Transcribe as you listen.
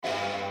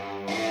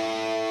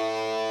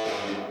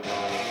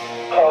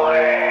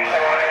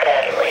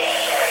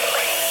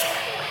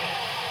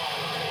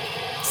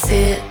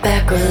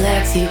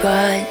Relax, you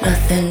got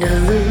nothing to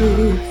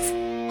lose.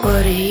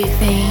 What do you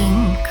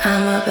think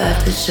I'm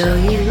about to show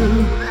you?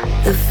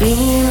 The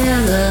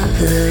female of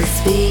the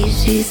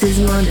species is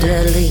more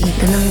deadly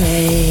than the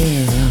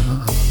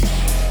male.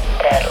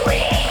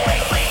 Deadly.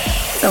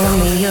 Show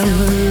me a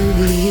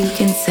movie, you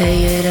can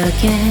say it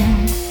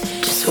again.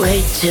 Just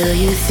wait till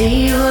you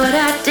see what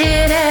I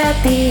did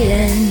at the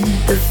end.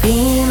 The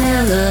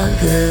female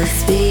of the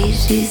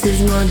species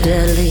is more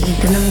deadly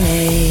than the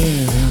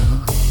male.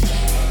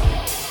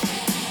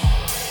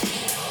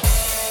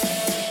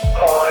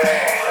 More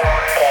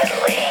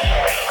deadly.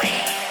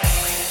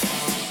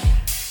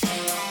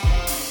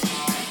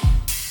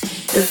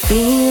 The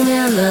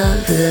female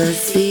of the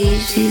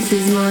species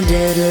is more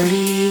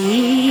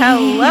deadly.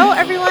 Hello,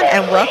 everyone,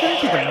 and welcome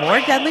to the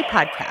More Deadly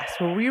podcast,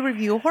 where we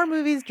review horror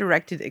movies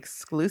directed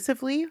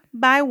exclusively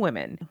by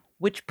women,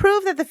 which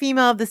prove that the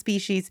female of the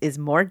species is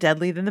more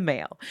deadly than the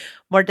male.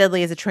 More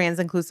Deadly is a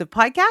trans-inclusive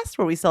podcast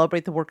where we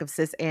celebrate the work of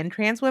cis and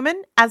trans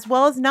women, as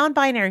well as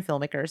non-binary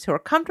filmmakers who are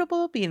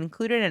comfortable being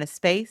included in a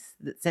space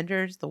that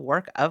centers the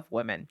work of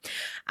women.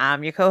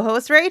 I'm your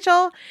co-host,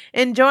 Rachel,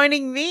 and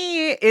joining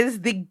me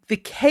is the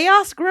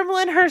chaos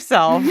gremlin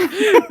herself,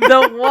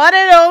 the one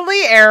and only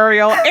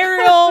Ariel.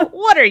 Ariel,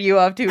 what are you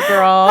up to,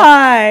 girl?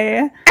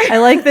 Hi. I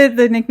like that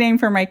the nickname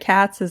for my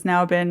cats has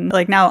now been,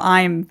 now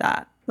I'm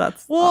that.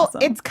 That's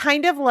awesome. It's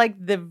kind of like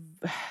you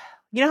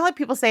know how like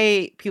people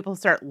say people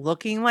start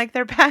looking like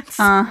their pets?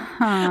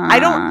 I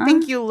don't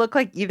think you look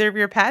like either of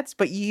your pets,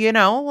 but you've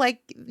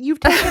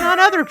taken on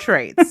other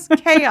traits,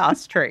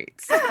 chaos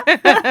traits. So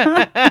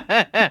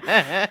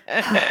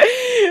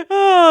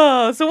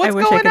what's I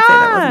wish going I could on? say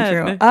that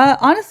wasn't true.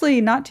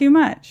 Honestly, not too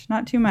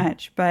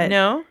much, but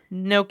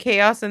no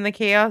chaos in the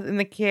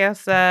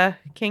chaos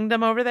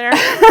kingdom over there.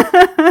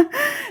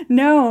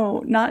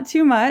 No, not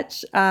too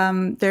much.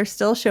 They're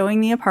still showing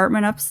the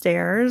apartment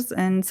upstairs,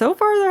 and so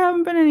far there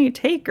haven't been any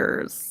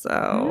takers.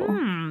 So,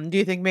 do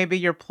you think maybe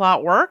your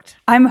plot worked?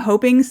 I'm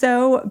hoping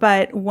so.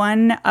 But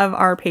one of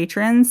our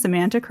patrons,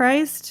 Samantha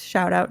Christ,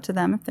 shout out to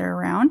them if they're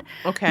around,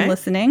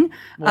 listening.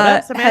 What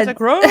up, Samantha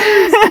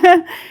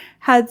Christ?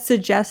 Had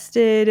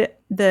suggested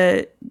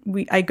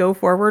I go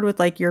forward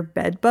with your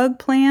bed bug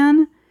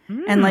plan.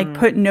 And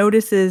put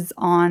notices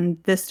on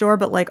this store,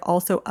 but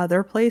also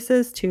other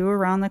places too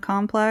around the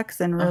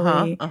complex, and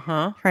really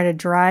try to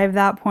drive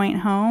that point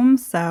home.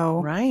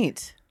 So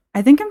right,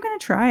 I think I'm gonna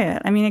try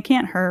it. I mean, it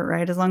can't hurt,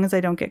 right? As long as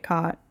I don't get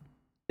caught.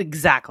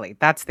 Exactly,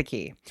 that's the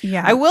key.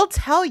 Yeah, I will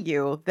tell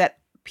you that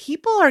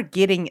people are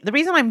getting the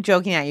reason I'm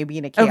joking at you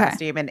being a chaos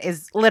demon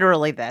is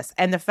literally this,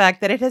 and the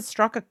fact that it has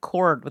struck a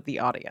chord with the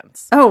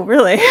audience. Oh,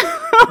 really?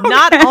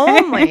 Not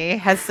only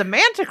has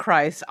Samantha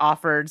Christ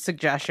offered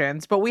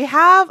suggestions, but we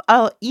have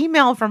an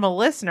email from a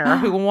listener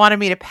who wanted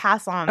me to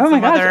pass on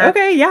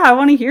Okay, yeah, I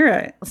want to hear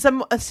it.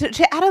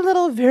 To add a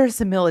little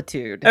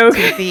verisimilitude to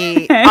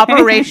the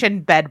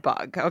Operation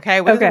Bedbug,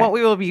 okay? Which is what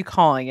we will be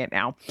calling it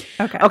now.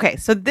 Okay,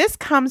 so this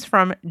comes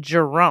from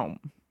Jerome.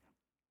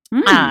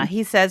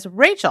 He says,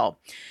 Rachel,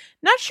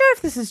 not sure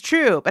if this is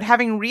true, but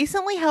having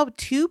recently helped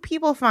 2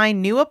 people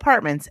find new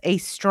apartments, a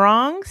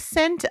strong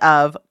scent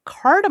of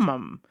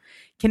cardamom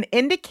can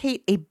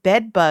indicate a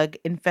bed bug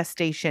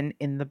infestation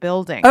in the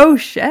building. Oh,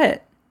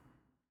 shit.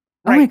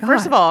 Right. Oh my God.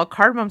 First of all,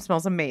 cardamom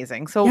smells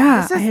amazing. So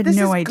I had no is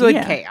idea.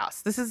 Good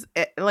chaos. This is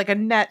like a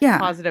net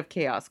positive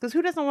chaos, because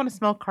who doesn't want to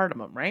smell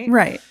cardamom,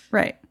 right?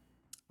 Right.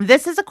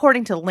 This is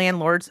according to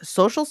landlords,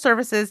 social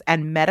services,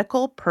 and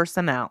medical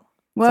personnel.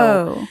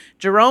 Whoa. So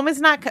Jerome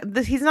is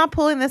he's not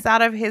pulling this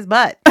out of his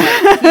butt.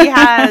 He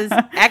has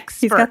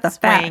experts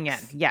weighing in.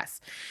 Yes.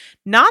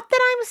 Not that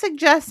I'm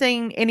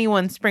suggesting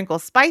anyone sprinkle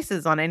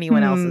spices on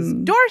anyone else's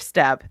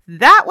doorstep.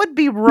 That would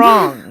be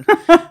wrong.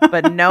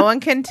 But no one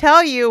can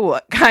tell you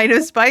what kind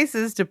of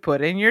spices to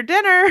put in your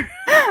dinner.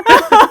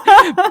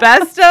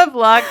 Best of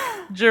luck,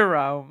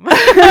 Jerome.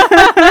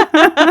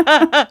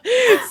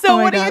 So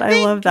what do you think?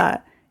 I love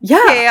that.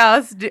 Yeah.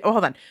 Chaos.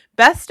 Hold on.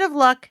 Best of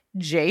luck,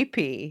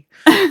 JP.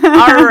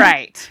 All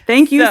right.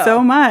 Thank you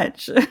so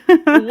much.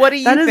 What do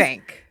you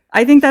think?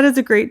 I think that is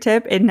a great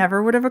tip. It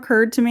never would have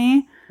occurred to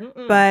me.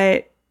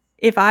 But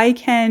if I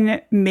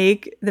can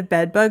make the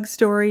bedbug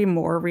story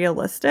more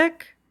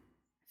realistic,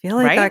 I feel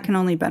like that can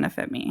only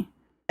benefit me.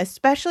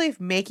 Especially if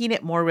making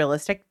it more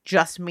realistic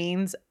just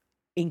means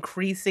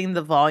increasing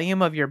the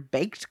volume of your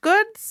baked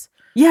goods.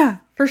 Yeah,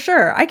 for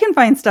sure. I can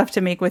find stuff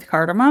to make with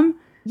cardamom.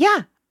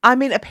 Yeah. I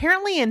mean,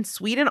 apparently in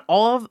Sweden,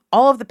 all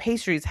of the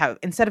pastries have,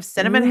 instead of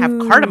cinnamon,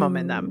 have cardamom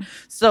in them.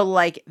 So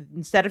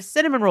instead of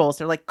cinnamon rolls,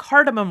 they're like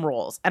cardamom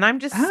rolls. And I'm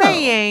just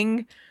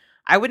saying,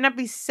 I would not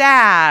be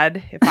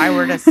sad if I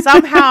were to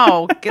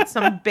somehow get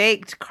some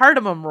baked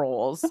cardamom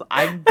rolls.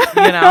 I'm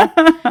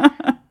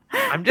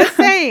just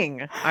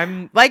saying.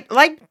 I'm like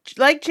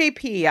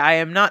JP. I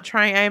am not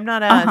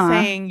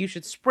saying you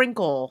should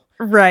sprinkle.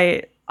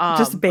 Right.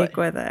 Just bake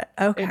with it.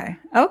 Okay.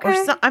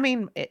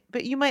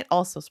 But you might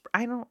also.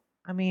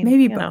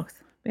 Maybe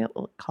both.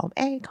 Column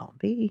A, column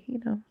B.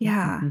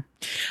 Yeah. Mm-hmm.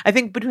 I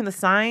think between the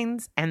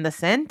signs and the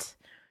scent,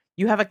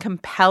 you have a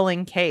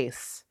compelling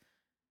case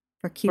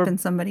for keeping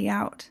somebody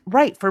out.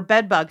 Right, for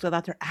bed bugs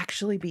without there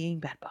actually being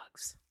bed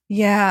bugs.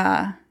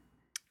 Yeah.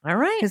 All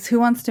right. Because who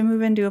wants to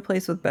move into a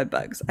place with bed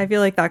bugs? I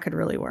feel like that could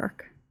really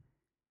work.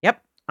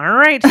 Yep. All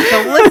right. So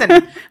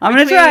listen. I'm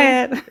going to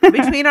try it.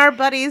 Between our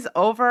buddies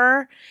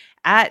over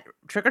at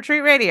Trick or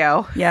Treat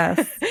Radio.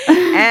 Yes.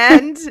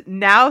 And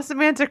now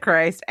Samantha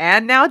Christ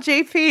and now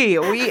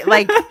JP. We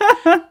like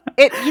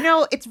it,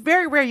 it's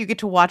very rare you get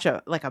to watch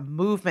a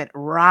movement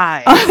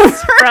rise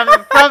from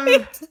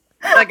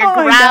like a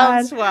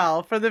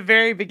groundswell from the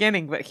very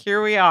beginning, but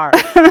here we are.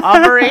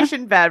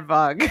 Operation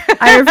Bedbug.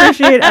 I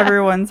appreciate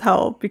everyone's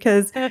help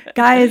because,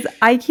 guys,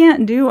 I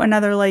can't do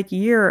another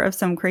year of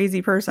some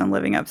crazy person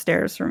living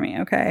upstairs for me,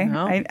 okay?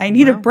 No, I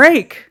need a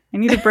break. I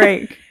need a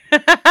break.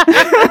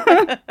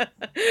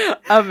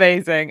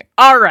 Amazing.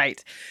 All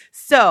right.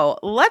 So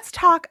let's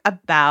talk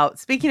about,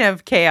 speaking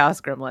of chaos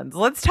gremlins,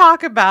 let's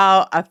talk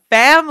about a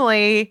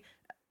family.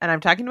 And I'm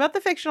talking about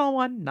the fictional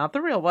one, not the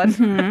real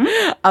one,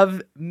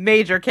 of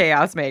major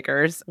chaos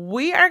makers.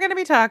 We are going to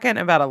be talking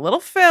about a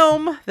little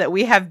film that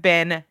we have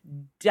been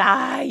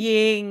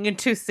dying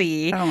to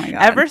see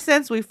ever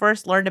since we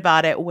first learned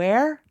about it.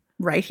 Where?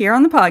 Right here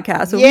on the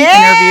podcast. We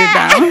interviewed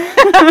them.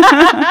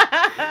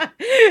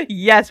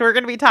 Yes, we're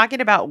going to be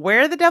talking about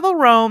Where the Devil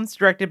Roams,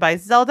 directed by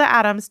Zelda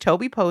Adams,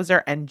 Toby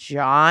Poser, and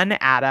John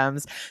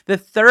Adams. The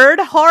third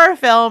horror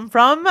film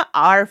from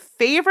our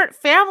favorite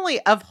family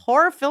of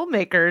horror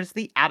filmmakers,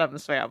 the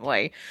Adams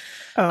family.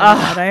 Oh,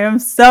 God, I am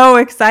so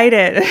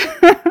excited.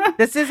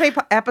 This is a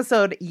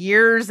episode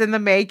years in the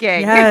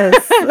making. Yes.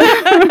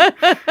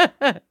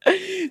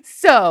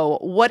 So,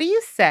 what do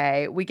you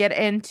say we get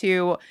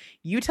into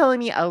you telling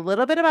me a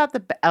little bit about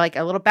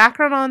a little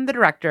background on the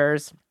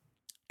directors,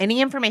 any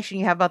information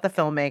you have about the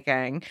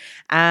filmmaking,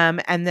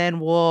 and then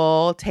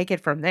we'll take it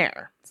from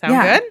there. Sound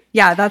good?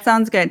 Yeah, that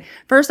sounds good.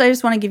 First, I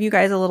just want to give you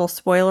guys a little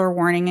spoiler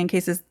warning in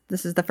case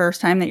this is the first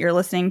time that you're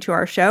listening to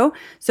our show.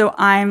 So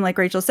I'm, like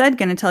Rachel said,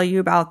 going to tell you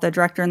about the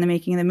director and the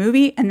making of the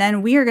movie, and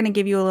then we are going to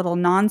give you a little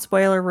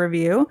non-spoiler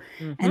review,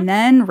 and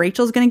then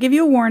Rachel's going to give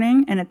you a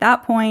warning, and at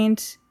that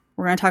point,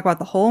 we're going to talk about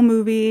the whole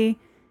movie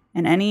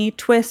and any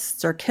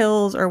twists or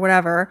kills or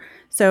whatever.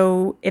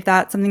 So if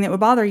that's something that would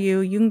bother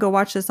you, you can go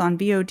watch this on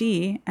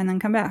VOD and then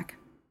come back.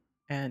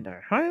 And I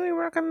highly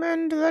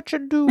recommend that you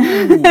do.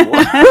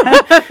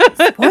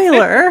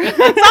 Spoiler.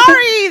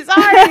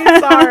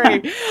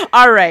 Sorry.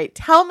 All right.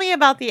 Tell me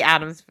about the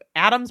Adams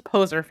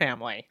Poser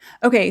family.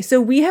 Okay, so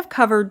we have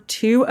covered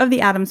 2 of the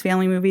Adams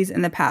Family movies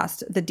in the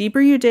past, The Deeper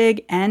You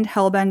Dig and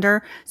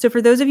Hellbender. So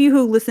for those of you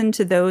who listened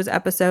to those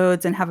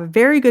episodes and have a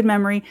very good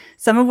memory,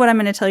 some of what I'm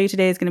going to tell you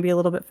today is going to be a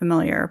little bit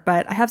familiar,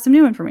 but I have some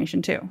new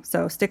information too,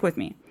 so stick with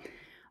me.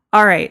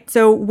 All right,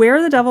 so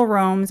Where the Devil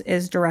Roams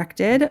is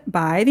directed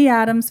by the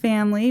Adams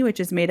family, which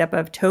is made up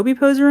of Toby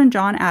Poser and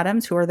John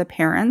Adams, who are the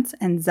parents,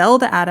 and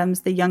Zelda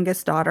Adams, the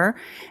youngest daughter.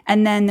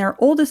 And then their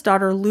oldest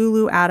daughter,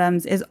 Lulu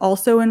Adams, is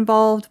also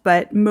involved,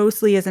 but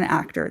mostly as an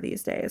actor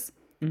these days.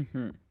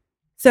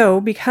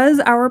 So because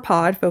our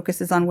pod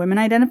focuses on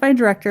women-identified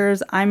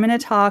directors, I'm going to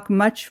talk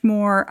much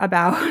more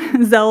about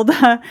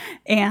Zelda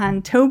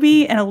and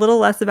Toby and a little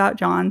less about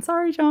John.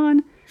 Sorry,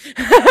 John. We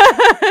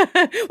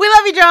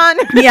love you, John.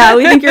 Yeah,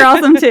 we think you're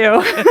awesome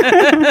too.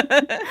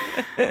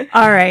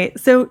 All right.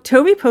 So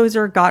Toby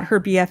Poser got her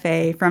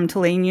BFA from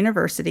Tulane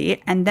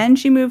University, and then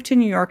she moved to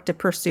New York to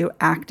pursue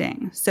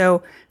acting.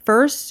 So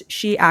first,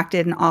 she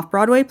acted in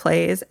off-Broadway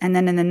plays, and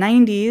then in the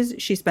 90s,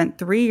 she spent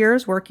 3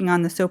 years working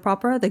on the soap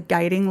opera The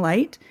Guiding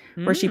Light,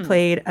 where she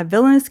played a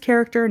villainous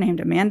character named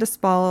Amanda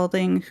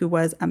Spaulding, who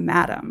was a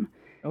madam.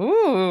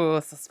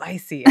 Ooh, so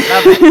spicy. I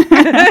love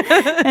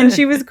it. And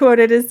she was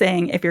quoted as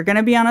saying, if you're going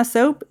to be on a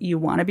soap, you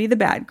want to be the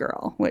bad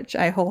girl, which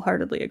I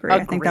wholeheartedly agree.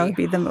 I think that would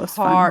be the most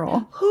fun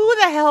role. Who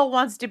the hell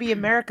wants to be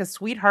America's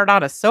sweetheart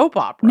on a soap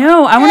opera?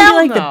 No, I want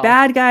to be the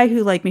bad guy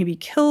who maybe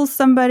kills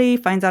somebody,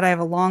 finds out I have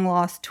a long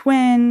lost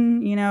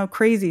twin,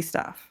 crazy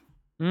stuff.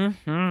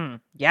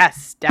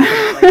 Yes,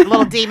 definitely. A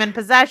little demon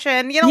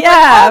possession,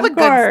 all the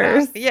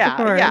good stuff.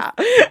 Yeah.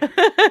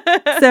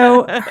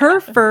 So her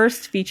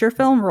first feature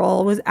film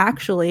role was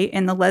actually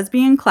in the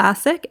lesbian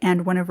classic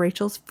and one of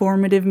Rachel's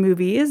formative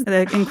movies,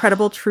 The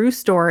Incredible True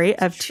Story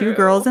of Two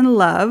Girls in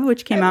Love,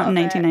 which came out in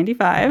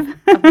 1995.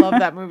 I love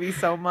that movie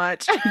so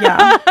much.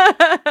 Yeah.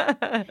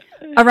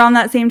 Around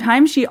that same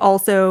time, she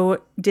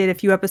also did a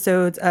few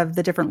episodes of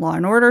the different Law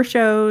 & Order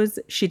shows.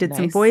 She did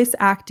some voice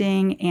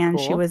acting, and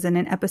she was in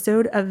an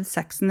episode of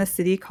Sex and the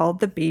City called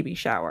The Baby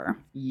Shower.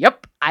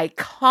 Yep.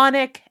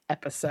 Iconic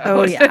episode.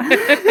 Oh,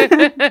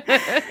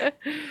 yeah.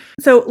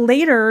 So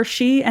later,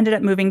 she ended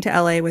up moving to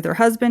LA with her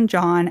husband,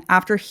 John,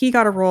 after he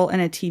got a role in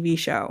a TV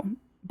show.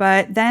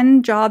 But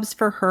then jobs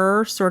for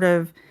her sort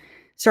of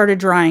started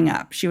drying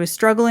up. She was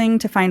struggling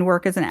to find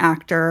work as an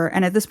actor.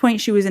 And at this point,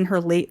 she was in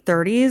her late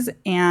 30s,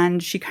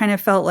 and she kind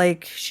of felt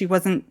like she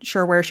wasn't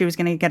sure where she was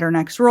going to get her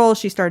next role.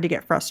 She started to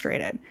get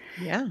frustrated.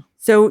 Yeah.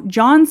 So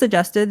John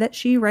suggested that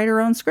she write her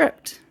own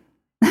script,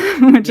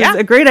 which is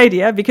a great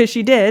idea because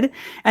she did.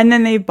 And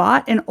then they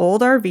bought an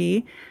old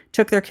RV,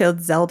 took their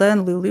kids Zelda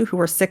and Lulu, who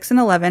were 6 and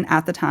 11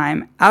 at the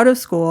time, out of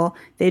school.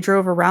 They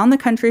drove around the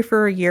country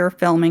for a year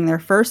filming their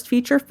first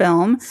feature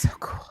film. So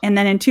cool. And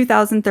then in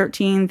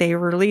 2013, they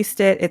released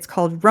it. It's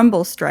called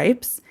Rumble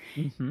Stripes.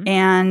 Mm-hmm.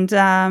 And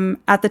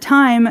at the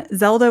time,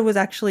 Zelda was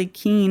actually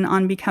keen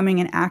on becoming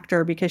an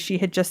actor because she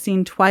had just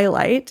seen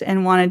Twilight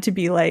and wanted to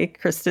be like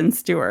Kristen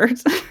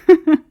Stewart.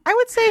 I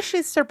would say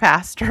she's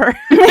surpassed her.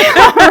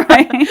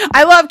 Right.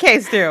 I love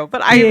Case too,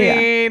 but I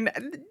mean,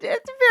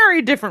 it's a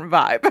very different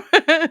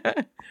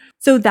vibe.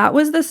 So that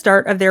was the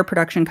start of their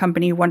production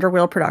company, Wonder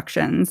Wheel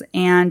Productions.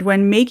 And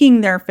when making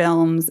their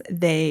films,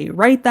 they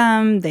write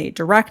them, they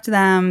direct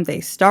them,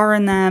 they star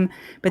in them,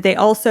 but they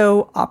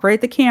also operate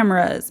the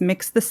cameras,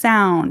 mix the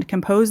sound,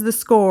 compose the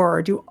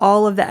score, do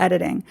all of the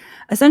editing.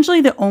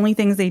 Essentially, the only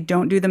things they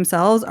don't do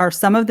themselves are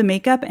some of the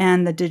makeup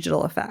and the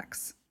digital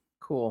effects.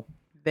 Cool.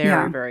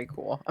 Very, very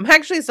cool. I'm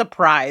actually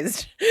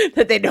surprised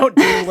that they don't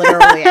do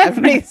literally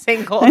every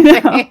single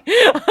thing.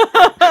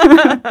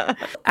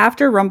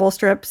 After Rumble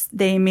Strips,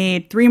 they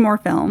made 3 more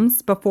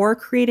films before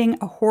creating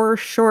a horror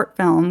short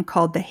film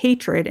called The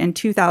Hatred in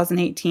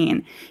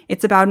 2018.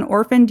 It's about an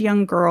orphaned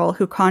young girl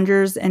who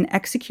conjures an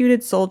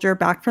executed soldier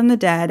back from the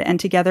dead, and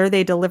together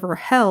they deliver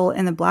hell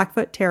in the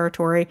Blackfoot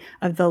territory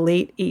of the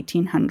late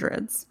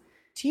 1800s.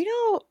 Do you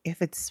know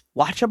if it's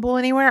watchable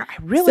anywhere? I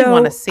really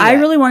want to see it. I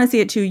really want to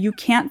see it too. You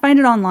can't find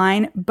it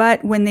online,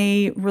 but when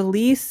they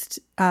released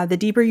The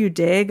Deeper You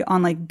Dig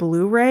on like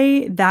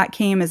Blu-ray, that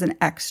came as an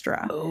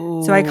extra.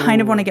 Ooh. So I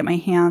kind of want to get my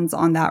hands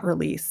on that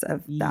release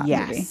of that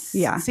movie.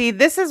 Yeah. See,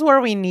 this is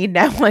where we need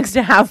Netflix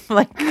to have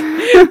like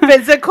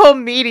physical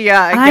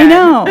media again.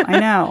 I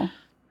know.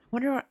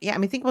 Wonder. Yeah, I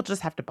mean, I think we'll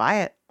just have to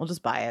buy it. We'll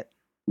just buy it.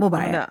 We'll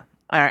buy it.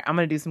 All right, I'm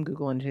going to do some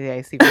Googling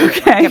today. See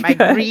Okay, get my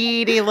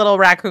greedy little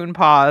raccoon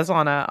paws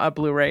on a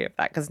Blu-ray of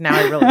that, because now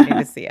I really need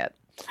to see it.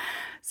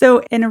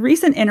 So in a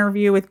recent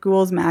interview with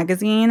Ghouls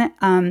Magazine,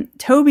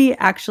 Toby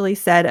actually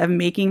said of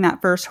making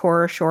that first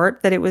horror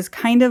short that it was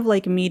kind of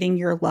like meeting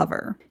your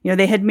lover. You know,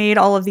 they had made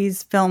all of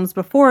these films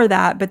before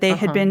that, but they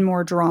had been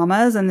more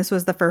dramas, and this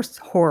was the first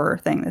horror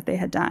thing that they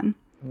had done.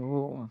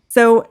 Ooh.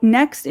 So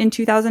next, in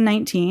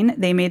 2019,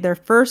 they made their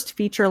first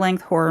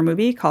feature-length horror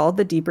movie called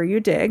The Deeper You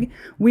Dig.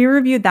 We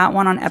reviewed that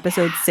one on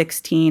episode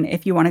 16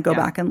 if you want to go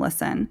back and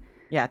listen.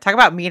 Yeah, talk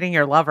about meeting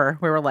your lover.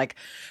 We were like,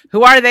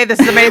 who are they? This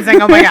is amazing.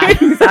 Oh my God.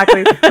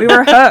 Exactly. We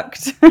were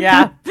hooked.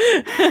 Yeah.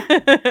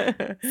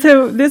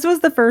 So this was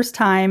the first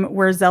time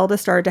where Zelda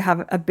started to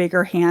have a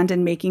bigger hand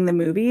in making the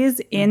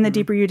movies. In The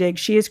Deeper You Dig,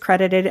 she is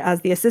credited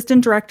as the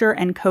assistant director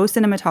and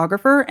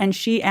co-cinematographer, and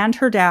she and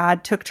her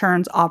dad took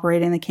turns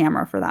operating the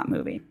camera for that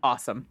movie.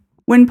 Awesome.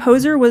 When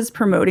Poser was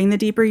promoting The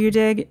Deeper You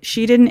Dig,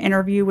 she did an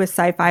interview with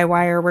Sci-Fi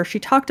Wire where she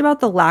talked about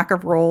the lack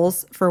of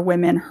roles for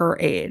women her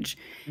age.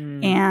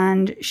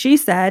 And she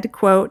said,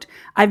 quote,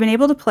 "I've been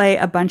able to play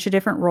a bunch of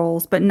different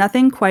roles, but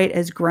nothing quite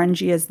as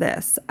grungy as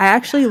this. I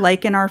actually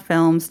liken our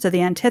films to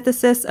the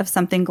antithesis of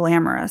something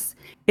glamorous.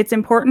 It's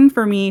important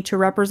for me to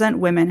represent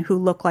women who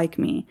look like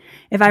me.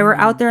 If I were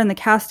out there in the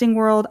casting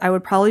world, I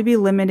would probably be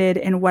limited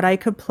in what I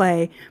could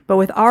play, but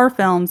with our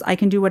films, I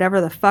can do whatever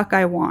the fuck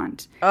I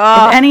want.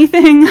 If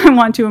anything, I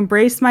want to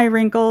embrace my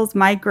wrinkles,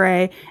 my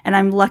gray, and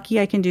I'm lucky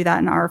I can do that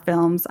in our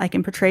films. I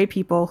can portray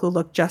people who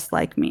look just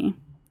like me."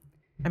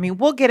 I mean,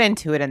 we'll get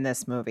into it in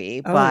this movie,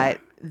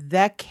 but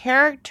the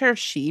character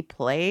she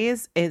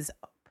plays is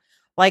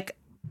like,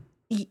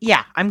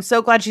 yeah, I'm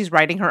so glad she's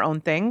writing her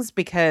own things,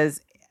 because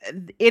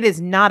it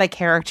is not a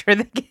character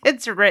that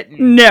gets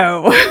written.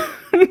 No.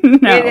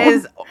 No. It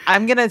is.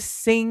 I'm going to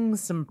sing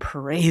some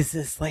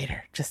praises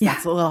later. Just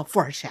that's a little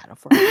foreshadow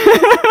for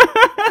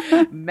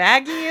you.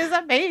 Maggie is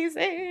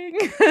amazing.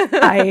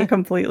 I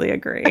completely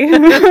agree.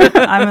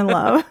 I'm in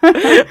love.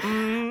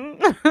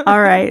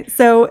 All right.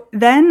 So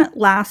then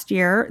last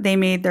year, they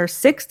made their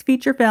 6th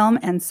feature film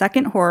and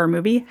 2nd horror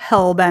movie,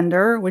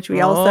 Hellbender, which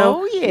we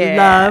also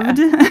loved.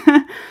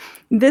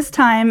 This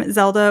time,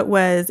 Zelda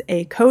was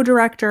a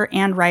co-director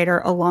and writer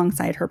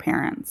alongside her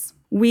parents.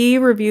 We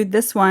reviewed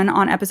this one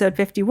on episode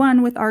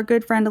 51 with our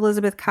good friend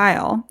Elizabeth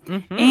Kyle.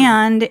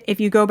 And if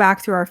you go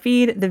back through our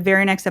feed, the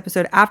very next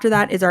episode after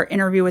that is our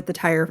interview with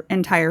the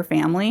entire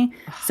family.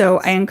 So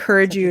I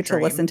encourage you to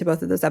listen to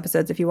both of those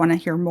episodes if you want to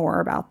hear more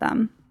about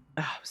them.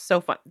 Oh, so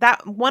fun.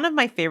 That one of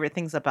my favorite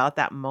things about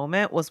that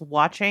moment was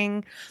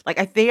watching,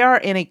 like, they are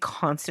in a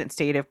constant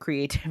state of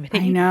creativity.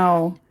 I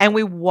know. And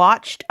we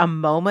watched a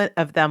moment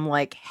of them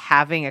like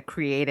having a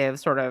creative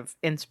sort of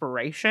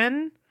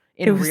inspiration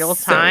in real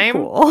time.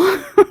 So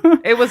cool.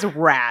 It was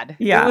rad.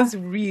 Yeah. It was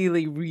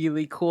really,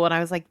 really cool. And I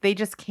was like, they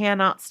just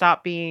cannot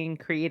stop being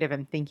creative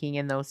and thinking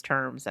in those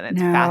terms. And it's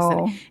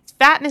fascinating. It's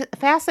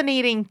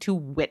fascinating to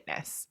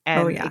witness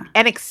and,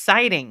 and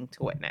exciting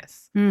to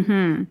witness.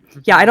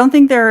 Yeah, I don't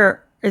think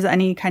there is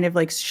any kind of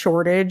like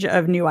shortage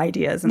of new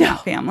ideas in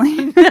that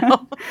family.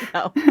 No.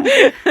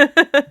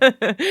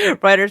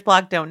 Writer's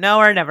block, don't know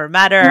her, never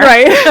met her.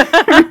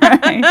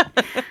 Right.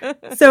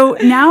 So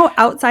now,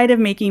 outside of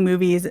making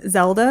movies,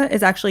 Zelda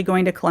is actually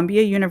going to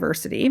Columbia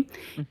University.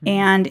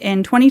 And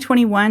in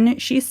 2021,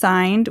 she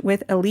signed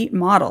with Elite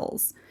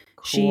Models.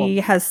 She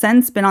has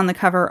since been on the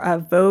cover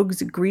of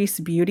Vogue's Grease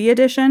Beauty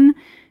edition.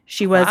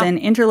 She was in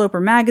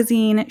Interloper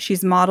magazine.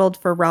 She's modeled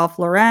for Ralph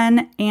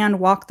Lauren and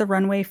walked the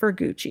runway for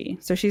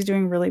Gucci. So she's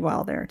doing really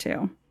well there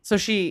too. So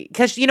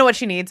because you know what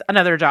she needs?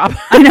 Another job.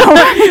 I know.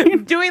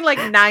 Right? Doing like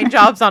 9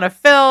 jobs on a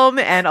film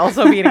and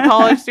also being a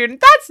college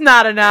student. That's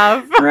not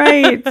enough.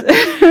 Right.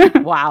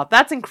 Wow.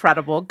 That's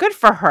incredible. Good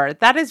for her.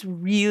 That is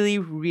really,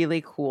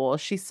 really cool.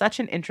 She's such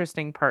an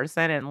interesting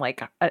person and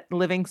like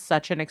living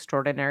such an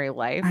extraordinary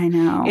life. I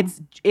know.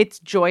 It's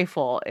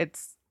joyful.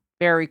 It's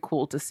very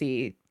cool to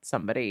see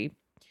somebody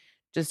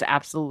just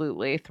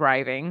absolutely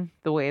thriving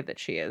the way that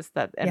she is.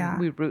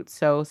 We root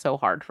so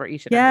hard for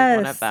each and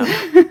every one of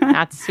them.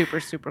 That's super,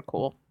 super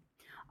cool.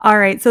 All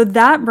right. So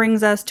that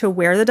brings us to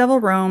Where the Devil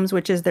Roams,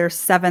 which is their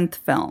 7th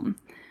film.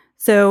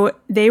 So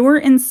they were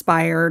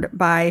inspired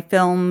by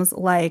films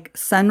like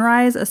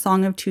Sunrise, A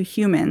Song of Two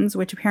Humans,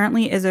 which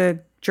apparently is a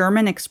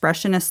German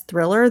expressionist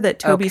thriller that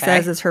Toby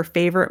says is her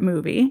favorite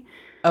movie.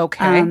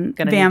 Okay,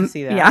 gonna need to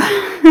see that.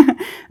 Yeah.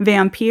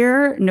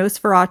 Vampire,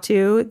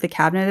 Nosferatu, The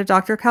Cabinet of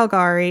Dr.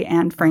 Caligari,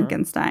 and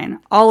Frankenstein.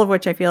 All of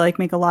which I feel like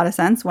make a lot of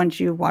sense once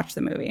you watch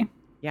the movie.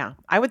 Yeah,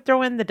 I would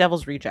throw in The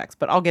Devil's Rejects,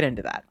 but I'll get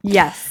into that.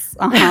 Yes.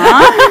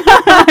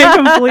 I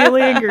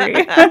completely agree.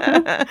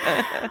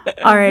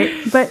 All right.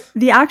 But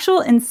the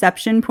actual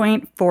inception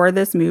point for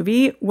this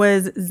movie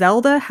was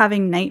Zelda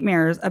having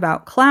nightmares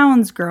about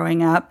clowns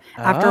growing up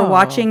after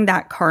watching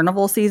that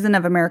carnival season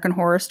of American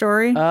Horror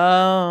Story.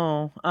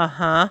 Oh,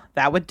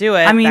 that would do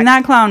it. I mean,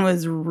 that clown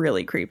was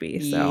really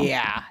creepy. So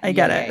yeah, I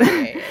get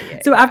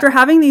it. So after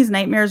having these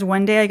nightmares,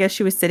 one day, I guess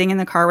she was sitting in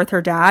the car with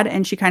her dad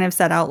and she kind of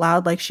said out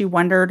loud, like she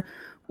wondered,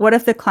 what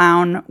if the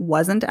clown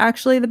wasn't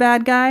actually the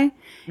bad guy?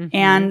 Mm-hmm.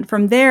 And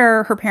from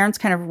there, her parents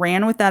kind of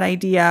ran with that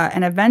idea.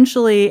 And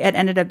eventually it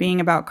ended up being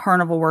about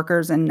carnival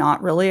workers and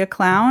not really a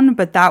clown.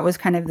 But that was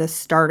kind of the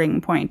starting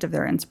point of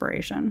their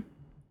inspiration.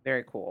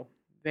 Very cool.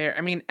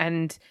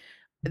 And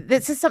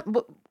this is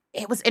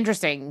it was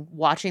interesting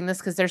watching this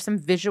because there's some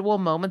visual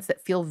moments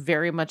that feel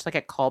very much like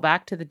a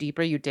callback to The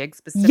Deeper You Dig,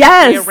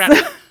 specifically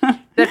around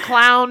the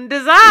clown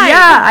design.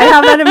 Yeah, I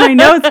have that in my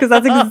notes because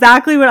that's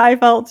exactly what I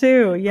felt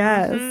too.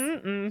 Yes.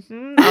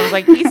 I was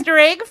like, Easter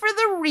egg for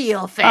the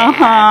real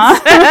fans.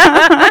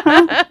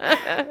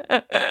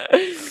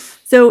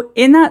 So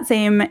in that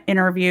same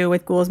interview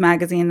with Ghouls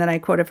Magazine that I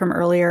quoted from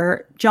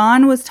earlier,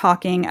 John was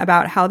talking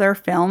about how their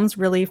films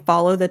really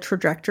follow the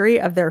trajectory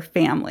of their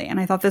family. And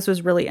I thought this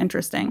was really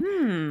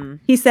interesting.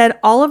 He said,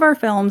 all of our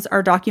films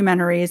are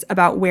documentaries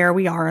about where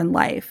we are in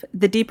life.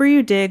 The Deeper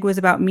You Dig was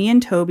about me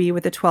and Toby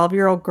with a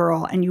 12-year-old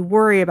girl, and you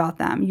worry about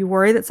them. You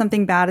worry that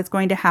something bad is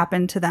going to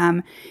happen to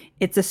them.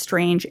 It's a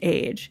strange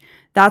age.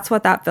 That's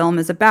what that film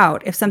is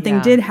about. If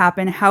something did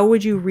happen, how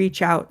would you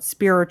reach out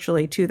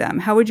spiritually to them?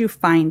 How would you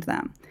find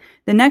them?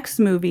 The next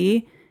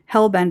movie,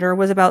 Hellbender,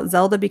 was about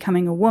Zelda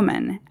becoming a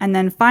woman. And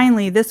then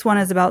finally, this one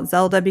is about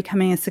Zelda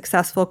becoming a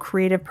successful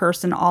creative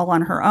person all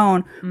on her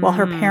own while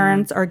her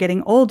parents are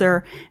getting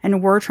older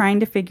and we're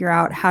trying to figure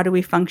out how do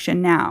we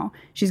function now.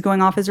 She's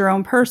going off as her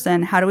own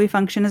person. How do we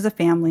function as a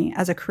family,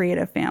 as a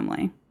creative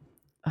family?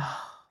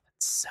 Oh,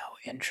 that's so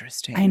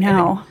interesting. I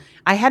know.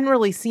 I hadn't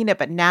really seen it,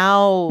 but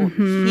now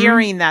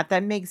hearing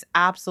that makes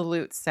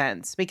absolute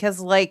sense because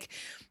like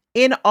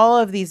in all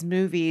of these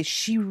movies,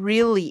 she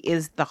really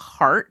is the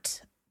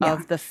heart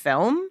of the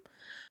film.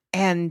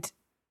 And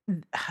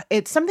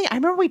it's something I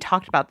remember we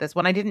talked about this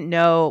when I didn't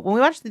know when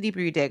we watched The Deeper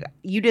You Dig,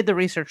 you did the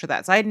research for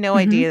that. So I had no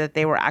idea that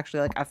they were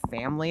actually like a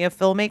family of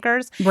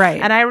filmmakers.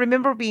 Right. And I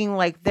remember being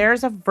like,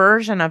 there's a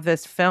version of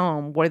this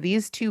film where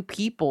these two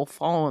people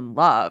fall in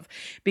love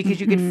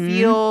because you could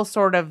feel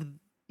sort of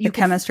the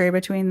chemistry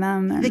between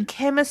them. The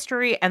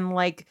chemistry and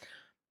like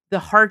the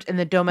heart and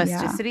the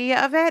domesticity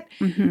of it.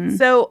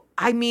 So,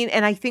 I mean,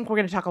 and I think we're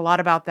going to talk a lot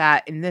about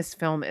that in this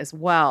film as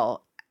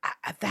well.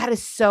 That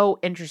is so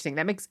interesting.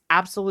 That makes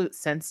absolute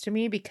sense to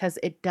me because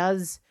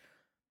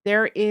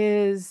there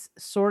is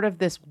sort of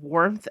this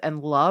warmth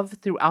and love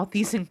throughout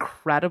these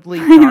incredibly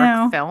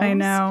dark films. I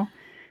know.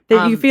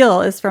 That you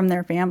feel is from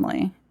their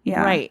family.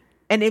 Yeah. Right.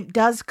 And it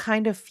does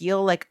kind of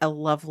feel like a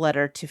love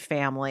letter to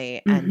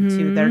family and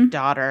to their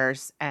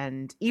daughters.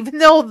 And even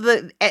though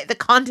the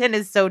content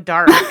is so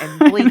dark and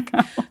bleak,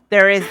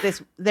 there is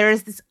this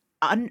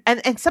and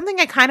something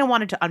I kind of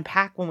wanted to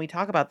unpack when we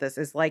talk about this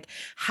is like,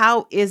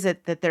 how is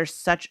it that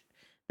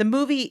the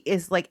movie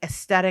is like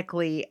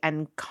aesthetically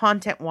and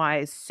content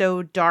wise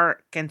so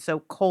dark and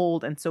so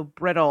cold and so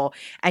brittle,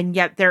 and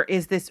yet there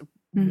is this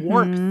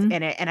warmth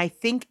in it. And I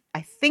think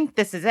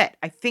this is it.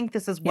 I think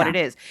this is what it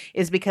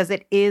is because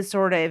it is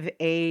sort of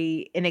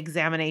an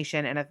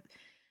examination and a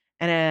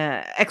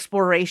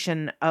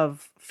exploration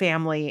of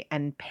family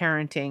and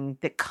parenting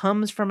that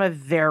comes from a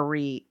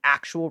very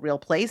actual real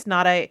place,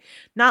 not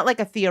like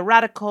a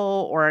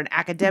theoretical or an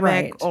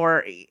academic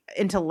or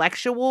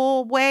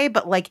intellectual way,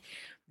 but like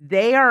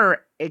they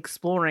are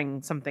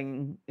exploring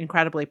something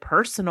incredibly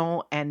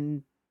personal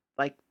and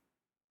like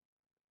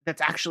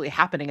that's actually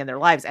happening in their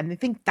lives. And I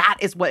think that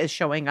is what is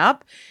showing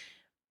up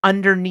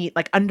underneath,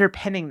 like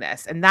underpinning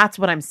this, and that's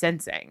what I'm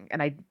sensing.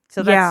 And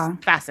that's Yeah.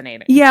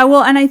 fascinating. Yeah,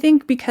 well, and I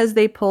think because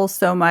they pull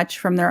so much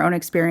from their own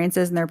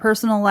experiences and their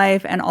personal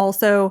life, and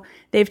also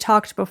they've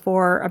talked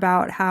before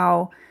about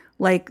how,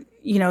 like,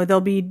 you know, they'll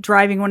be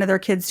driving one of their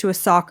kids to a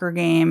soccer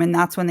game, and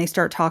that's when they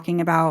start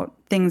talking about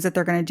things that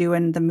they're going to do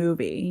in the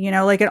movie. You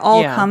know, like it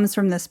all comes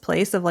from this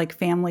place of like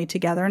family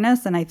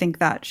togetherness, and I think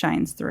that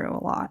shines through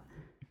a lot.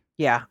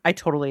 Yeah, I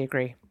totally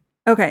agree.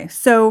 Okay,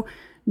 so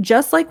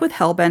just like with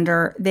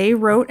Hellbender, they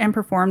wrote and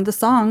performed the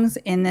songs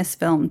in this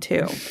film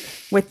too,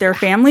 with their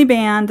family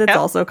band that's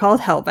also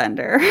called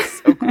Hellbender.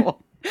 So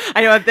cool.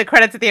 I know the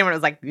credits at the end when it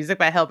was like music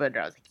by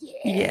Hellbender. I was like,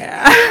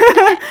 yeah.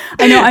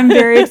 I know. I'm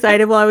very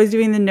excited. While I was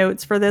doing the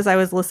notes for this, I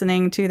was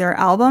listening to their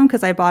album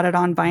because I bought it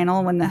on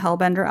vinyl when the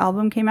Hellbender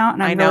album came out,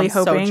 and I'm really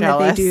hoping that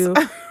they do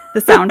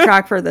the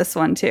soundtrack for this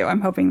one too.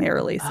 I'm hoping they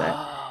release it.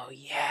 Oh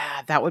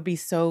yeah, that would be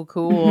so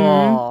cool.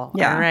 Mm-hmm.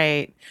 Yeah. All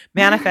right.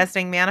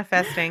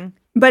 Manifesting.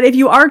 But if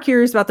you are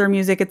curious about their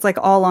music, it's like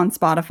all on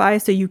Spotify,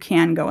 so you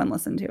can go and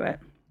listen to it.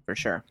 For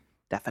sure.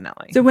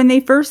 Definitely. So when they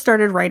first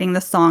started writing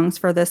the songs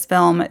for this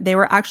film, they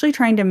were actually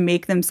trying to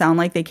make them sound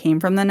like they came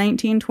from the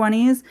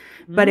 1920s,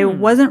 but it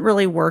wasn't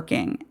really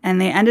working. And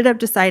they ended up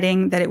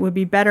deciding that it would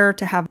be better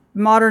to have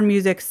modern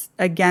music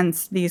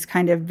against these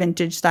kind of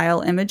vintage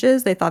style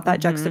images. They thought that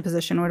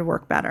juxtaposition would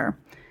work better.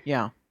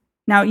 Yeah.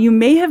 Now, you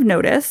may have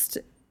noticed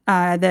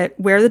that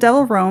Where the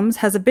Devil Roams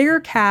has a bigger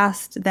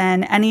cast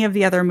than any of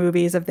the other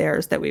movies of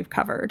theirs that we've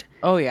covered.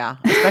 Oh, yeah.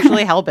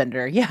 Especially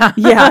Hellbender. Yeah.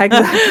 Yeah,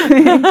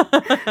 exactly.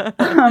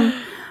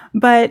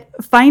 But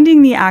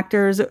finding the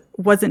actors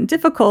wasn't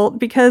difficult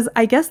because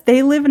I guess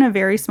they live in a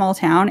very small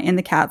town in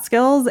the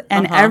Catskills,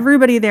 and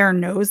everybody there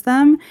knows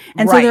them.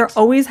 And so they're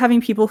always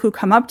having people who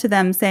come up to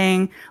them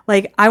saying,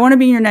 like, I want to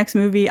be in your next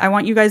movie. I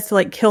want you guys to,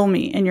 like, kill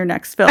me in your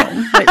next film.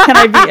 Like, can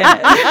I be in it?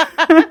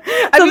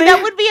 I mean,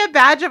 that would be a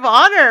badge of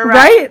honor,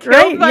 right?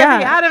 Right, by yeah.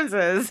 the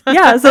Adamses.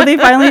 Yeah, so they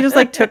finally just,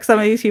 like, took some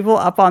of these people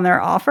up on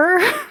their offer.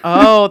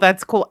 Oh,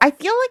 that's cool. I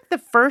feel like the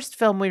first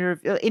film we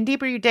reviewed, In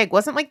Deeper You Dig,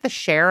 wasn't like the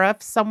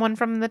sheriff someone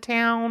from the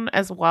town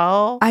as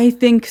well? I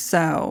think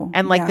so.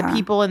 And like the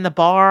people in the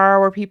bar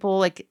were people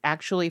like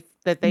actually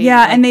that they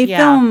and they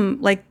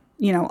film like,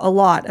 you know, a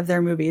lot of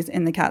their movies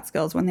in the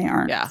Catskills when they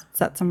aren't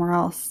set somewhere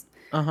else.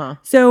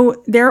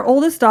 So their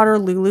oldest daughter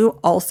Lulu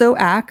also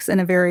acts in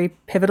a very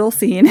pivotal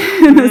scene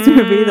in this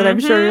movie that I'm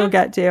sure you'll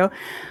get to.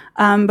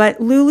 But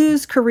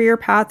Lulu's career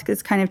path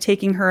is kind of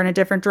taking her in a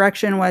different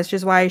direction, which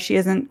is why she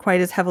isn't quite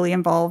as heavily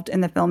involved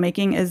in the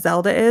filmmaking as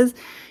Zelda is.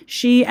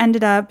 She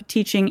ended up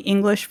teaching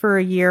English for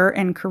a year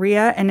in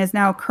Korea and is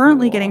now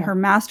currently getting her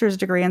master's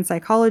degree in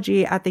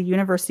psychology at the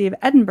University of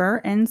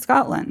Edinburgh in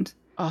Scotland.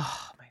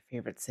 Oh, my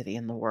favorite city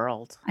in the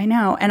world. I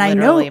know. And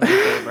Literally I know. my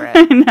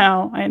favorite.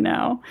 I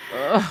know.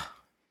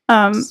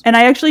 And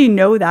I actually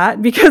know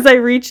that because I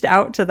reached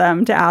out to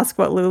them to ask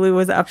what Lulu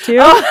was up to.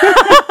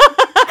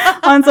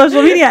 On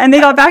social media, and they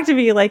got back to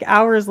me like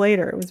hours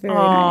later. It was very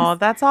nice. Oh,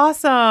 that's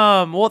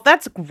awesome. Well,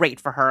 that's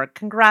great for her.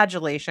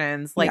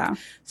 Congratulations. Like,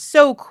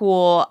 so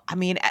cool. I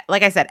mean,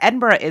 like I said,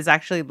 Edinburgh is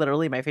actually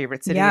literally my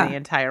favorite city in the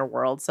entire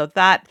world. So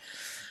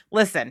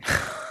listen,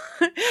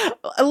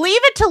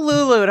 leave it to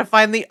Lulu to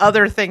find the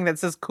other thing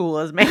that's as cool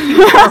as making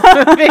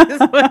movies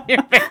with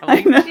your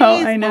family.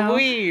 I know.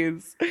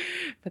 Louise.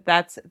 But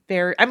that's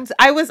very. I'm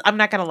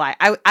not gonna lie.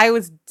 I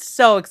was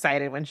so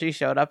excited when she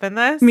showed up in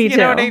this. Me too. You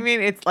know what I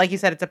mean? It's like you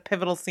said. It's a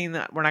pivotal scene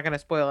that we're not gonna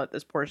spoil at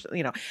this portion.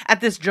 You know, at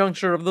this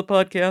juncture of the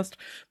podcast.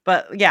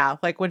 But yeah,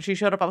 like when she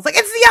showed up, I was like,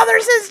 it's the other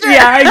sister.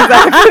 Yeah,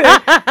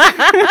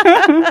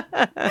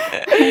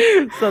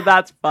 exactly. So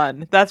that's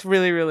fun. That's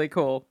really, really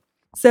cool.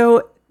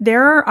 So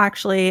there are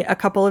actually a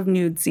couple of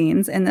nude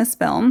scenes in this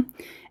film,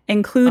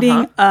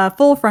 including a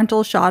full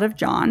frontal shot of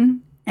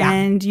John. Yeah.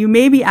 And you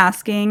may be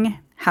asking,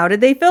 how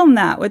did they film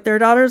that with their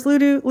daughters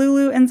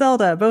Lulu and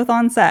Zelda both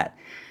on set?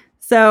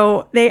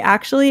 So they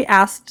actually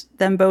asked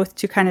them both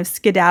to kind of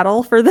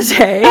skedaddle for the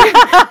day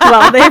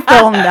while they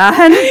filmed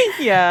that.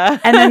 Yeah.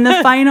 And then the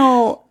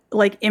final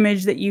like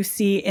image that you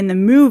see in the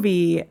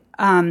movie,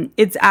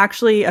 it's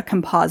actually a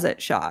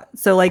composite shot.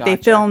 So like they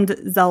filmed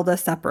Zelda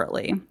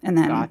separately and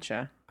then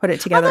put it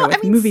together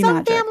with movie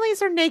magic. Some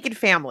families are naked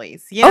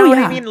families. You know what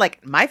I mean?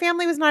 Like my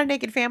family was not a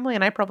naked family,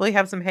 and I probably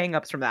have some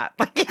hangups from that.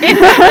 Like, you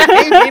know what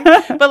I mean?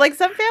 But like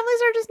some families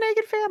are just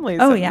naked families.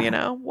 Oh, and, yeah. You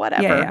know,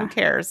 whatever. Who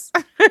cares?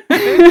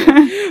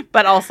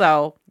 But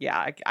also,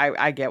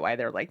 I get why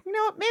they're like, you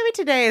know what? Maybe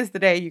today is the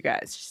day you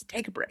guys just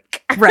take a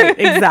break. Right,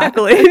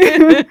 exactly.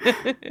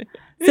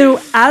 So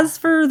as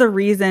for the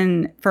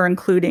reason for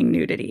including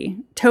nudity,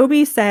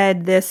 Toby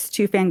said this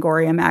to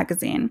Fangoria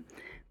magazine.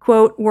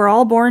 Quote, "We're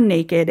all born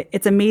naked.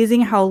 It's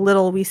amazing how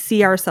little we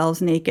see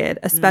ourselves naked,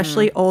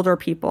 especially older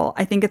people.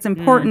 I think it's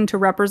important to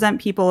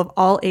represent people of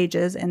all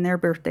ages in their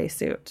birthday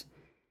suit."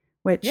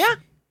 Which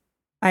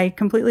I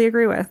completely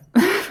agree with.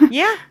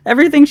 Yeah.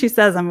 Everything she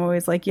says, I'm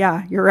always like,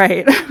 yeah, you're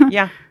right.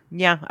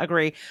 Yeah,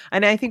 agree.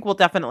 And I think we'll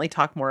definitely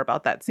talk more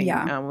about that scene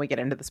when we get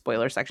into the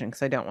spoiler section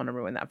because I don't want to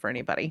ruin that for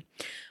anybody.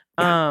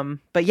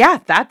 But yeah,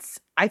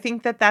 I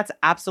think that's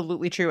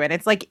absolutely true. And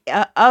it's like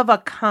of the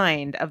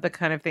kind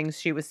of things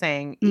she was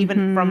saying,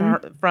 even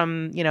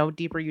from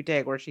Deeper You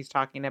Dig, where she's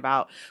talking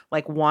about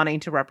like wanting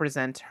to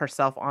represent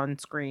herself on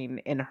screen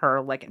in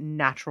her like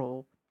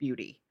natural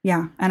beauty.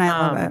 Yeah. And I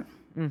love it.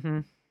 Mm-hmm.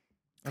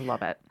 I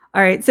love it.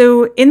 All right.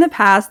 So in the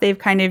past, they've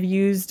kind of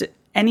used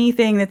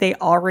anything that they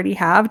already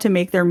have to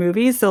make their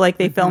movies. So like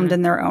they filmed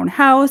in their own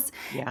house.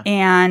 Yeah.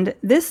 And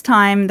this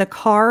time the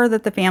car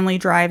that the family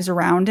drives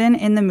around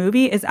in the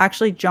movie is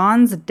actually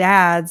John's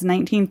dad's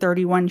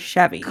 1931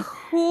 Chevy.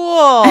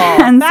 Cool.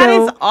 And that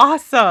is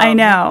awesome. I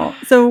know.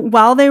 So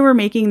while they were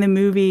making the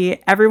movie,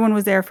 everyone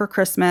was there for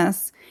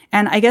Christmas.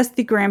 And I guess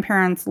the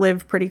grandparents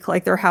lived pretty,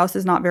 like their house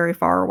is not very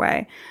far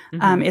away.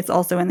 It's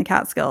also in the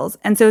Catskills.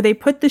 And so they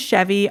put the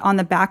Chevy on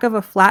the back of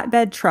a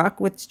flatbed truck,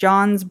 which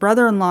John's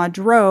brother-in-law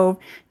drove.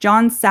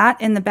 John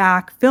sat in the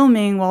back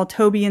filming while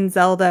Toby and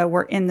Zelda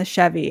were in the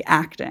Chevy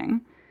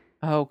acting.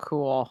 Oh,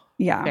 cool.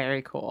 Yeah.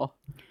 Very cool.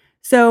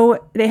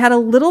 So they had a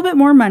little bit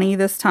more money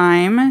this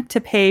time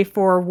to pay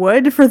for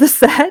wood for the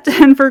set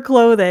and for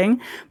clothing,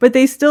 but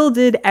they still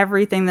did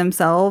everything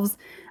themselves.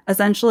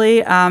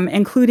 Essentially,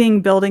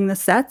 including building the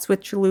sets,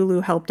 which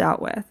Lulu helped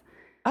out with.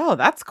 Oh,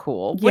 that's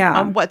cool. Yeah.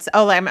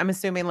 I'm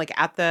assuming like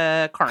at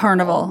the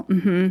carnival.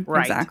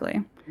 Right.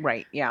 Exactly.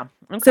 Right. Yeah.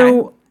 Okay.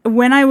 So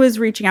when I was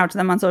reaching out to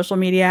them on social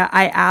media,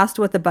 I asked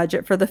what the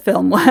budget for the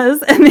film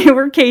was, and they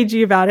were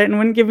cagey about it and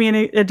wouldn't give me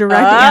a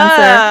direct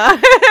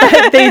answer.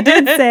 But they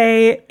did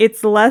say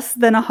it's less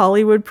than a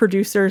Hollywood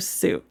producer's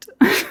suit.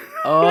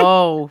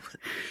 Oh,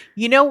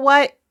 you know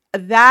what?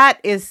 That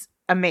is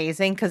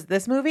amazing, because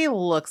this movie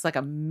looks like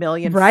 $1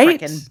 million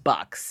freaking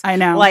bucks. I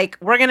know. Like,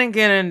 we're gonna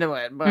get into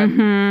it, but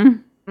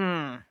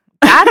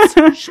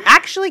that's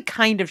actually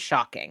kind of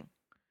shocking.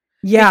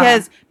 Yeah.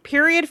 Because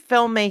period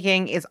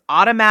filmmaking is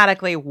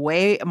automatically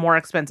way more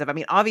expensive. I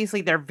mean,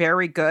 obviously they're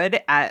very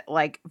good at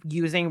like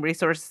using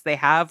resources they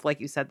have, like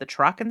you said, the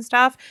truck and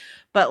stuff,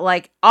 but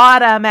like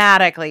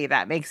automatically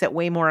that makes it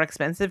way more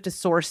expensive to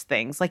source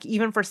things. Like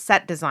even for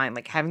set design,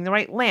 like having the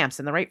right lamps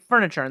and the right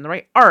furniture and the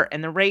right art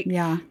and the right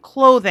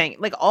clothing,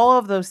 like all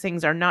of those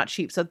things are not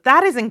cheap. So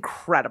that is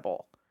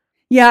incredible.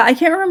 Yeah, I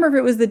can't remember if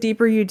it was The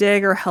Deeper You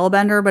Dig or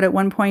Hellbender, but at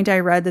one point I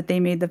read that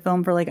they made the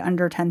film for like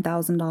under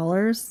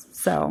 $10,000.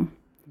 So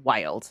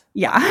wild.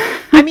 Yeah.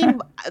 I mean,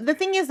 the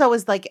thing is though,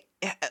 is like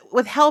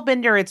with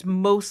Hellbender, it's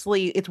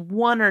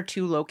one or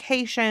two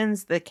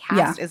locations. The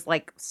cast is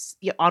like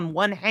on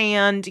one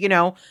hand,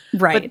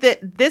 right. But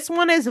this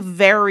one is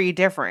very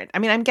different. I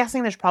mean, I'm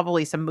guessing there's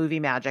probably some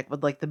movie magic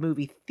with like the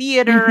movie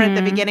theater at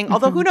the beginning.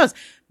 Although who knows?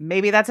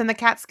 Maybe that's in the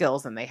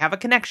Catskills and they have a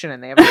connection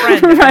and they have a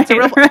friend.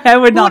 Right. I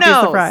would not be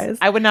surprised.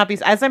 I would not be.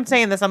 As I'm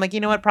saying this, I'm like, you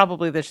know what?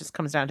 Probably this just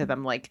comes down to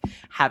them like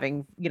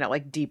having,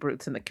 like deep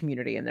roots in the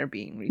community and there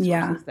being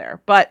resources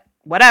there. But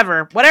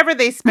whatever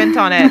they spent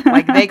on it,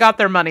 like they got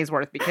their money's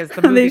worth, because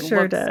the movie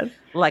did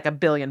like $1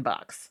 billion.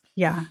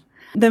 Yeah.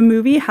 The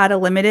movie had a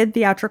limited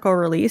theatrical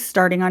release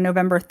starting on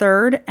November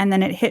 3rd, and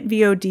then it hit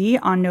VOD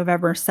on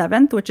November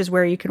 7th, which is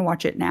where you can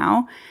watch it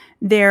now.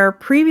 Their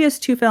previous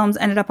two films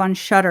ended up on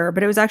Shudder,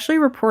 but it was actually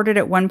reported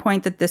at one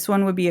point that this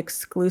one would be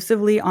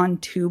exclusively on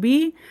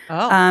Tubi.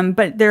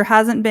 But there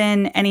hasn't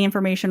been any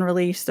information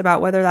released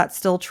about whether that's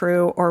still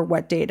true or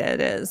what date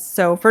it is.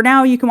 So for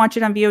now, you can watch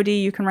it on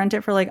VOD. You can rent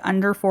it for like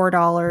under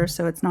 $4,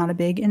 so it's not a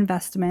big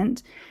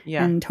investment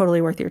and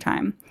totally worth your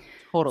time.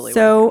 Totally.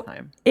 So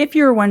if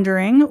you're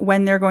wondering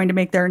when they're going to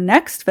make their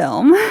next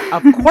film.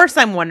 Of course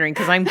I'm wondering,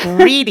 because I'm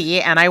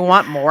greedy and I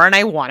want more and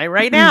I want it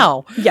right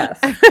now. Yes.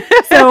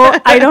 So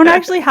I don't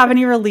actually have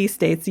any release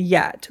dates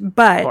yet,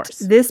 but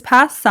this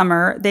past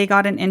summer they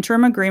got an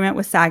interim agreement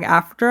with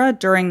SAG-AFTRA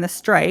during the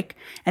strike,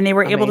 and they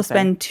were able to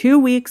spend 2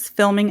 weeks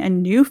filming a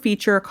new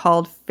feature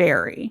called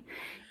Fairy.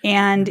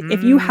 And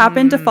if you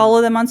happen to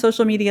follow them on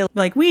social media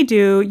like we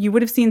do, you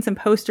would have seen some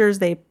posters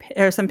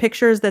some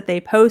pictures that they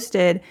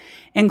posted,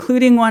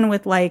 including one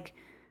with like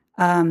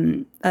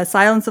a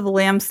Silence of the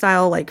Lambs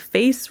style like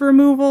face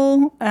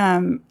removal.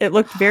 It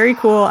looked very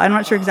cool. I'm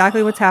not sure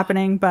exactly what's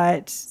happening,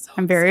 but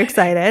I'm very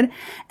excited.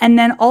 And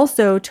then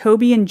also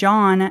Toby and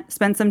John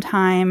spent some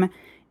time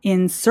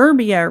in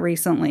Serbia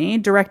recently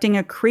directing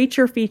a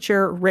creature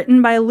feature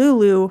written by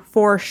Lulu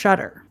for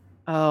Shudder.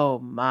 Oh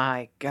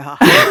my God.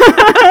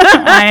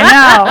 I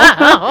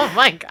know. Oh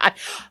my God.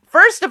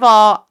 First of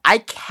all, I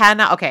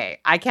cannot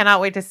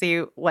wait to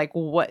see like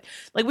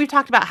we've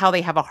talked about how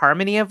they have a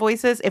harmony of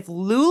voices. If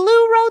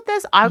Lulu wrote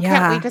this, I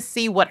can't wait to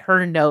see what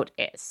her note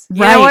is.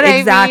 You know what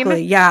exactly. I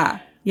mean? Yeah.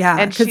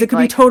 Yeah, because it could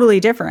be totally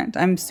different.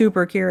 I'm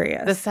super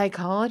curious. The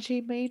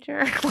psychology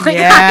major? I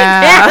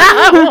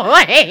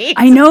cannot wait.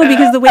 I know,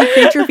 because the way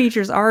creature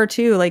features are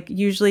too, like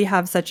usually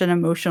have such an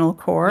emotional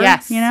core.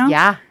 Yes.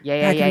 Yeah.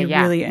 That could be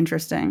really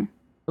interesting.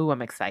 Ooh,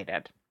 I'm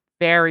excited.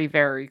 Very,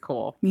 very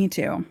cool. Me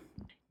too.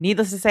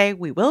 Needless to say,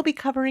 we will be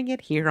covering it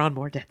here on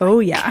More Deadly.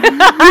 Oh, yeah.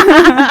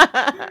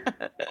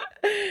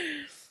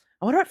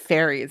 I wonder what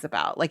Fairy is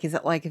about. Like, is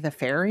it like the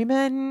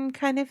ferryman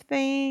kind of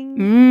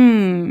thing?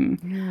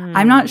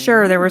 I'm not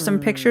sure. There were some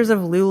pictures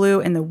of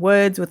Lulu in the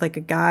woods with like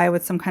a guy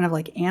with some kind of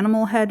like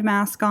animal head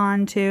mask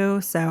on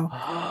too. So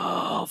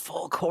Oh,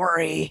 full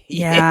Corey.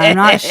 yeah, I'm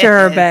not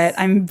sure, but Yes.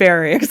 I'm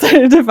very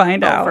excited to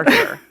find out. For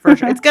sure. For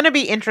sure. It's going to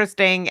be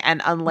interesting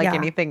and unlike Yeah.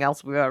 anything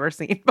else we've ever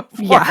seen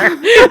before. Yeah.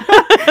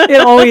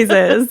 It always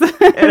is.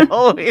 It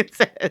always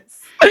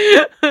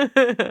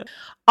is.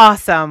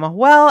 Awesome.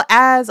 Well,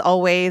 as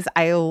always,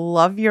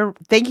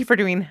 thank you for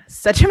doing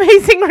such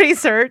amazing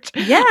research.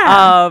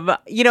 Yeah.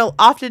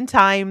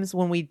 Oftentimes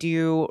when we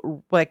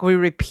do, like, we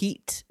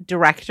repeat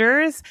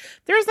directors,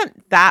 there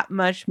isn't that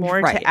much more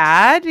Right. to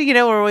add.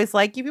 We're always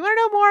like, if you want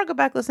to know more, go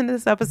back, listen to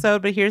this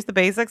episode, but here's the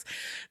basics.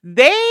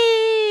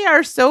 They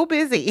are so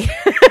busy.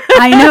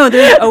 I know.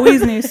 There's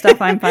always new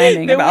stuff I'm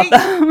finding That about we-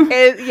 them.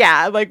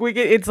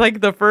 It's like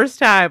the first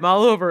time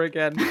all over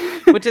again,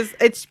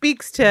 it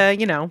speaks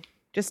to,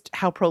 just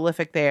how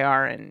prolific they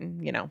are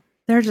and,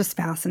 They're just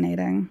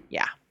fascinating.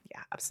 yeah,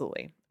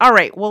 absolutely. All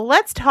right. Well,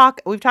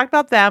 we've talked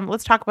about them.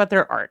 Let's talk about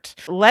their art.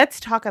 Let's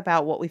talk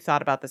about what we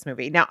thought about this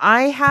movie. Now,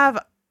 I have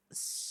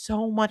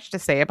so much to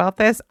say about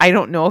this. I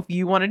don't know if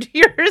you want to do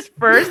yours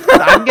first,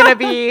 because I'm going to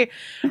be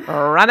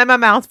running my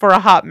mouth for a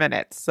hot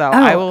minute. So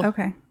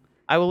Okay.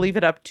 I will leave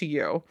it up to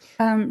you.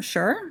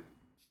 Sure.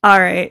 All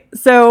right.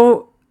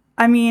 So,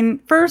 I mean,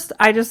 first,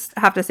 I just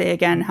have to say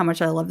again how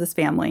much I love this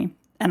family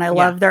and I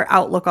love their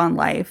outlook on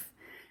life.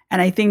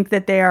 And I think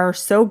that they are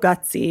so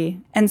gutsy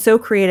and so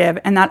creative,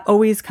 and that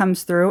always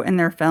comes through in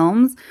their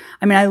films.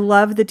 I mean, I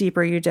love The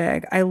Deeper You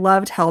Dig. I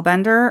loved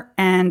Hellbender,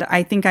 and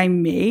I think I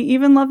may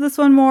even love this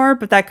one more,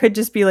 but that could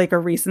just be like a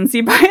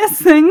recency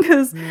bias thing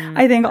because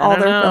I think all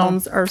their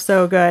films are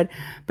so good.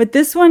 But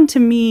this one to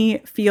me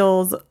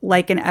feels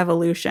like an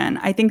evolution.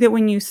 I think that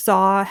when you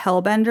saw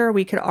Hellbender,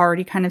 we could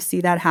already kind of see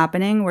that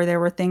happening where there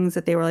were things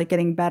that they were like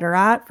getting better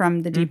at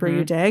from The Deeper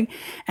You Dig.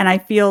 And I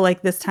feel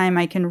like this time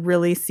I can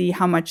really see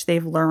how much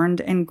they've learned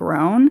and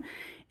grown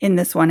in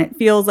this one. It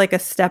feels like a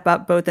step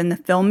up both in the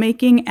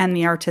filmmaking and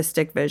the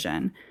artistic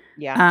vision.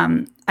 Yeah.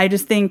 I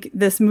just think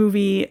this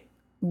movie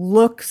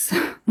looks,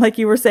 like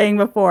you were saying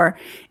before,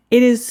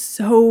 it is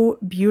so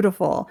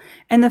beautiful.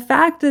 And the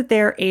fact that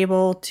they're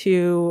able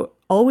to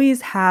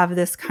always have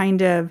this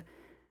kind of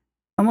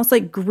almost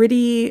like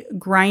gritty,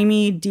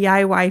 grimy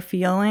DIY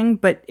feeling,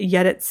 but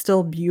yet it's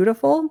still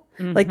beautiful.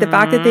 Like the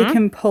fact that they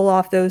can pull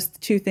off those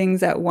two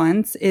things at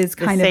once is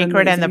The kind of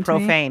sacred and the amazing to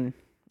me. profane.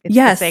 It's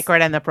Yes. the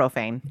sacred and the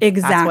profane.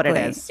 Exactly. That's what it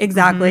is.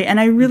 Exactly. And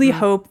I really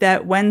hope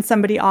that when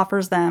somebody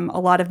offers them a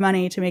lot of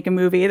money to make a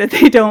movie, that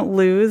they don't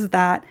lose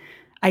that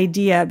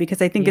idea,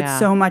 because I think it's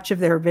so much of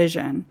their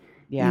vision.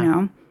 Yeah. You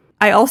know?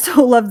 I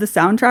also love the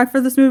soundtrack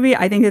for this movie.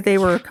 I think that they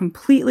were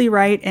completely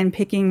right in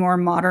picking more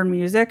modern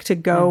music to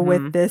go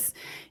with this,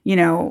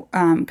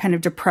 kind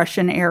of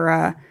Depression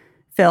era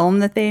film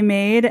that they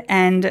made.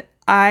 And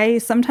I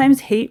sometimes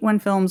hate when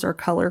films are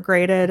color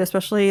graded,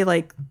 especially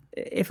like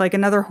if like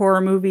another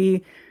horror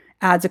movie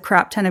adds a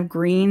crap ton of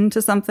green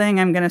to something,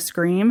 I'm going to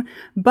scream.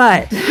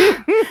 But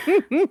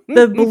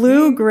the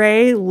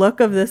blue-gray look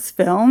of this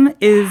film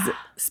is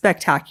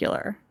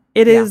spectacular.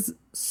 It is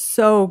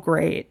so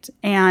great.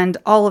 And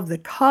all of the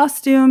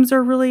costumes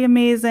are really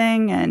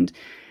amazing. And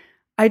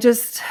I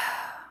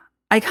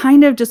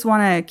kind of just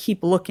want to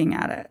keep looking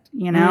at it,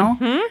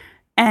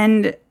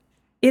 And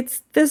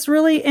it's this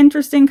really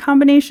interesting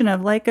combination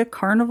of like a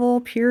carnival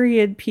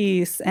period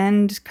piece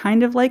and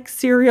kind of like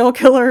serial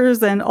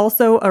killers and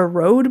also a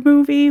road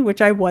movie,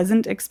 which I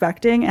wasn't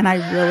expecting and I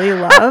really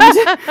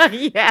loved.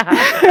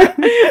 Yeah.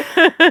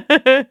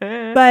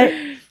 But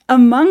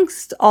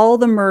amongst all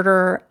the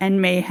murder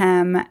and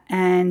mayhem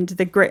and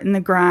the grit and the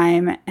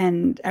grime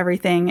and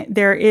everything,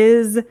 there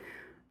is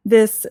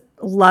this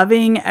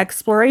loving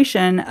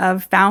exploration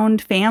of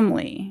found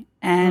family.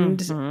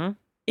 And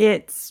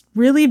it's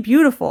really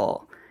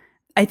beautiful.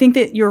 I think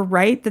that you're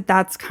right that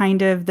that's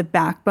kind of the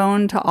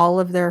backbone to all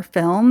of their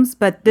films.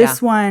 But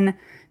this one,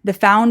 the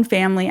found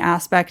family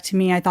aspect to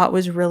me, I thought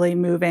was really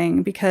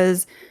moving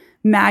because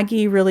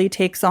Maggie really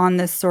takes on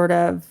this sort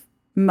of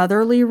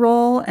motherly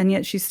role, and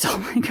yet she's still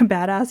like a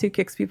badass who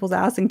kicks people's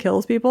ass and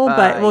kills people.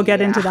 But we'll get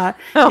into that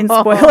in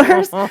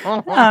spoilers.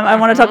 I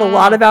want to talk a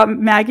lot about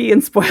Maggie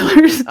in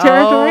spoilers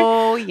territory.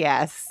 Oh,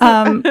 yes.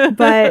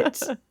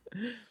 But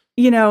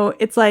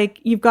it's like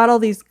you've got all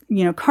these,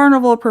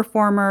 carnival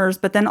performers,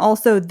 but then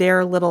also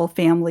their little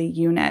family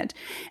unit.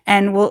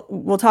 And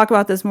we'll talk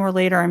about this more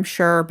later, I'm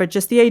sure. But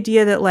just the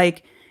idea that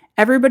like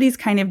everybody's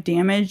kind of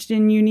damaged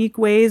in unique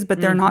ways,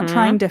 but they're not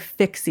trying to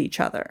fix each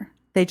other.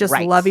 They just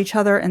love each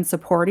other and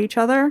support each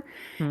other.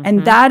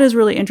 And that is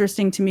really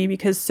interesting to me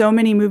because so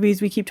many movies,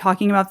 we keep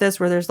talking about this,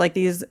 where there's like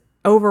these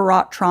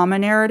overwrought trauma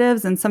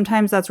narratives. And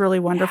sometimes that's really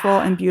wonderful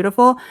and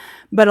beautiful.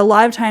 But a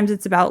lot of times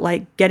it's about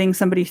like getting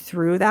somebody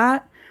through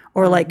that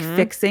or like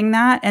fixing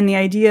that. And the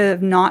idea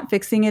of not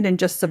fixing it and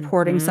just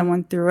supporting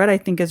someone through it, I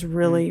think is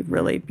really,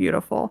 really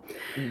beautiful.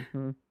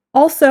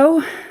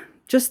 Also,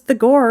 just the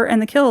gore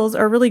and the kills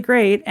are really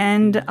great.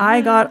 And I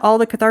got all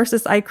the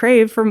catharsis I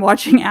craved from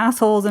watching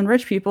assholes and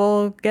rich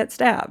people get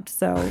stabbed.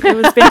 So it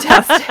was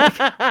fantastic.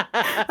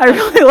 I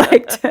really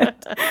liked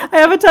it. I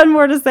have a ton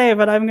more to say,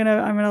 but I'm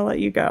gonna let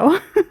you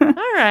go.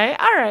 All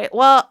right.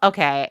 Well,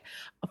 okay.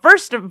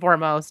 First and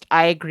foremost,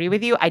 I agree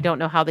with you. I don't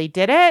know how they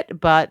did it,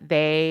 but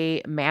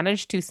they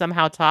managed to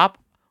somehow top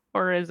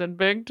Horrors and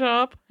Big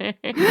Top.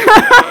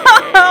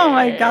 Oh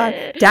my God.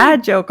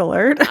 Dad joke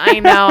alert.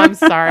 I know. I'm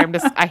sorry.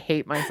 I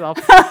hate myself.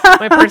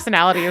 My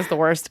personality is the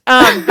worst.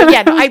 But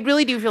yeah, no, I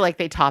really do feel like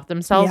they topped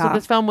themselves with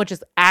this film, which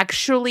is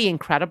actually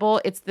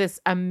incredible. It's this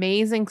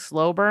amazing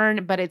slow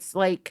burn, but it's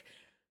like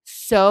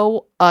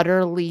so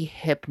utterly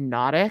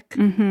hypnotic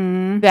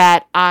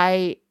that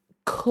I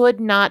could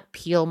not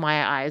peel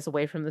my eyes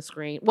away from the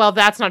screen. Well,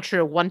 that's not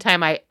true. One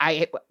time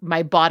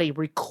my body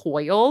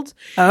recoiled.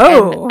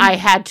 Oh. And I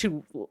had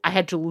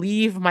to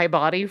leave my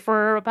body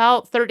for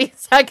about 30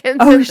 seconds.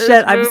 Oh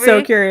shit, I'm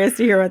so curious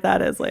to hear what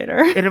that is later.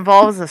 It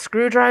involves a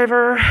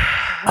screwdriver.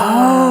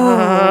 Oh,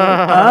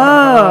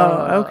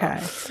 okay.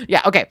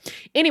 Yeah, okay.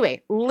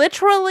 Anyway,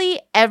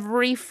 literally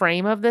every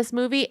frame of this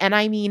movie, and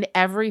I mean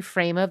every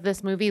frame of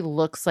this movie,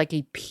 looks like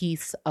a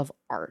piece of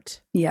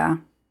art. Yeah.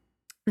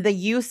 The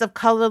use of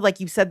color, like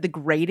you said, the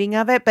grading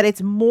of it, but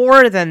it's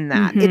more than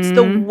that. It's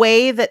the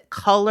way that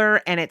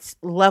color and its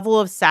level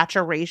of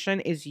saturation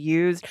is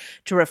used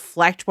to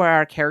reflect where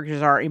our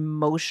characters are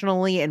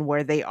emotionally and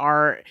where they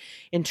are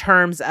in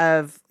terms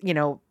of,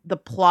 the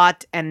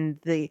plot and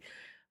the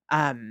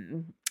I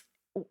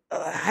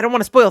don't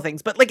want to spoil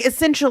things, but like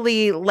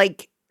essentially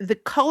like the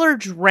color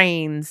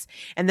drains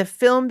and the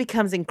film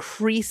becomes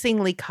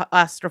increasingly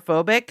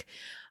claustrophobic.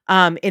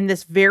 In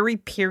this very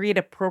period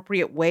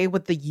appropriate way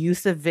with the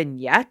use of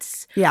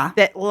vignettes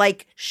that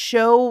like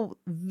show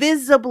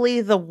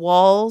visibly the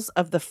walls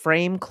of the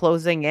frame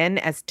closing in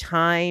as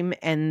time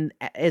and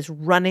is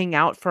running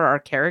out for our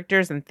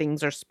characters and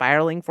things are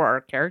spiraling for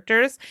our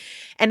characters.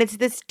 And it's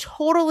this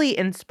totally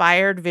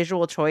inspired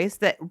visual choice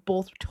that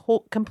both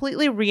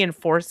completely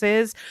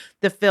reinforces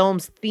the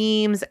film's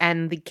themes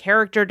and the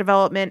character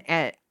development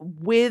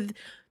with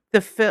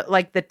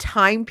the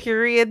time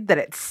period that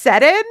it's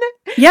set in.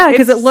 Yeah,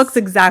 because it looks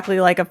exactly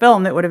like a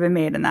film that would have been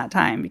made in that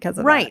time because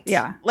of that.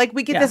 Yeah. Like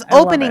we get this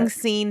opening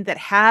scene that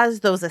has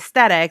those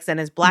aesthetics and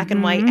is black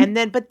and white,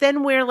 but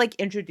then we're like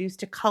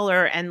introduced to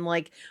color and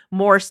like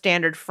more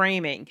standard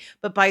framing.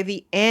 But by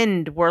the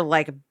end, we're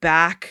like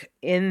back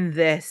in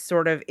this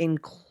sort of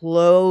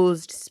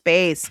enclosed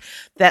space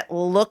that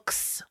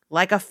looks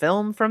like a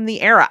film from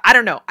the era. I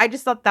don't know. I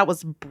just thought that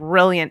was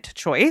brilliant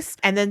choice.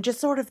 And then just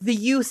sort of the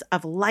use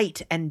of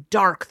light and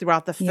dark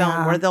throughout the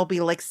film where there'll be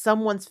like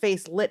someone's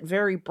face lit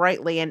very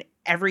brightly and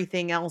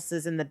everything else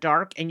is in the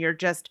dark. And you're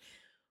just,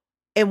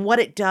 and what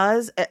it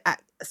does,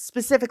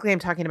 specifically I'm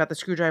talking about the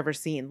screwdriver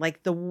scene,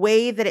 like the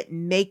way that it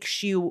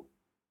makes you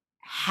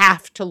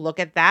have to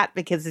look at that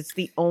because it's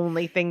the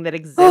only thing that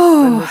exists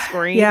in the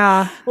screen.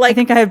 Yeah. Like, I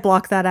think I had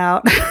blocked that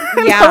out.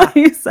 Yeah.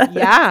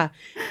 Yeah.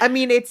 I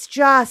mean, it's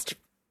just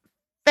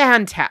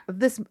fantastic.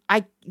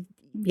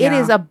 It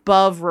is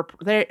above a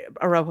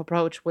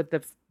reproach with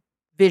the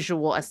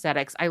visual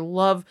aesthetics. I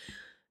love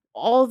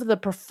all of the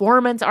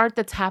performance art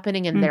that's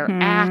happening in their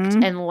act,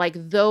 and like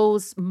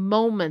those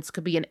moments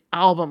could be an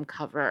album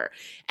cover.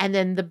 And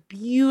then the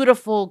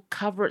beautiful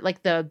cover,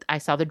 like I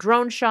saw the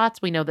drone shots.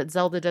 We know that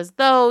Zelda does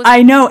those.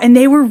 I know, and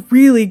they were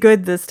really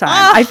good this time.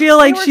 I feel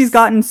like she's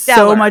gotten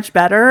so much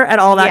better at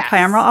all that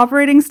camera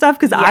operating stuff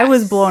because I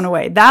was blown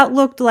away. That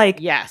looked like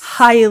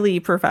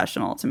highly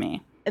professional to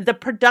me. The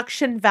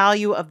production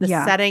value of the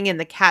setting and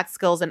the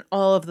Catskills and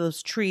all of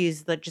those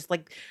trees that just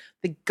like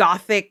the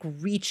gothic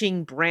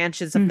reaching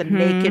branches of the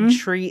naked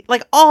tree,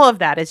 like all of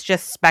that is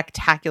just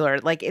spectacular.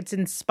 Like it's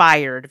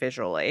inspired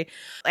visually.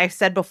 I've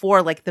said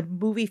before, like the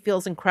movie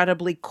feels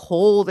incredibly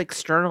cold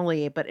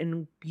externally, but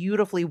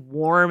beautifully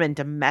warm and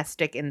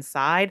domestic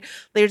inside.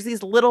 There's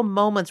these little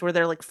moments where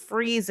they're like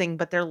freezing,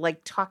 but they're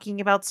like talking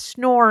about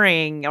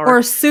snoring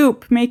or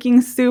soup,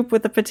 making soup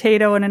with a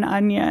potato and an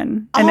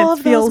onion. And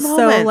it feels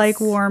so like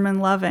warm and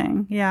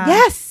loving. Yeah.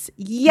 Yes.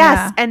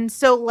 Yeah. And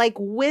so like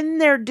when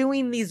they're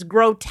doing these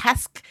grotesque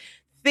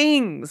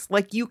things,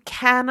 like you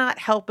cannot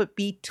help but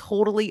be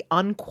totally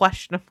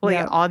unquestionably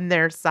on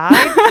their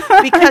side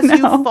because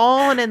you've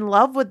fallen in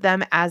love with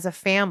them as a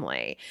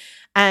family.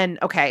 And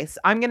okay, so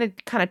I'm going to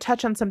kind of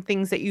touch on some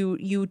things that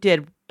you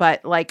did,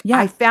 but like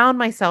I found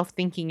myself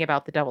thinking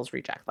about The Devil's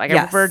Reject. Like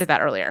I referred to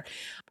that earlier.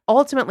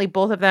 Ultimately,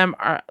 both of them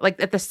are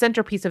like at the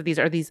centerpiece of these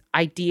are these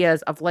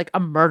ideas of like a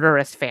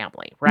murderous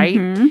family,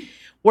 right?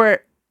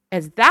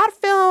 Whereas that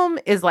film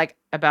is like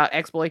about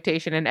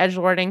exploitation and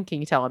edgelording.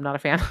 Can you tell I'm not a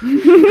fan?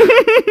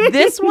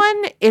 This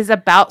one is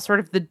about sort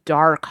of the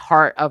dark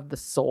heart of the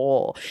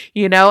soul,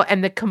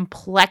 and the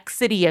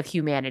complexity of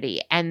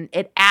humanity. And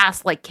it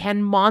asks, like,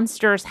 can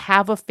monsters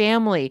have a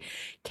family?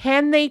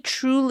 Can they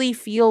truly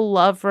feel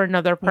love for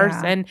another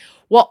person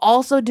while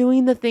also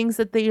doing the things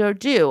that they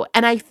do?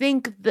 And I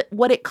think that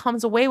what it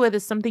comes away with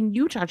is something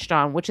you touched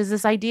on, which is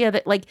this idea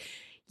that, like,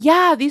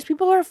 yeah, these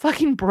people are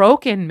fucking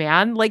broken,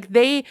 man. Like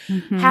they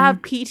have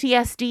Mhm.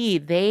 PTSD.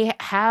 They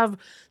have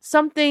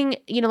something,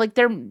 like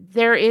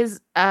there is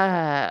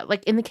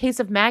like in the case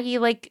of Maggie,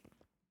 like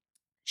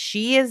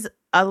she is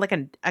like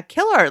a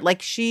killer.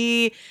 Like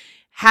she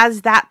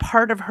has that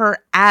part of her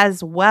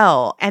as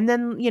well. And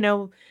then,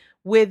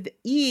 with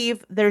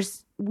Eve,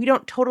 we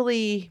don't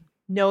totally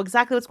know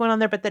exactly what's going on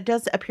there, but that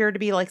does appear to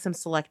be like some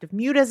selective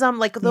mutism,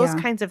 like those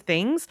Yeah. kinds of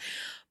things.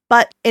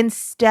 But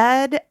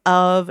instead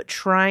of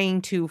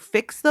trying to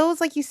fix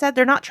those, like you said,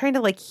 they're not trying to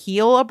like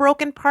heal a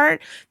broken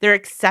part. They're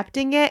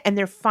accepting it, and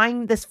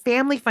this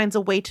family finds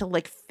a way to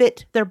like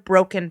fit their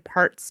broken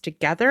parts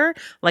together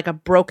like a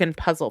broken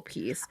puzzle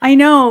piece. I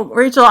know,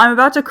 Rachel, I'm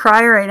about to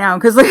cry right now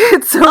because like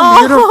it's so Oh,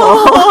 beautiful.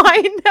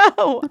 I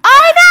know.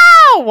 I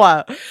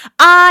know.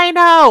 I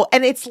know.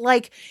 And it's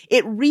like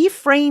it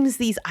reframes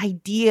these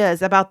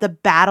ideas about the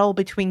battle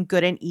between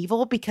good and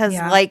evil because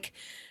Yeah. like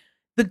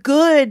the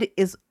good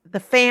is the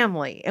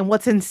family and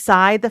what's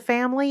inside the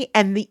family,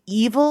 and the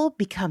evil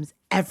becomes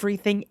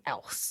everything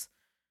else.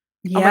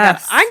 Oh my God.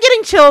 Yes. I'm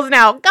getting chills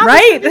now. God,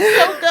 Right? this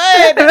movie's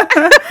so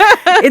good.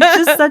 It's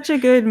just such a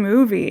good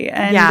movie.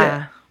 And,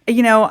 Yeah.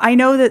 I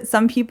know that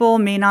some people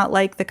may not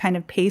like the kind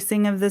of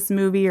pacing of this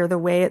movie or the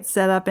way it's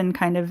set up in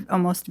kind of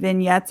almost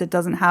vignettes. It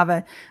doesn't have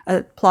a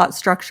plot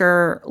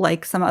structure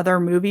like some other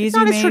movies It's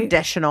not you as may.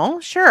 traditional.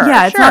 Sure.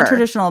 Yeah, it's not sure.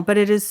 traditional, but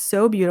it is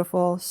so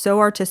beautiful, so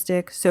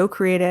artistic, so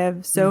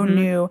creative, so Mhm.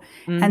 new.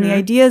 And the Mhm.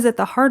 ideas at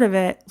the heart of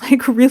it,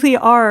 like, really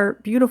are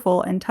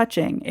beautiful and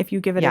touching if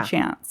you give it Yeah. a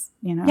chance,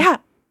 Yeah.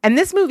 And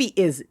this movie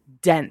is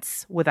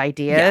dense with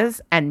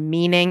ideas and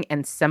meaning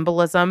and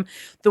symbolism.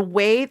 The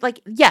way, like,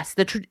 yes,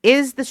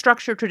 is the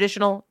structure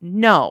traditional?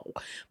 No.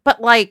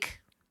 But, like,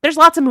 there's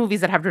lots of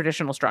movies that have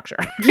traditional structure.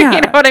 Yeah,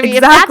 You know what I mean?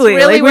 exactly. If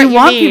that's really Like, what we you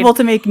want need. people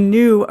to make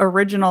new,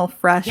 original,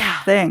 fresh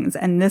Yeah. things.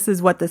 And this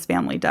is what this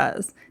family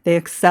does. They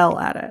excel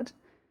at it.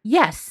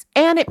 Yes.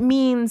 And it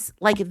means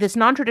like this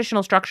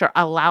non-traditional structure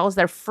allows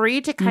they're free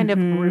to kind of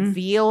Mhm.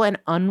 reveal and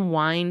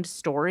unwind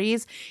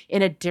stories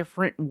in a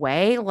different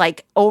way.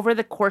 Like over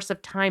the course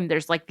of time,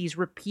 there's like these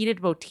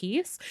repeated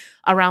motifs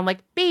around like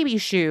baby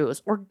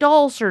shoes or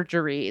doll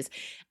surgeries.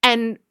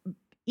 And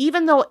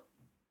even though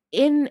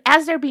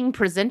as they're being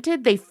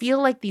presented, they feel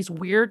like these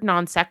weird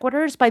non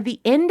sequiturs, by the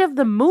end of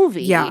the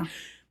movie, Yeah.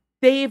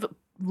 they've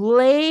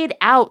laid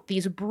out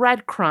these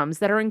breadcrumbs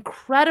that are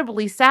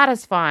incredibly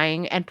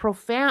satisfying and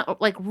profound,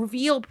 like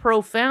reveal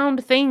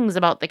profound things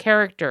about the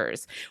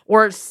characters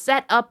or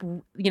set up,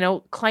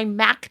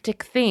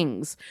 climactic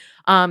things.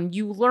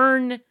 You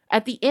learn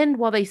at the end,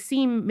 while they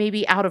seem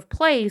maybe out of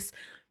place,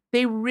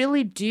 they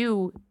really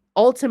do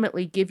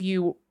ultimately give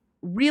you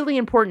really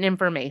important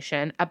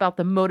information about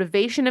the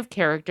motivation of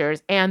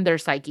characters and their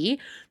psyche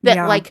that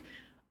Yeah. like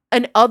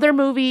in other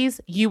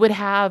movies, you would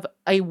have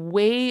a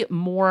way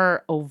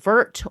more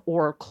overt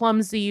or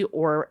clumsy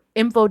or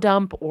info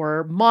dump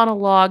or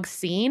monologue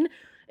scene.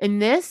 In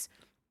this,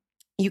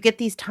 you get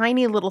these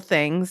tiny little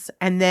things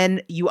and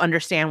then you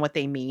understand what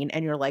they mean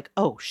and you're like,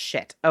 "Oh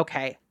shit.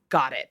 Okay.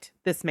 Got it.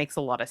 This makes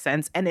a lot of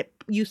sense." And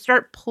you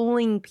start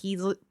pulling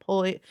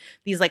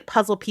these like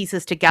puzzle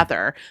pieces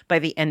together by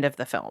the end of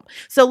the film.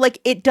 So like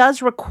it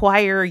does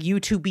require you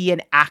to be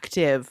an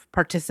active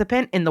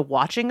participant in the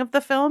watching of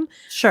the film,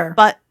 Sure.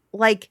 but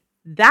like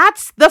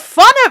that's the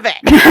fun of it.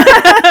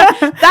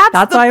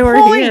 That's the why we're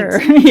point.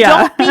 here.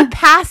 Yeah. Don't be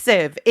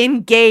passive.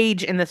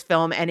 Engage in this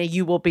film and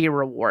you will be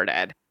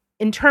rewarded.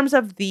 In terms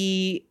of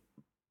the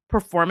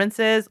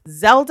performances,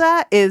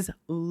 Zelda is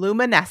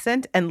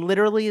luminescent and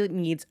literally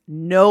needs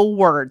no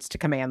words to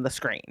command the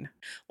screen.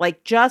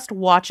 Like just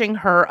watching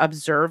her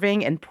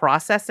observing and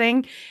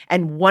processing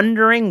and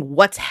wondering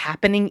what's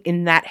happening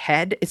in that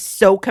head is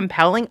so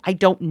compelling. I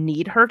don't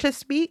need her to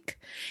speak.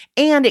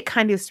 And it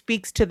kind of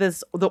speaks to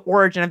the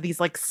origin of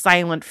these like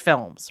silent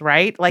films,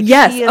 right? Like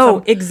Yes. she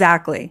is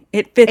Exactly.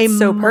 It fits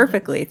so mo-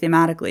 perfectly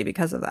thematically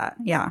because of that.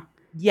 Yeah.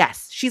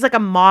 yes, she's like a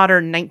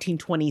modern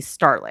 1920s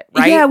starlet,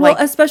 right? Yeah, well, like,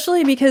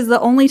 especially because the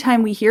only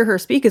time we hear her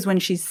speak is when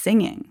she's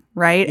singing,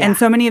 right? Yeah. And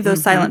so many of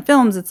those Mhm. silent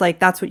films, it's like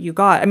that's what you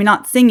got. I mean,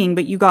 not singing,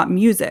 but you got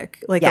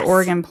music, like Yes. the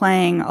organ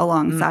playing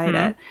alongside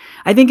Mhm. it.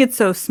 I think it's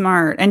so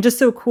smart and just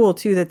so cool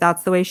too that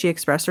that's the way she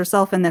expressed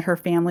herself and that her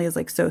family is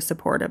like so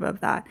supportive of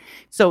that.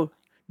 So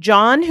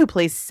John, who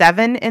plays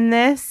Seven in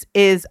this,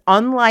 is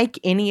unlike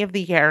any of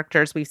the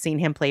characters we've seen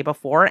him play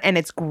before. And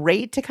it's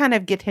great to kind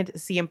of get to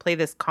see him play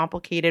this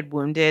complicated,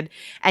 wounded,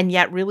 and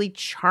yet really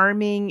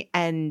charming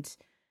and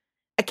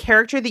a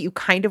character that you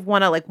kind of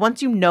want to like,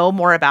 once you know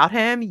more about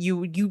him,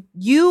 you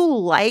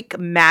like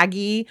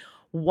Maggie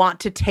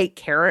want to take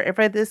care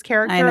of this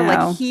character. I know.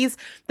 Like he's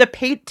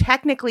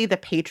technically the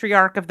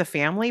patriarch of the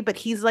family, but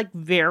he's like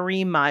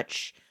very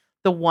much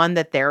the one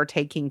that they're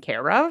taking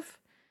care of.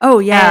 Oh,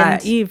 yeah.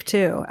 And- Eve,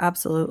 too.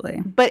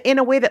 Absolutely. but in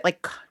a way that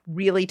like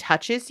really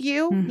touches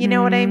you, you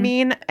know what I Mhm.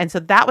 mean? And so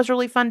that was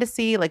really fun to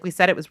see. Like we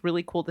said, it was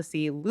really cool to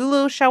see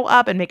Lulu show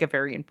up and make a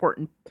very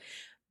important,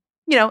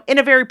 in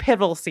a very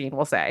pivotal scene,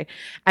 we'll say.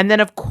 And then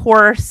of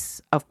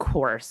course,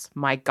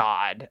 my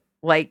God,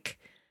 like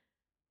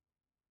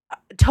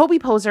Toby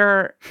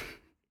Poser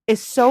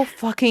is so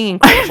fucking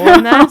incredible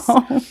in this.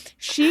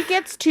 She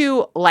gets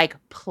to like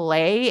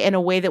play in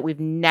a way that we've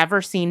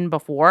never seen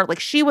before. Like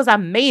she was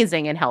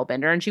amazing in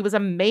Hellbender, and she was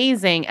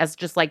amazing as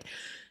just like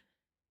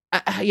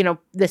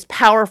this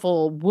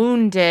powerful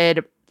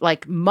wounded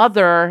like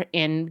mother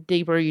in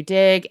Deeper You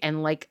Dig,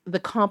 and like the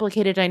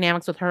complicated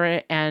dynamics with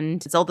her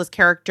and Zelda's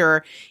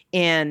character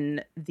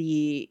in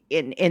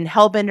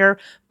Hellbender.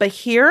 But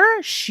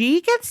here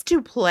she gets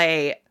to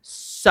play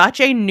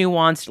such a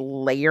nuanced,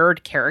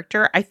 layered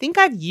character. I think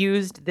I've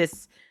used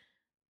this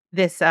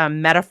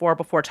metaphor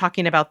before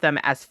talking about them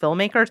as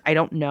filmmakers. I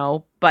don't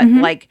know, but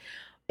like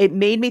it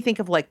made me think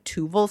of like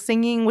Tuval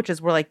singing, which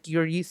is where like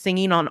you're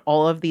singing on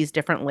all of these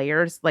different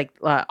layers, like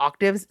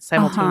octaves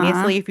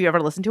simultaneously, if you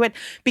ever listen to it,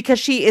 because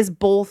she is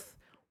both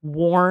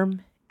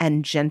warm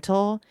and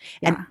gentle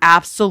and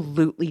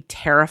absolutely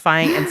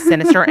terrifying and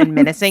sinister and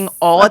menacing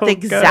all at the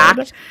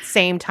exact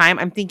same time.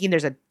 I'm thinking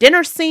there's a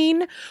dinner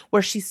scene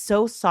where she's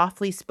so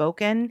softly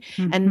spoken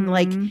and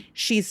like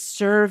she's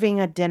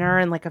serving a dinner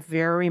in like a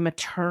very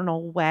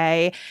maternal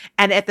way.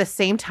 And at the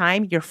same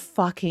time, you're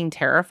fucking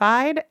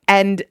terrified.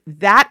 And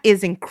that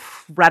is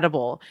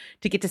incredible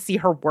to get to see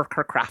her work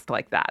her craft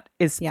like that.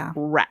 It's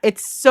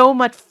so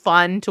much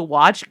fun to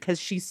watch because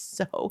she's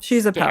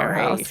scary. A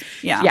powerhouse.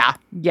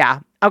 Yeah.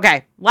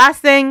 Okay,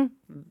 last thing,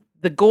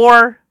 the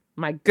gore.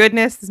 My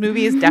goodness, this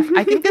movie is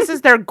I think this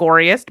is their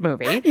goriest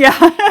movie. Yeah.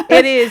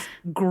 It is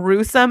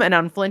gruesome and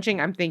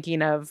unflinching. I'm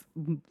thinking of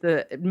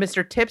the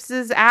Mr.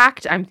 Tipps's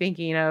act. I'm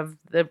thinking of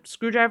the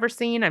screwdriver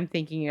scene. I'm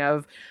thinking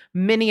of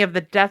many of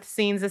the death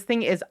scenes. This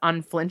thing is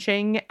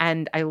unflinching,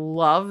 and I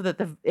love that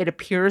it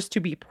appears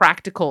to be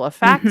practical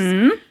effects.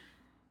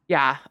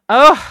 Yeah.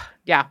 Oh,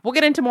 yeah. We'll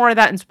get into more of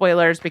that in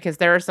spoilers because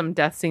there are some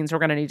death scenes we're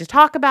going to need to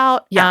talk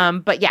about. Yeah.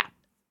 But yeah.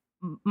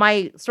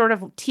 My sort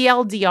of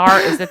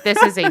TLDR is that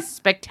this is a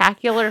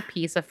spectacular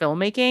piece of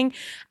filmmaking,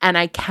 and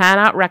I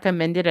cannot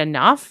recommend it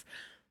enough.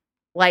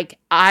 Like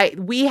I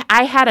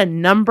had a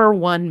number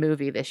one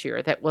movie this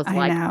year that was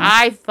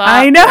I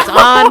thought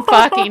was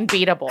unfucking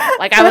beatable.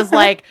 Like I was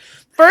like,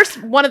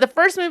 one of the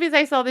first movies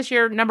I saw this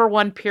year, number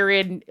one,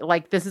 period.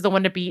 Like this is the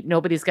one to beat.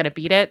 Nobody's gonna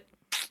beat it.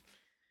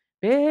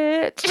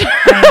 Bitch.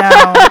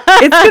 I know.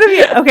 It's gonna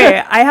be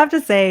okay. I have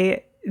to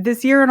say,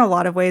 this year in a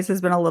lot of ways has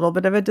been a little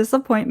bit of a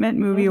disappointment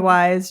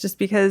movie-wise, just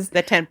because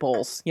the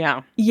tentpoles.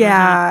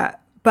 Yeah,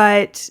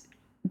 but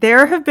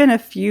there have been a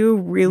few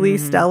really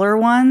stellar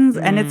ones,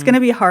 and it's going to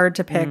be hard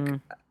to pick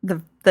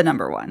the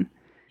number one.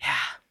 Yeah,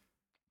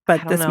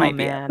 but this might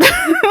be it.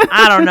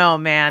 I don't know,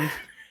 man.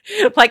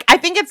 Like I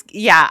think it's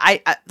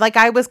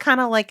I was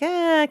kind of like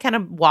kind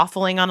of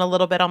waffling on a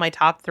little bit on my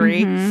top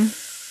three.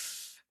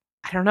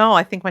 I don't know.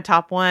 I think my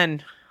top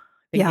one.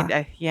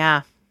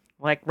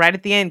 Like right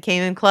at the end,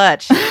 came in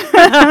clutch. All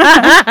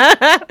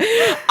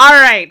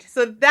right.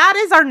 So that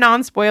is our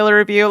non-spoiler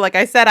review. Like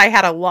I said, I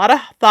had a lot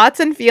of thoughts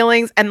and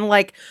feelings. And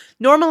like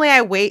normally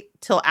I wait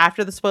till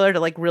after the spoiler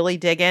to like really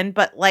dig in.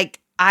 But like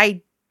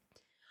I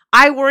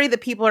worry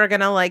that people are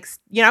going to like,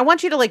 I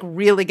want you to like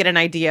really get an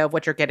idea of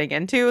what you're getting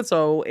into.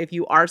 So if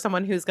you are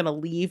someone who's going to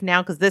leave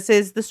now, because this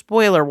is the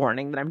spoiler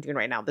warning that I'm doing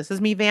right now. This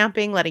is me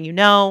vamping, letting you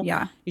know.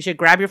 Yeah. You should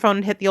grab your phone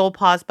and hit the old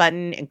pause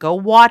button and go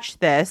watch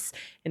this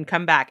and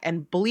come back.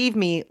 And believe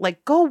me,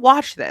 like go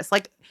watch this.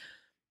 Like,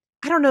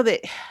 I don't know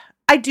that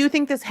I do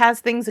think this has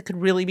things that could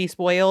really be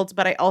spoiled,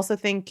 but I also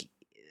think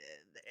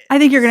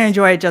you're going to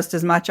enjoy it just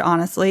as much,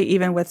 honestly,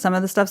 even with some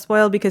of the stuff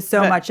spoiled, because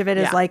so much of it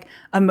is like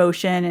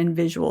emotion and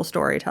visual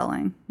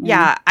storytelling.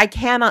 Yeah, I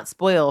cannot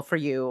spoil for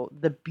you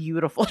the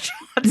beautiful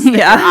shots that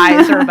your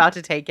eyes are about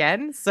to take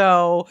in.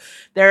 So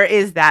there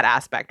is that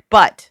aspect.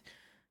 But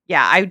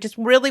yeah, I just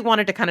really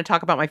wanted to kind of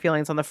talk about my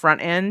feelings on the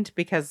front end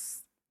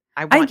because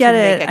I get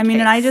it. I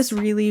mean, and I just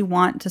really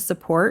want to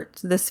support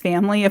this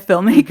family of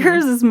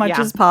filmmakers as much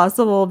as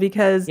possible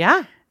because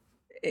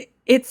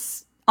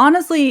it's...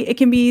 Honestly, it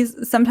can be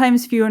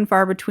sometimes few and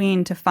far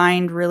between to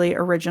find really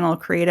original,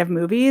 creative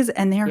movies,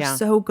 and they are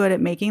so good at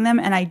making them.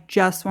 And I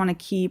just want to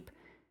keep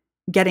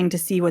getting to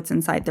see what's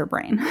inside their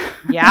brain.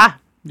 Yeah.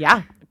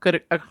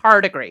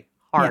 Hard agree.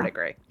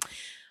 Agree.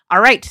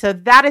 All right, so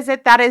that is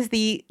it. That is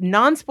the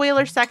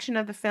non-spoiler section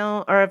of the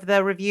film or of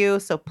the review.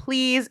 So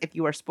please, if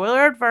you are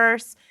spoiler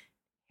adverse,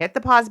 hit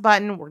the pause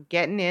button. We're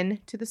getting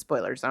into the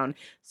spoiler zone,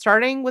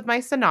 starting with my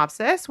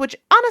synopsis, which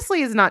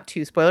honestly is not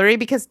too spoilery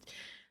because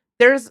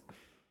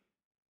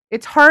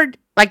it's hard.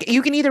 Like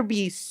you can either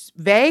be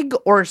vague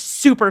or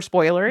super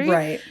spoilery.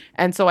 Right.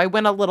 And so I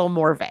went a little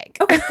more vague.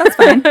 Okay, that's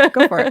fine.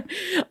 Go for it.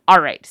 All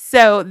right.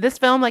 So this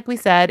film, like we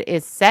said,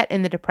 is set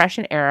in the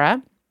Depression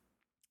era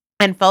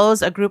and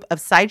follows a group of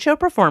sideshow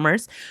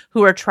performers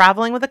who are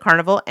traveling with a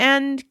carnival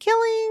and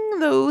killing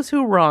those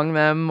who wrong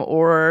them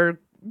or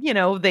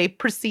they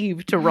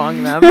perceive to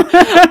wrong them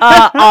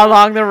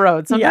along the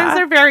road. Sometimes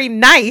they're very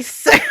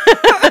nice.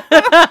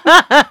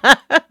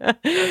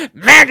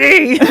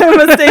 Maggie!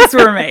 Mistakes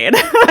were made.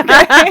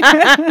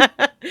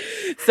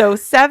 So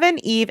 7,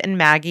 Eve, and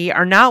Maggie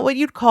are not what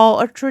you'd call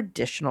a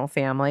traditional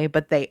family,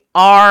 but they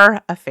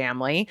are a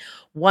family,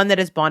 one that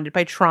is bonded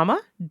by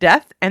trauma,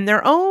 death, and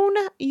their own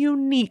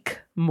unique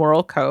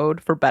moral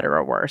code, for better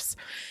or worse.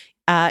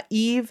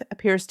 Eve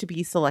appears to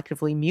be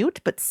selectively mute,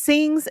 but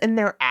sings in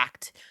their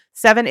act.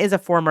 7 is a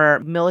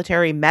former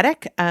military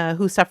medic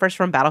who suffers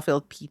from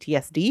battlefield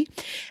PTSD.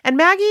 And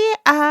Maggie,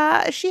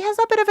 she has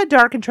a bit of a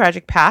dark and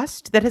tragic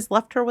past that has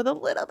left her with a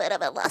little bit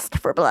of a lust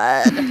for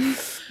blood.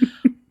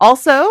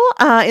 Also,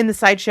 in the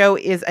sideshow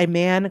is a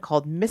man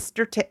called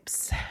Mr.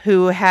 Tips,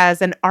 who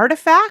has an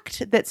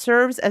artifact that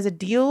serves as a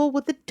deal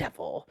with the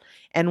devil.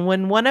 And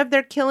when one of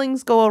their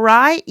killings go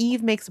awry,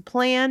 Eve makes a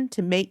plan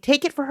to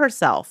take it for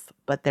herself.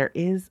 But there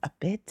is a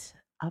bit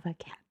of a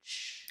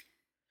catch.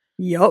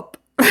 Yup.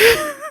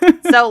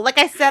 So, like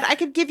I said, I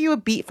could give you a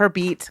beat for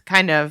beat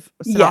kind of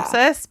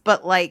synopsis,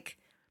 but I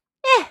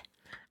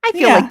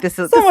feel like this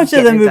is so much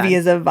of the movie done.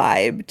 is a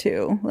vibe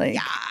too. Like,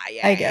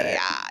 I get it.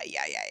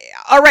 Yeah.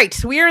 All right,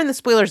 so we are in the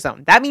spoiler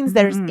zone. That means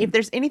if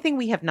there's anything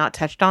we have not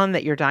touched on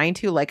that you're dying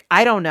to, like,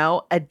 I don't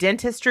know, a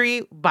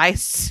dentistry by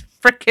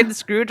freaking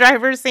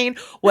screwdriver scene,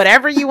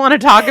 whatever you want to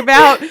talk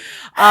about.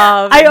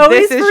 I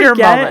always this is your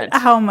moment.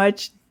 how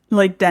much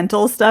like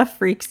dental stuff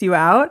freaks you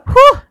out.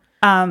 Whew.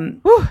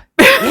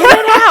 Get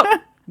it out.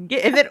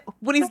 And then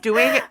when he's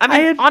doing it,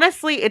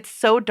 honestly, it's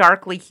so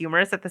darkly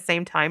humorous at the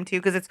same time, too,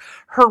 because it's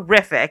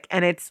horrific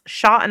and it's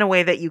shot in a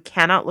way that you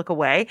cannot look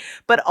away.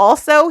 But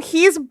also,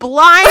 he's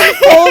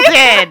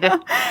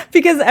blindfolded.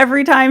 Because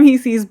every time he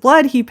sees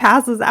blood, he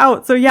passes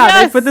out. So,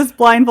 they put this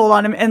blindfold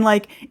on him.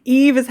 And,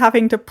 Eve is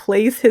having to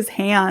place his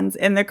hands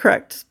in the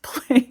correct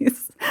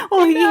place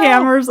while he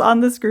hammers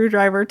on the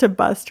screwdriver to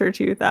bust her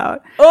tooth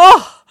out.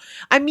 Oh!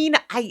 I mean,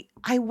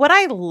 what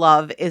I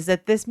love is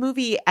that this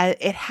movie,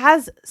 it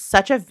has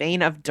such a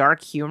vein of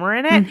dark humor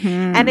in it.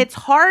 Mm-hmm. And it's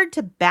hard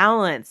to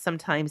balance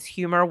sometimes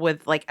humor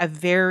with a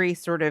very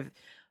sort of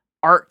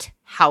art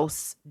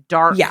house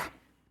dark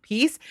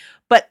piece.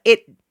 But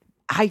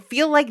I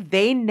feel like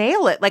they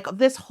nail it. Like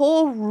this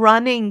whole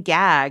running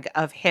gag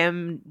of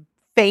him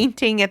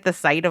fainting at the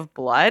sight of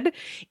blood.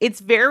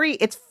 It's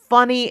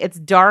funny, it's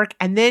dark,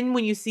 and then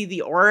when you see the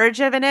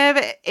origin of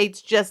it,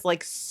 it's just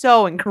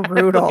so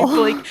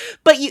incredible.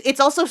 But it's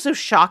also so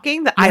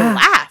shocking that I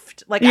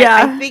laughed.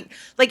 I think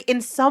in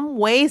some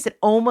ways it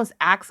almost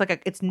acts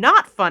like it's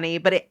not funny,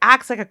 but it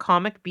acts like a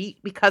comic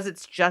beat because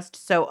it's just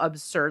so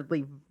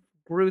absurdly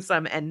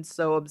gruesome and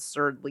so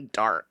absurdly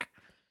dark.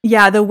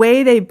 Yeah, the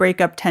way they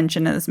break up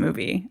tension in this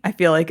movie, I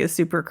feel like is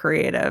super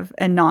creative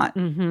and not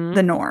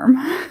the norm,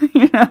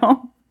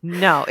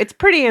 No, it's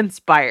pretty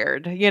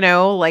inspired,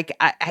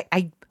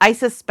 I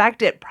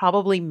suspect it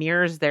probably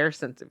mirrors their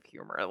sense of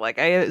humor.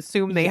 I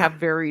assume they have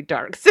very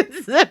dark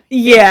senses of humor.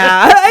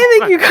 Yeah, I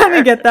think you kind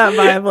of get that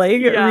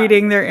vibe,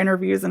 reading their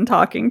interviews and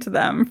talking to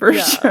them for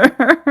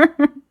sure.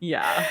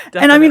 Yeah,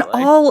 definitely. And I mean,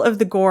 all of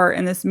the gore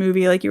in this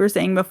movie, like you were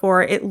saying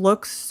before, it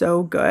looks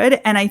so good.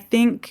 And I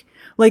think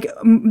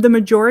the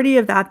majority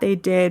of that they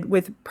did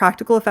with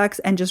practical effects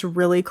and just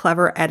really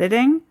clever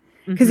editing.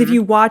 Because if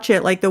you watch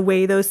it, the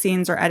way those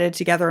scenes are edited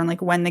together and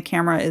when the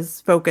camera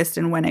is focused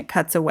and when it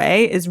cuts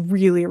away is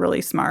really,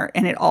 really smart.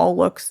 And it all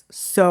looks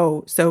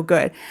so, so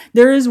good.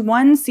 There is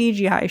one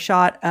CGI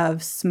shot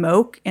of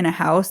smoke in a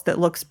house that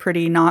looks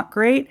pretty not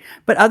great.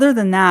 But other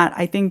than that,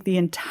 I think the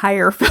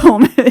entire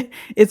film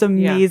is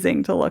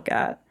amazing to look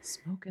at.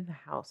 Smoke in the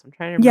house. I'm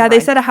trying to remember. Yeah, they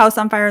set a house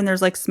on fire and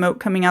there's smoke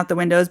coming out the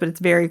windows, but it's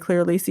very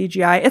clearly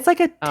CGI. It's a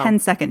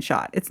 10-second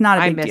shot. It's not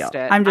a big deal.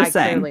 It. I'm just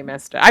saying. I clearly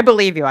missed it. I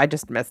believe you. I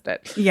just missed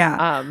it.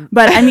 Yeah.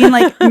 But I mean,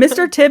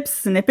 Mr. Tips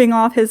snipping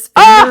off his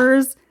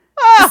fingers.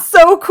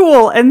 So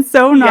cool and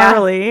so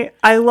gnarly. Yeah.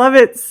 I love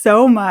it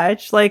so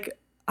much.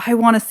 I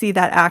want to see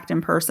that act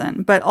in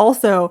person. But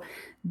also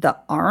the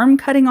arm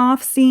cutting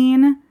off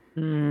scene.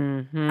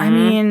 I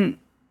mean,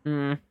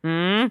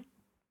 the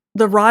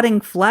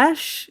rotting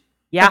flesh.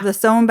 Yeah. Of the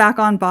sewn back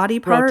on body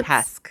parts.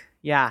 Grotesque.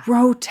 Yeah.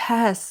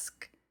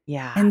 Grotesque.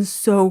 Yeah. And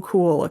so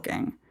cool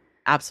looking.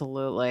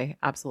 Absolutely.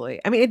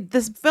 Absolutely. I mean,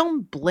 this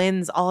film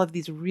blends all of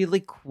these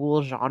really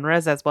cool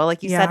genres as well.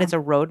 Like you said, it's a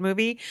road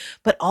movie,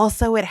 but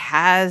also it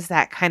has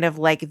that kind of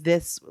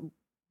this,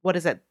 what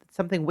is it?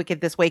 Something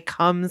wicked this way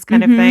comes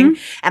kind of thing.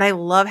 And I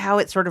love how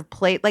it sort of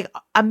played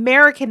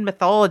American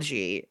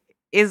mythology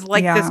is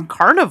this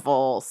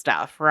carnival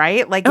stuff,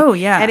 right?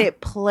 And it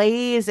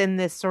plays in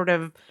this sort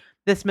of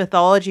this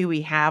mythology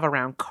we have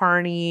around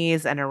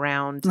carnies and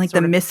around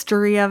the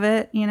mystery of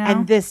it,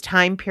 and this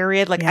time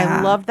period.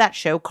 I love that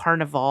show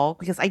Carnival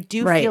because I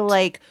do feel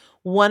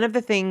one of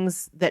the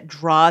things that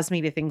draws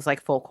me to things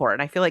like folklore,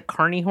 and I feel like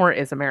Carnihore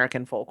is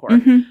American folklore,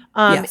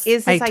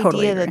 is this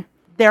idea that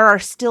there are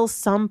still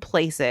some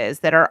places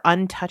that are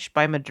untouched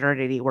by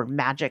modernity where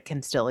magic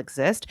can still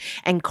exist,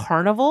 and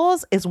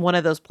carnivals is one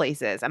of those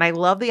places. And I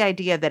love the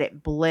idea that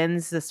it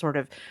blends this sort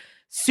of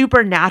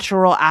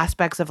supernatural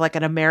aspects of like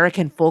an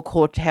American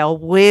folklore tale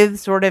with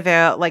sort of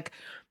a like,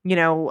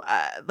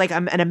 like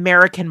an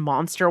American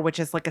monster, which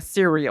is like a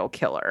serial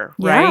killer,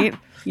 right?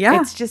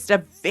 Yeah. It's just a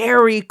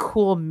very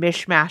cool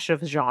mishmash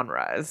of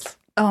genres.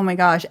 Oh my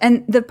gosh.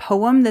 And the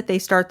poem that they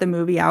start the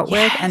movie out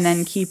with and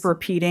then keep Yes.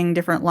 repeating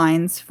different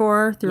lines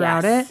for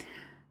throughout Yes. it.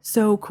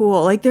 So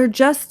cool. Like they're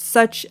just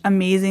such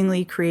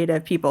amazingly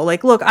creative people.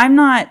 Like, look, I'm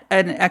not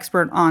an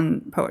expert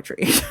on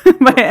poetry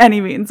by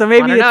any means. So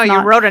maybe I don't know. it's You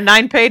not. wrote a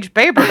 9-page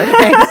paper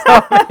today,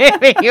 so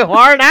maybe you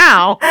are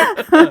now.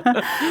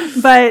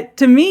 But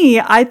to me,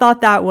 I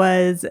thought that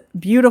was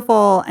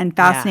beautiful and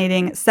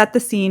fascinating, set the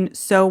scene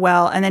so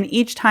well. And then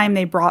each time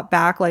they brought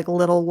back like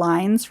little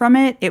lines from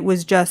it, it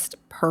was just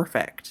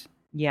perfect.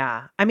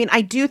 Yeah. I mean,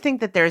 I do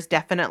think that there's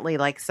definitely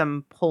like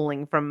some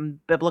pulling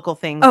from biblical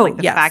things, Oh, like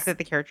the yes. fact that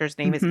the character's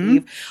name is Mhm.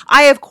 Eve.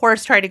 I, of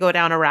course, try to go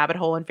down a rabbit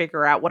hole and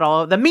figure out what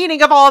all the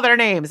meaning of all their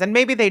names. And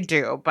maybe they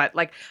do. But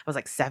like, I was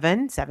like,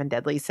 seven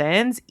deadly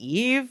sins,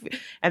 Eve.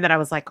 And then I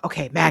was like,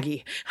 okay,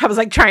 Maggie. I was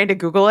like trying to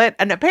Google it.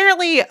 And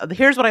apparently,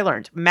 here's what I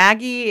learned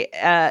Maggie,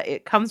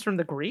 it comes from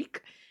the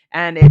Greek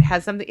and it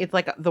has something, it's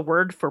like the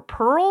word for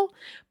pearl,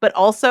 but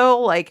also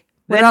like,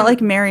 What about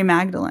like Mary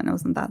Magdalene?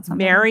 Wasn't that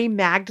something? Mary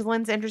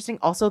Magdalene's interesting.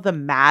 Also, the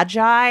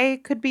Magi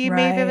could be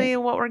maybe Right.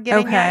 what we're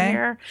getting Okay. at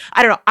here.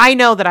 I don't know. I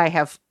know that I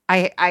have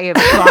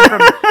gone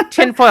from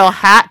tinfoil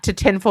hat to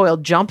tinfoil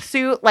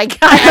jumpsuit. Like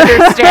I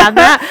understand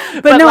that,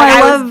 But no, like,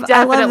 I was love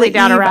definitely the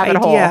down a Eve rabbit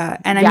hole. idea.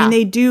 And I Yeah. mean,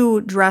 they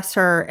do dress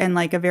her in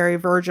like a very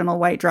virginal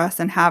white dress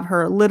and have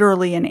her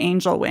literally in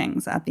angel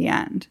wings at the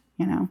end.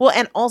 You know. Well,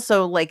 and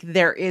also like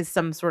there is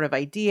some sort of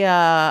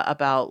idea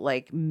about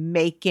like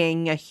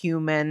making a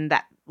human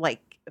that like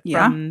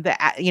from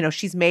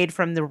she's made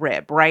from the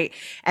rib, right?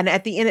 And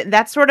at the end,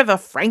 that's sort of a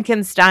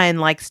Frankenstein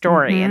like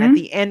story. And at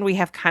the end, we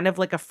have kind of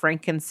like a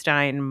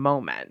Frankenstein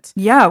moment.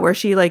 Yeah, where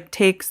she like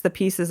takes the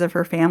pieces of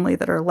her family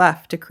that are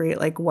left to create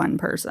like one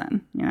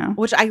person, you know?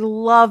 Which I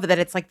love that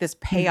it's like this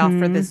payoff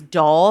for this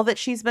doll that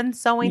she's been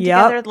sewing Yep.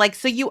 together. Like,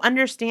 so you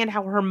understand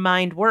how her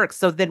mind works.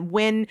 So that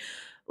when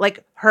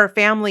like her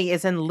family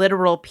is in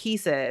literal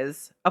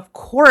pieces, of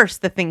course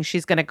the thing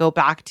she's going to go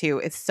back to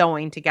is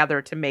sewing together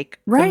to make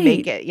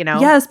it, you know?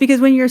 Yes, because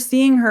when you're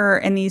seeing her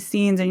in these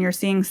scenes and you're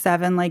seeing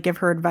Seven like give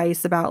her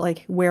advice about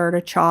like where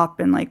to chop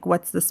and like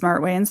what's the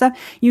smart way and stuff,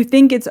 you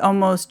think it's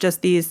almost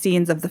just these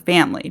scenes of the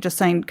family, just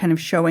kind of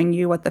showing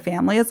you what the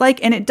family is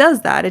like. And it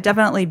does that. It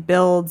definitely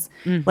builds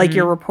like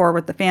your rapport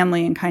with the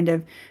family and kind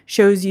of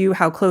shows you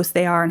how close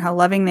they are and how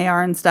loving they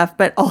are and stuff.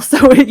 But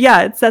also,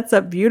 it sets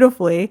up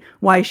beautifully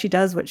why she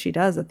does what she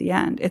does at the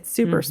end. It's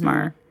super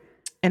smart.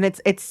 And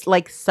it's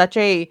like such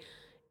a,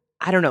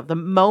 I don't know, the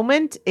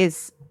moment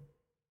it's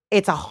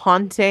a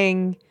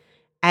haunting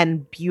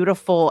and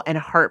beautiful and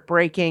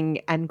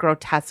heartbreaking and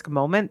grotesque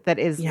moment that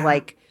is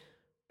like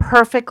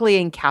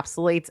perfectly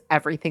encapsulates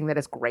everything that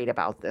is great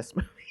about this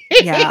movie.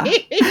 Yeah.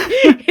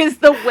 Is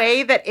the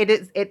way that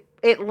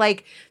it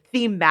like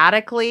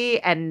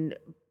thematically and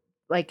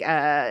like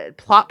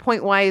plot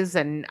point wise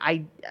and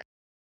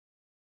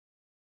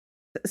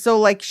so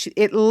like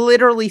it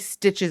literally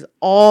stitches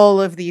all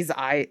of these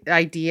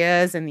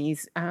ideas and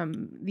these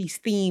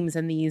themes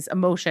and these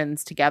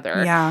emotions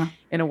together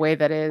in a way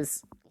that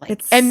is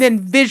like, and then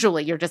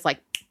visually you're just like,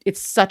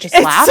 it's such a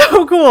slap. It's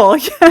so cool.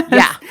 Yes.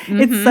 Yeah.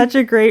 It's such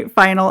a great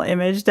final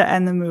image to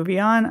end the movie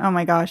on. Oh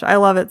my gosh. I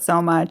love it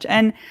so much.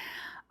 And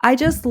I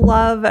just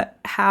love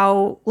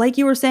how, like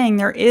you were saying,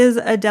 there is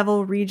a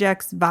Devil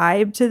Rejects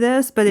vibe to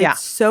this, but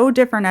it's so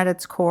different at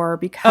its core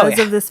because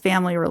of this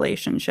family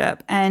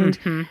relationship.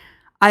 And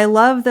I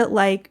love that,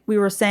 like we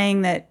were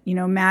saying, that, you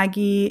know,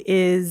 Maggie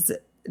is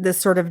this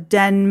sort of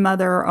den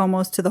mother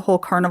almost to the whole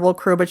carnival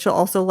crew, but she'll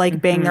also like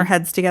bang their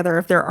heads together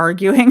if they're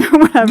arguing or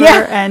whatever.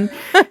 Yeah. And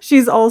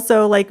she's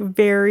also like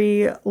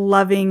very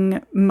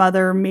loving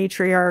mother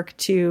matriarch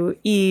to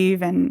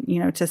Eve and, you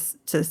know, to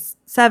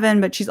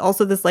Seven, but she's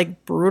also this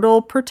like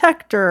brutal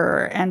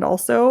protector and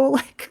also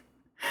like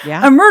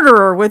a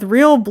murderer with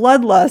real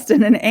bloodlust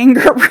and an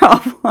anger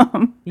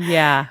problem.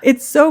 Yeah.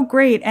 It's so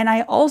great. And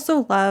I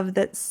also love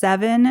that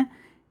Seven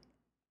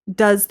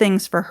does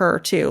things for her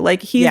too.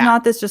 Like he's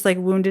not this just like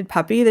wounded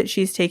puppy that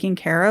she's taking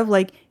care of.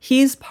 Like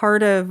he's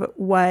part of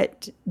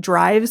what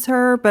drives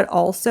her, but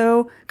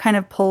also kind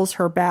of pulls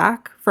her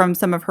back from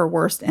some of her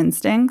worst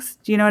instincts.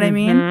 Do you know what I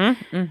mean?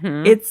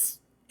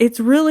 It's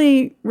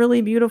really,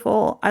 really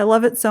beautiful. I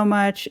love it so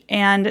much.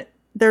 And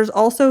there's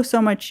also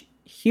so much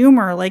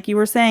humor. Like you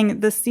were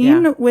saying, the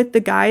scene with the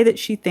guy that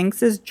she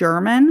thinks is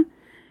German.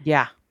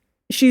 Yeah.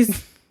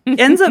 She's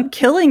ends up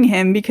killing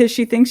him because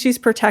she thinks she's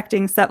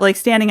protecting Seven, like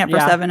standing up for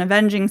Seven,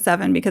 avenging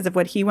Seven because of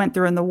what he went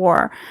through in the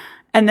war.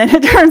 And then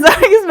it turns out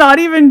he's not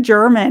even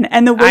German.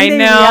 And the way they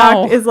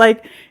react is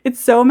like, it's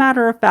so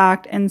matter of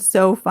fact and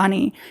so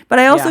funny. But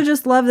I also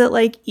just love that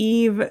like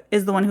Eve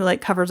is the one who like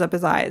covers up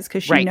his eyes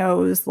because she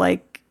knows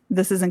like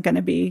this isn't going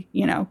to be,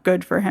 you know,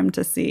 good for him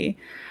to see.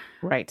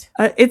 Right.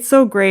 It's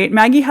so great.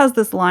 Maggie has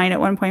this line at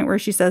one point where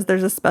she says,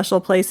 "There's a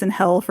special place in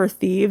hell for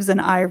thieves,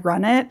 and I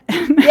run it."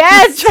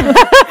 Yes.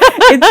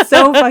 It's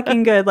so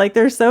fucking good. Like,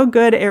 they're so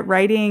good at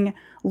writing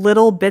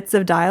little bits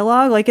of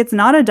dialogue. Like, it's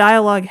not a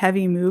dialogue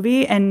heavy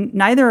movie, and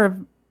neither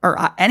of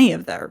or any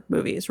of their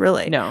movies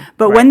really. No.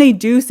 But right. when they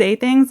do say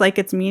things, like,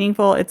 it's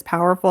meaningful, it's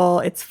powerful,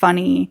 it's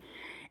funny.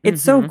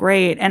 It's so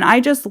great. And I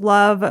just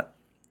love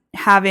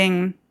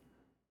having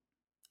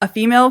a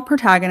female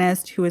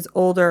protagonist who is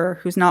older,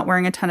 who's not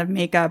wearing a ton of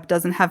makeup,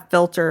 doesn't have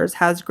filters,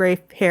 has gray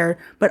hair,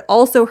 but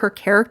also her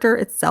character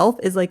itself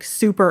is like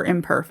super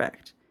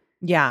imperfect.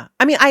 Yeah.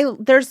 I mean,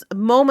 there's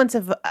moments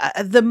of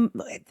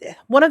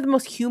one of the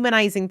most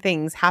humanizing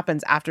things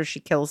happens after she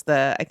kills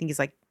I think he's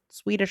like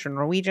Swedish or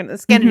Norwegian, the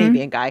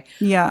Scandinavian guy.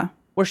 Yeah.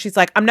 Where she's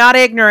like, I'm not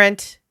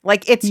ignorant.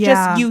 Like, it's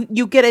just,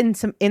 you get in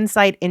some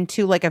insight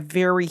into like a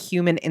very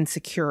human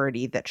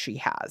insecurity that she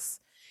has.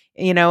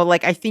 You know,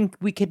 like, I think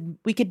we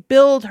could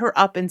build her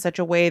up in such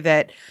a way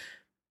that,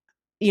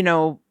 you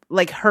know,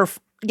 like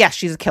yes,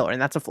 she's a killer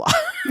and that's a flaw.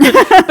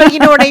 But you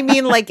know what I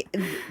mean? Like,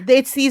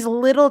 it's these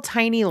little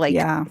tiny like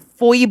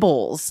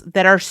foibles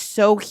that are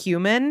so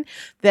human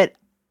that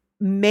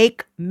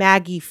make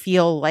Maggie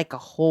feel like a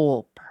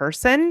whole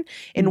person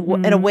in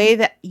a way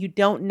that you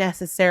don't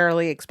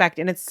necessarily expect.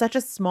 And it's such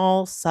a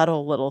small,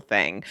 subtle little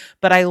thing.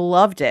 But I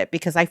loved it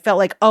because I felt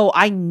like, oh,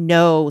 I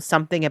know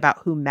something about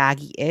who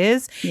Maggie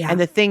is and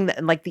the thing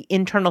that, like, the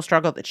internal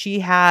struggle that she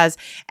has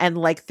and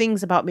like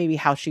things about maybe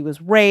how she was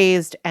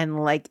raised.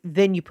 And like,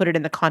 then you put it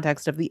in the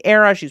context of the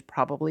era. She's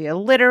probably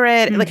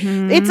illiterate. Like,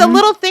 it's a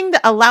little thing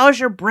that allows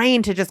your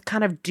brain to just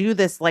kind of do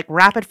this like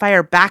rapid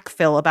fire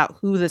backfill about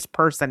who this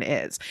person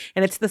is.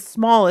 And it's the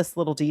smallest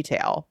little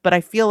detail, but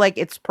I feel like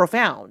it's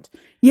profound.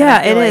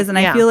 Yeah, it is. And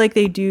I feel like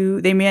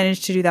they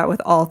managed to do that with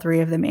all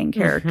three of the main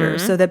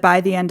characters so that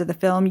by the end of the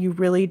film, you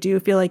really do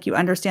feel like you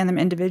understand them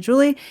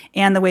individually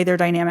and the way their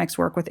dynamics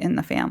work within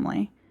the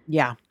family.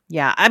 Yeah.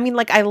 Yeah. I mean,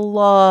 like, I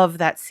love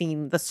that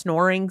scene, the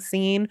snoring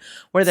scene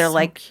where they're so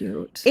like,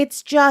 cute.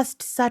 It's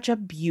just such a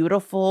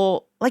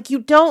beautiful, like, you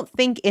don't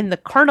think in the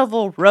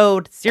Carnival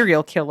Road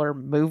serial killer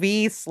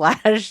movie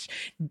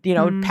 / you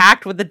know,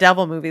 Packed with the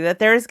Devil movie that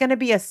there is going to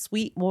be a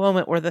sweet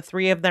moment where the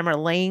three of them are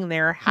laying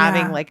there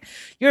having like,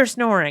 you're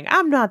snoring,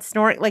 I'm not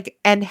snoring, like,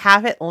 and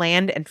have it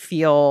land and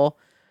feel.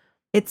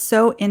 It's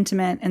so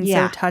intimate and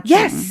so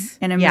touching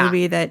in a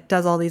movie that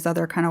does all these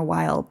other kind of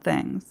wild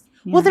things.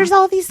 Well, there's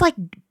all these like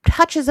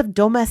touches of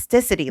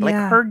domesticity, like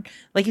her,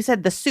 like you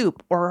said, the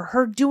soup or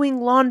her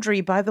doing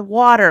laundry by the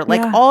water,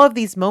 like all of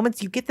these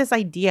moments, you get this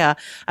idea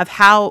of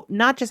how,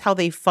 not just how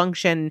they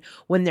function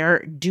when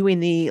they're doing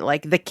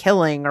the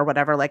killing or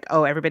whatever, like,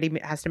 oh, everybody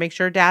has to make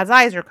sure dad's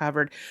eyes are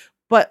covered,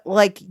 but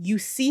like you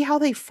see how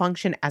they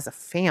function as a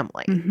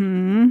family.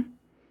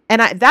 And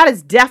that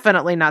is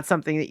definitely not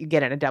something that you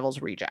get in a Devil's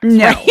Rejects.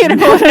 No. Right? You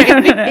know what I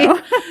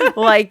mean?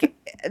 Like,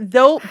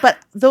 but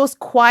those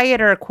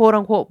quieter, quote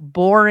unquote,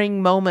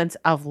 boring moments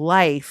of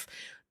life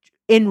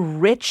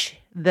enrich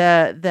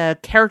the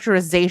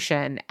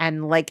characterization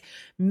and like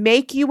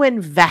make you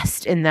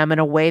invest in them in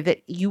a way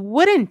that you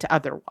wouldn't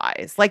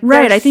otherwise. Like,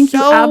 right. I think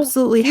you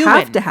absolutely human.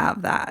 have to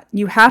have that.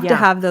 You have to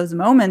have those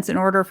moments in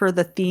order for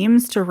the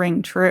themes to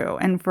ring true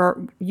and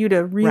for you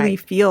to really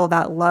feel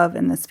that love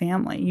in this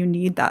family. You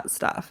need that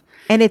stuff.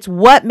 And it's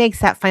what makes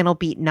that final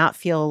beat not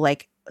feel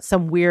like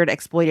some weird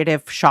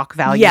exploitative shock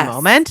value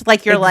moment.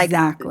 Like, you're like,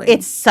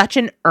 it's such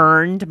an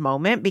earned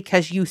moment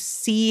because you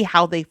see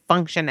how they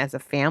function as a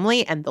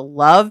family and the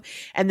love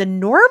and the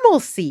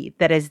normalcy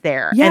that is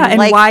there. Yeah, and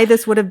like, why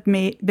this would have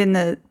been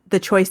the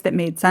choice that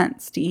made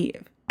sense to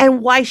Eve.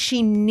 And why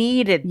she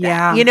needed that.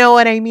 Yeah. You know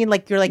what I mean?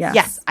 Like, you're like,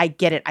 yes, I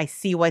get it. I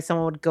see why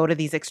someone would go to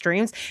these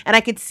extremes. And I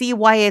could see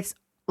why it's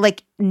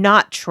like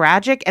not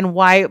tragic and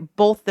why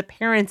both the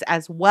parents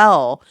as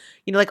well,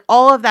 you know, like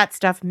all of that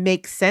stuff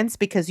makes sense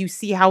because you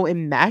see how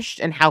enmeshed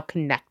and how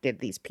connected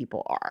these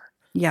people are.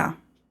 Yeah.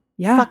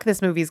 Yeah. Fuck,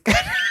 this movie's good.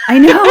 I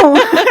know.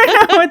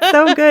 It's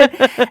so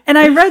good. And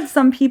I read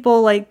some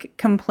people like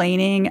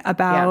complaining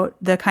about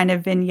the kind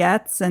of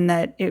vignettes and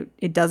that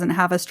it doesn't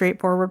have a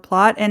straightforward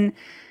plot. And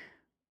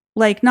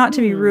like, not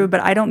to be rude,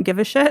 but I don't give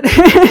a shit.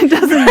 It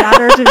doesn't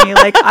matter to me.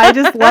 Like, I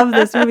just love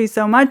this movie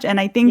so much. And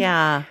I think,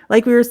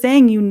 like we were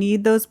saying, you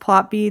need those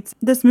plot beats.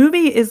 This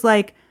movie is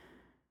like,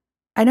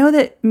 I know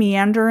that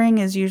meandering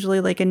is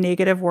usually like a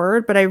negative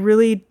word, but I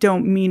really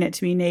don't mean it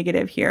to be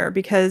negative here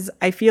because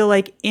I feel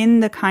like in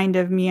the kind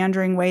of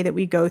meandering way that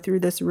we go through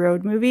this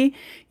road movie,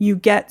 you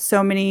get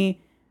so many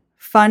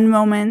fun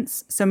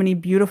moments, so many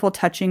beautiful,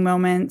 touching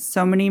moments,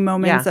 so many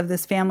moments of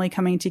this family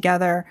coming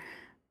together.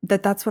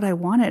 That's what I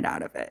wanted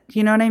out of it.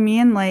 You know what I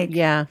mean? Like,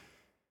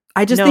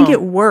 I just think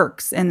it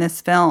works in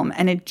this film,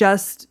 and it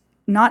just,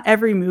 not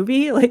every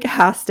movie like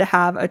has to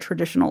have a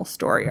traditional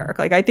story arc.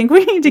 Like, I think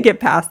we need to get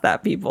past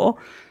that, people.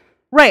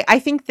 Right. I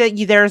think that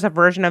there's a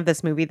version of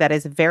this movie that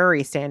is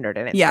very standard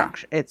in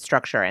its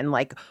structure, and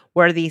like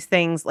where these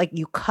things, like,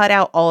 you cut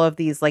out all of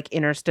these like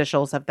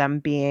interstitials of them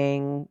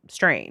being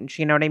strange.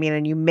 You know what I mean?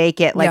 And you make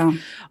it like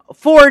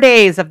 4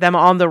 days of them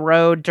on the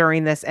road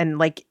during this, and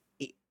like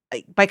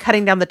by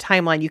cutting down the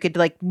timeline, you could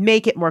like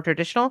make it more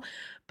traditional.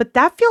 But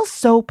that feels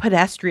so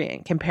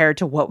pedestrian compared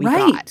to what we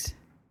got.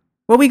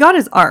 What we got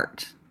is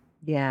art.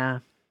 Yeah.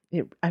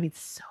 I mean,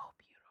 so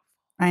beautiful.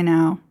 I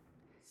know.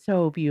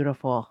 So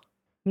beautiful.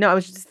 No, I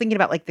was just thinking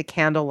about like the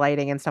candle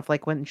lighting and stuff,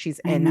 like when she's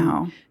in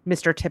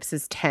Mr.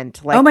 Tips's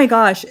tent. Like, oh my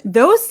gosh,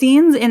 those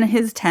scenes in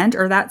his tent,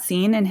 or that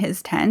scene in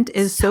his tent,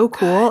 is so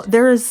cool.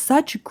 There is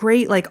such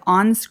great like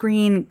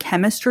on-screen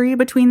chemistry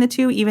between the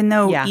two, even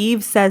though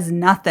Eve says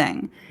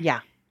nothing.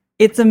 Yeah.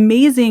 It's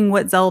amazing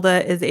what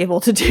Zelda is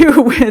able to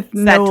do with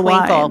no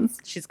lines.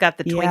 She's got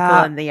the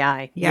twinkle in the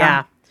eye.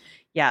 Yeah.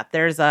 Yeah,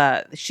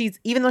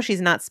 even though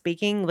she's not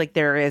speaking, like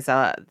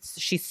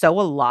she's so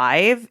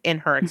alive in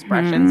her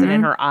expressions and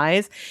in her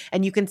eyes,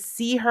 and you can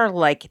see her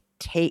like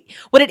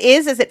what it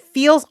is it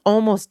feels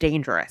almost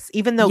dangerous,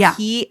 even though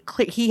he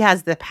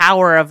has the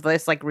power of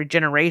this like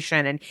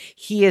regeneration, and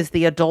he is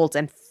the adult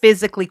and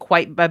physically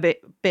quite a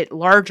bit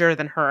larger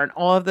than her and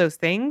all of those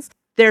things.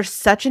 There's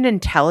such an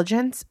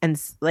intelligence and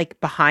like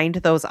behind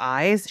those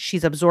eyes,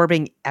 she's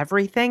absorbing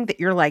everything that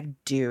you're like,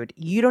 dude,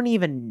 you don't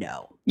even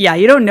know. Yeah,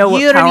 you don't know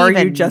what power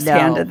you just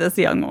handed this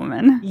young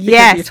woman.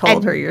 Yes. You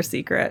told her your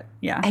secret.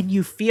 Yeah. And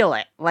you feel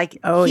it. Like,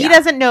 he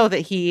doesn't know that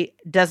he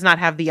does not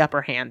have the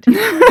upper hand.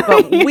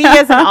 But we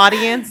as an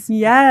audience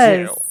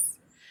do.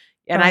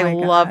 And I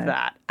love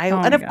that.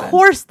 And of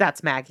course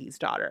that's Maggie's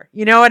daughter.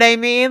 You know what I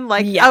mean?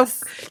 Like,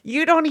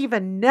 you don't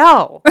even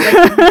know.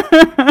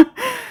 Like,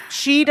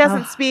 she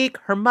doesn't speak.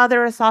 Her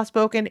mother is soft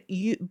spoken.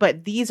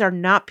 But these are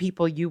not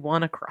people you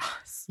want to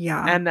cross.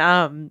 Yeah. And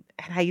I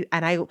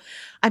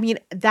mean,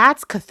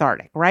 that's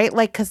cathartic, right?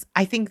 Like, because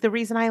I think the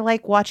reason I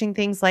like watching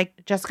things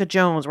like Jessica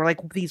Jones, where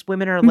like these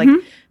women are like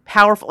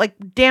powerful, like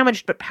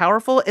damaged but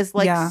powerful, is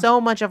like so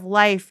much of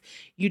life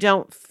you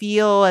don't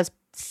feel as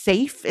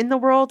safe in the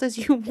world as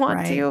you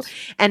want to.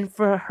 And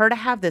for her to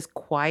have this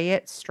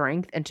quiet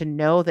strength and to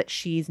know that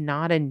she's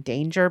not in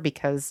danger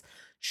because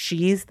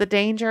she's the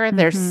danger,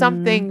 there's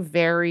something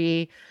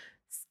very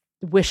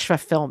wish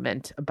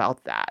fulfillment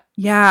about that.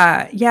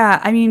 Yeah.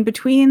 I mean,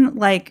 between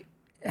like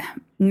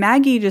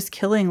Maggie just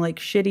killing like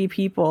shitty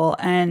people,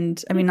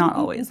 and I mean, not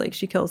always, like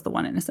she kills the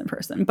one innocent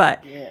person,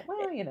 but right.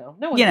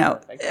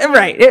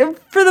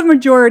 For the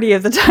majority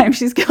of the time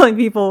she's killing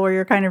people where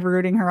you're kind of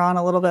rooting her on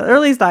a little bit, or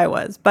at least I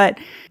was. But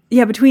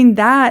yeah, between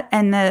that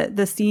and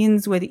the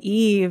scenes with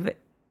Eve,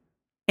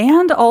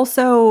 and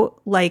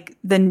also like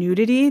the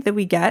nudity that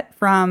we get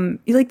from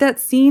like that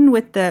scene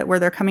with where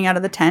they're coming out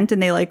of the tent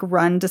and they like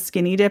run to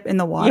skinny dip in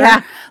the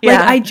water.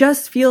 I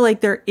just feel like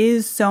there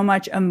is so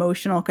much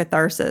emotional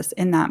catharsis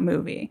in that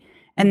movie.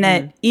 And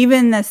that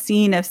even the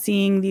scene of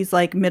seeing these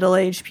like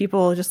middle-aged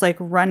people just like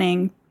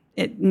running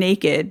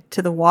naked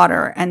to the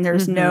water, and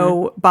there's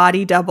no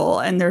body double,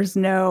 and there's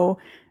no,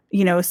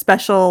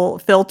 special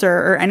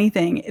filter or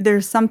anything.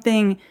 There's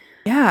something,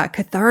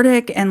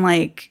 cathartic and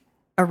like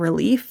a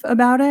relief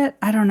about it.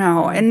 I don't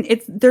know.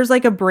 And there's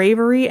like a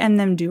bravery in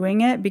them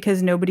doing it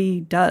because nobody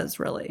does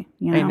really.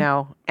 I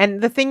know. And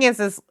the thing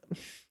is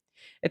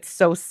it's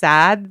so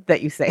sad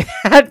that you say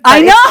that.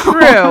 I know. It's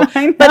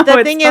true. I know, but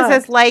the thing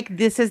is like,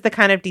 this is the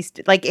kind of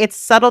like it's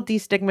subtle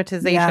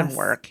destigmatization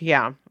work.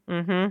 Yeah.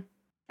 Mm-hmm.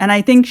 And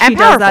I think she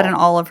does that in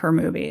all of her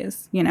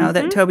movies.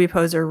 That Toby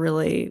Poser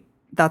really,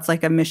 that's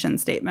like a mission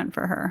statement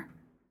for her.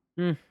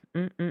 They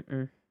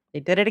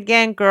did it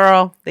again,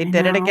 girl. They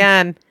did it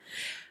again.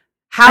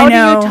 How do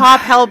you top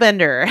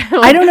Hellbender?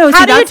 I don't know.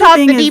 How do you top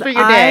The Deeper You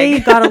Dig? I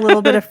got a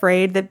little bit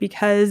afraid that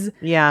because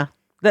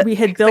we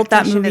had built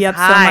that movie up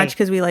so much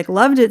because we like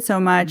loved it so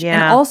much,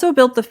 and also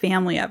built the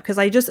family up because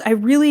I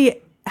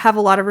really have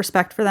a lot of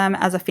respect for them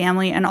as a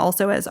family and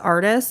also as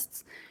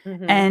artists.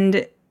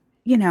 And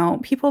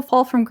people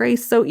fall from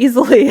grace so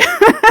easily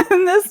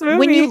in this movie.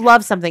 When you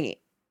love something,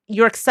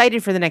 you're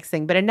excited for the next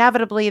thing, but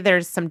inevitably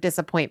there's some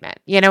disappointment.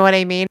 You know what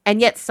I mean?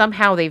 And yet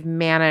somehow they've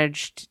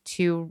managed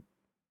to,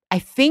 I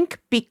think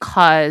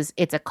because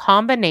it's a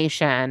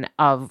combination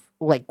of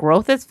like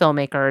growth as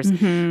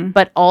filmmakers,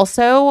 but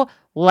also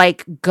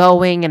like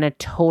going in a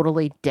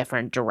totally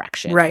different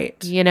direction.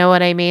 Right. You know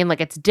what I mean?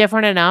 Like it's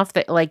different enough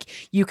that like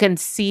you can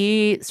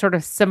see sort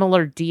of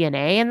similar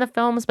DNA in the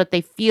films, but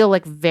they feel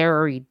like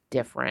very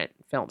different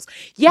films.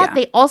 Yet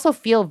they also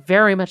feel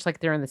very much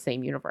like they're in the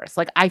same universe.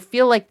 Like I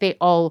feel like they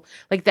all,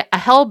 like a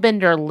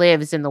Hellbender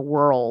lives in the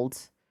world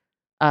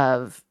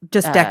of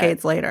just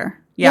decades later.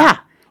 Yeah.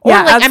 Or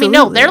Yeah, like, absolutely. I mean,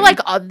 no, they're like,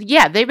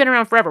 they've been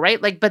around forever,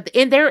 right? Like, but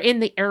they're in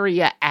the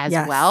area as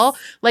well.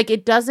 Like,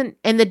 it doesn't,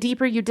 and the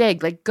deeper you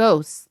dig, like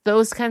ghosts,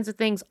 those kinds of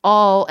things,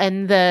 all,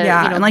 and the,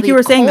 and like you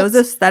were saying, those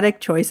aesthetic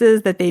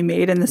choices that they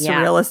made in the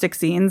surrealistic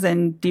scenes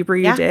and deeper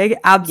you dig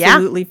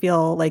absolutely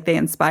feel like they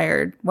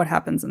inspired what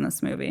happens in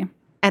this movie.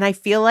 And I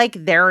feel like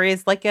there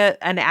is like an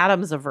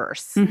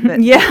Adams-averse.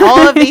 Yeah.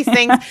 All of these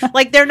things,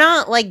 like they're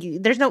not like,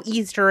 there's no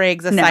Easter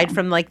eggs aside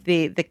from like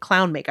the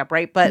clown makeup,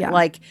 right? But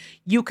like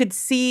you could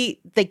see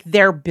like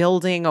they're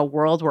building a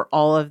world where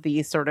all of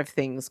these sort of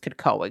things could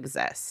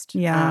coexist.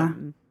 Yeah.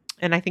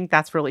 And I think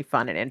that's really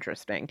fun and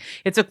interesting.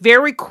 It's a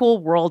very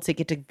cool world to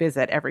get to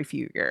visit every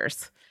few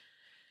years.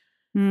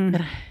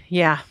 But,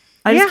 yeah.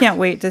 I just can't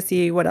wait to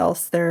see what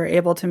else they're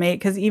able to make.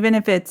 Because even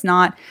if it's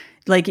not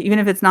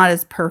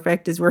as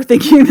perfect as we're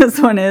thinking this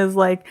one is,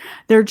 like,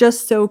 they're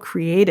just so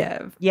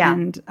creative. Yeah.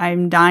 And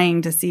I'm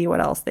dying to see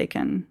what else they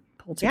can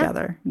pull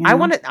together. You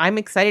know? I'm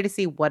excited to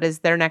see what does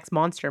their next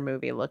monster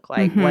movie look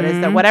like. What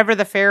is whatever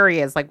the fairy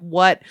is, like,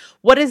 what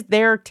is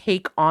their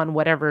take on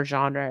whatever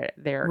genre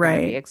they're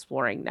going to be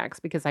exploring next?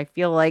 Because I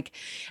feel like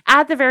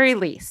at the very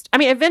least, I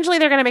mean, eventually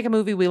they're going to make a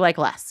movie we like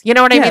less. You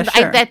know what I mean?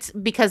 Sure. That's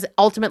because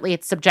ultimately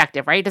it's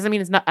subjective, right? It doesn't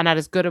mean it's not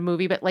as good a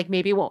movie, but like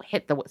maybe it won't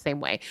hit the same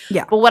way.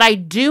 Yeah. But what I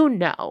do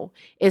know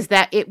is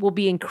that it will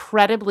be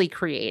incredibly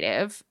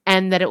creative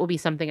and that it will be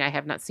something I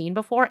have not seen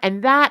before.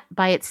 And that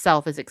by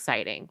itself is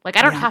exciting. Like,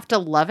 I don't have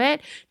to love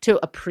it to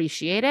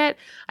appreciate it.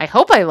 I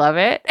hope I love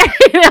it.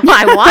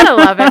 I want to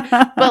love it.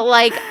 But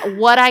like,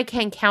 what I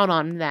can count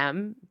on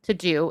them to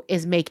do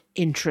is make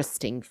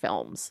interesting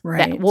films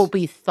that will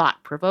be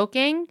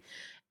thought-provoking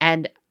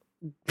and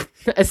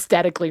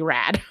aesthetically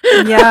rad.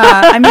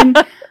 Yeah. I mean,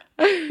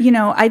 you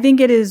know, I think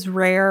it is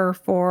rare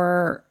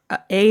for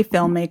a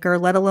filmmaker,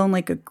 let alone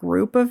like a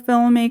group of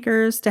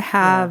filmmakers, to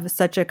have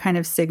such a kind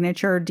of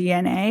signature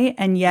DNA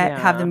and yet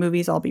have the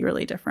movies all be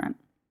really different.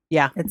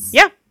 Yeah. It's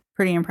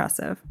pretty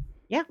impressive.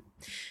 Yeah.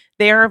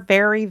 They are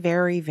very,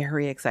 very,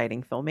 very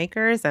exciting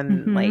filmmakers.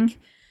 And like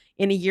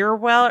in a year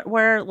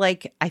where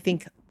like I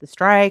think the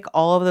strike,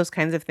 all of those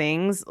kinds of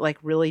things like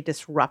really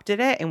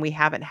disrupted it. And we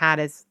haven't had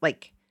as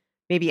like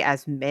maybe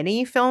as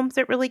many films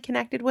that really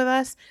connected with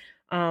us.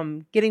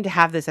 Getting to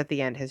have this at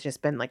the end has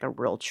just been like a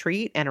real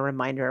treat and a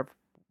reminder of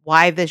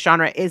why this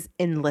genre is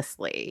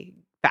endlessly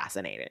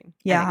fascinating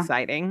and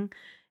exciting.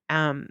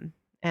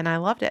 And I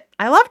loved it.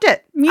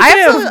 Me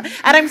too.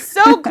 And I'm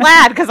so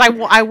glad because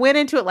I went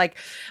into it like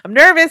I'm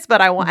nervous, but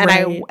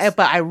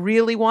I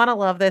really want to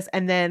love this.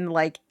 And then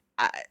like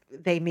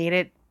they made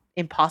it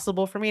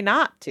impossible for me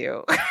not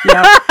to,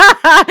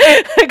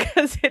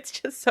 because it's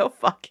just so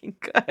fucking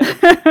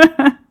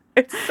good.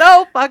 It's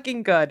so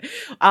fucking good.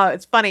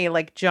 It's funny,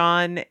 like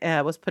John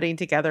was putting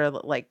together,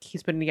 like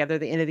he's putting together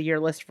the end of the year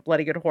list for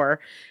Bloody Good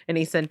Horror, and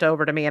he sent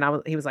over to me,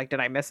 and he was like,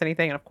 "Did I miss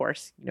anything?" And of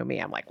course, you know me,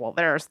 I'm like, "Well,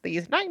 there's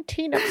these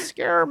 19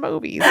 obscure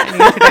movies I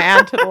need you to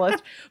add to the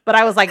list." But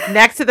I was like,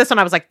 next to this one,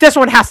 I was like, "This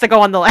one has to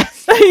go on the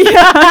list."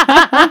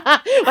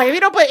 Like if you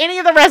don't put any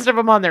of the rest of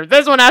them on there,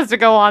 this one has to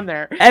go on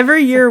there.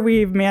 Every year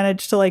we've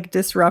managed to like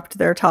disrupt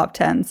their top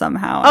 10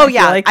 somehow. Oh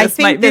yeah, like I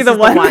think this is the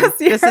one.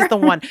 This is the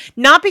one.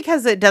 Not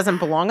because it doesn't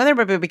belong on there,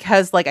 but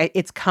because like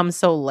it's come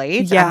so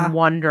late. Yeah. I'm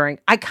wondering.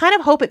 I kind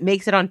of hope it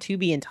makes it on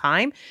Tubi in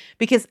time,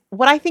 because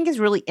what I think is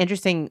really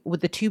interesting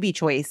with the Tubi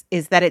choice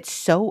is that it's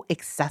so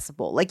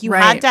accessible. Like you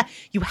have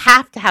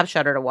to have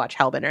Shudder to watch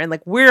Hellbender, and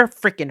like we're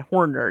freaking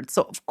horror nerds,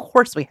 so of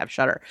course we have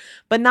Shudder,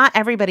 but not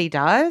everybody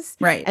does.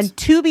 Right. And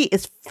Tubi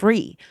is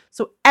free,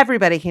 so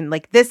everybody can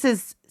like. This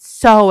is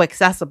so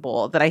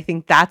accessible that I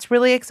think that's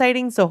really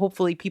exciting. So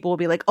hopefully people will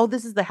be like, "Oh,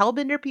 this is the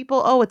Hellbender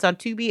people. Oh, it's on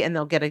Tubi," and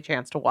they'll get a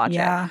chance to watch it.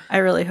 Yeah, I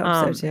really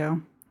hope so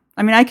too.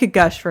 I mean, I could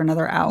gush for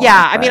another hour.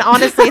 Yeah, I mean,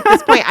 honestly, at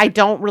this point, I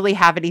don't really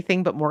have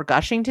anything but more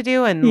gushing to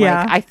do, and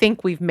like, I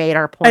think we've made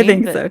our point. I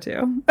think so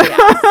too.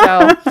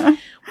 So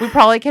we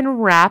probably can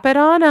wrap it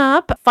on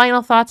up.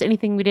 Final thoughts?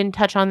 Anything we didn't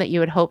touch on that you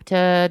would hope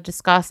to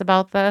discuss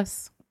about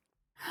this?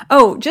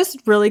 Oh, just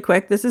really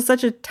quick. This is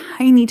such a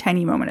tiny,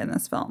 tiny moment in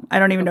this film. I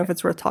don't even know if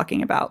it's worth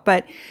talking about.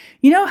 But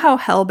you know how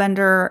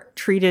Hellbender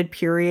treated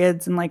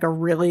periods in like a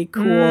really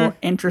cool,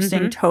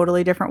 interesting,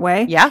 totally different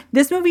way? Yeah.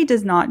 This movie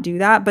does not do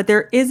that. But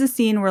there is a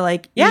scene where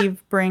like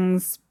Eve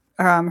brings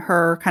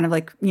her kind of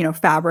like, you know,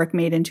 fabric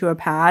made into a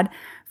pad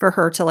for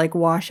her to like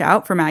wash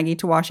out, for Maggie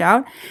to wash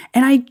out.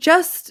 And I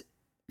just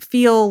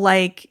feel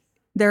like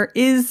there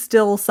is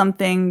still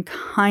something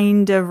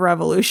kind of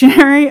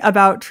revolutionary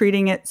about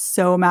treating it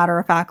so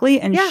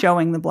matter-of-factly and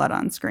showing the blood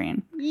on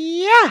screen.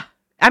 Yeah.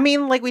 I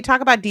mean, like we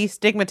talk about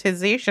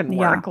destigmatization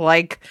work.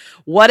 Like,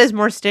 what is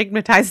more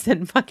stigmatized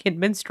than fucking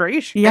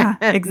menstruation? Yeah,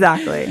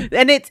 exactly.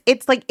 And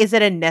it's like, is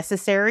it a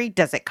necessary?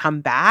 Does it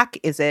come back?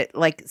 Is it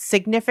like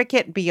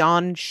significant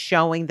beyond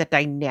showing the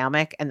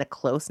dynamic and the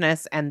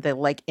closeness and the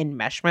like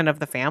enmeshment of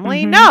the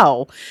family?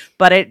 No,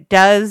 but it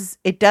does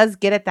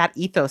get at that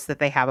ethos that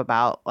they have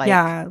about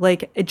like,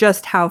 like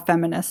just how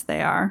feminist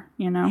they are.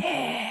 You know,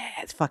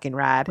 it's fucking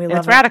rad. And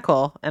it's it.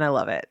 radical, and I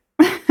love it.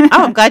 Oh,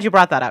 I'm glad you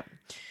brought that up.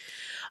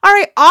 All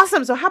right,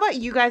 awesome. So how about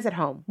you guys at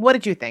home? What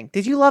did you think?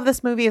 Did you love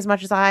this movie as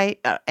much as I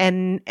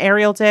and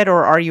Ariel did,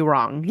 or are you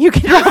wrong? You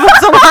can drop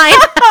us a line.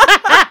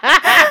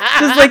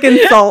 Just like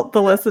insult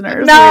the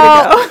listeners. No,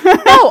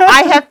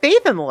 I have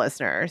faith in the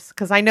listeners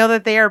because I know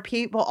that they are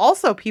people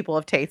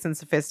of taste and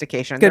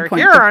sophistication. They're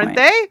here, aren't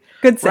they?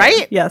 Good save.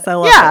 Right? Yes, I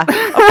love it.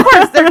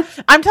 Of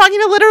course. I'm talking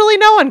to literally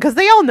no one because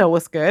they all know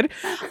what's good.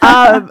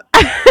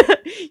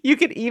 You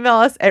can email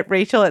us at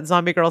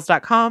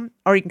rachel@zombiegirls.com,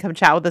 or you can come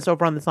chat with us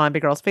over on the Zombie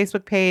Girls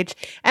Facebook page.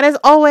 And as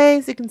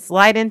always, you can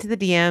slide into the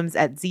DMs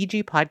at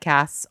ZG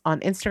Podcasts on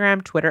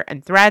Instagram, Twitter,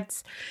 and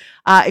Threads.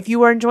 If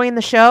you are enjoying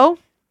the show,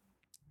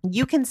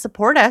 you can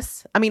support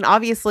us. I mean,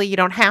 obviously you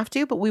don't have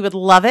to, but we would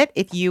love it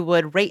if you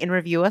would rate and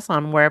review us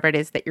on wherever it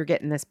is that you're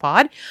getting this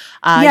pod.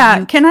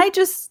 Can I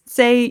just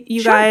say,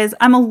 you guys,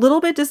 I'm a little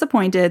bit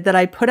disappointed that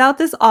I put out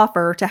this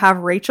offer to have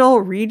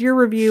Rachel read your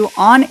review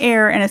on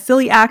air in a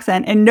silly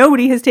accent, and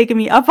nobody has taken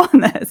me up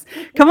on this.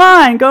 Come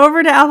on, go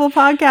over to Apple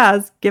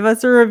Podcasts, give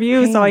us a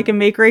review so I can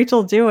make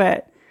Rachel do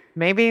it.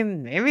 Maybe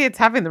it's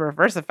having the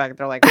reverse effect.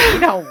 They're like, we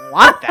don't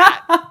want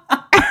that.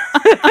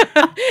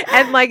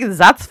 And like,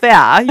 that's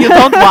fair. You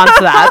don't want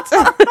that.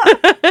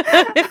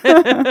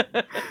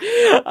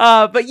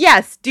 But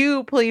yes,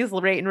 do please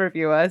rate and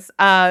review us.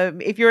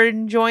 If you're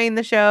enjoying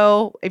the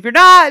show, if you're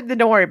not, then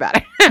don't worry about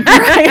it.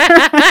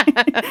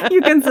 Right.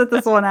 You can sit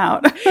this one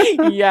out.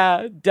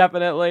 Yeah,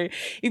 definitely.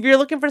 If you're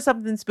looking for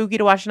something spooky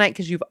to watch tonight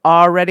because you've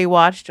already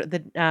watched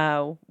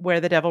the Where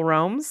the Devil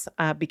Roams,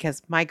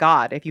 because my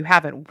God, if you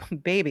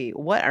haven't, baby,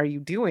 what are you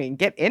doing?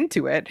 Get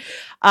into it.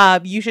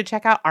 You should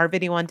check out our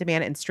video on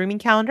demand and streaming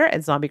calendar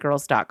at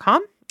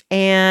zombiegirls.com.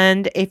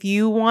 And if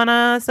you want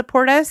to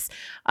support us,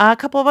 a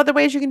couple of other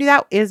ways you can do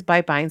that is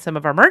by buying some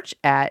of our merch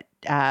at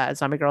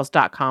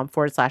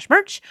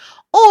zombiegirls.com/merch,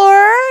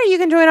 or you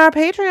can join our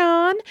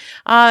Patreon.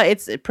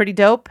 It's pretty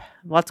dope.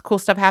 Lots of cool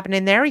stuff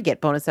happening there. You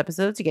get bonus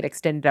episodes, you get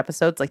extended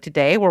episodes like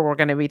today, where we're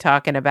going to be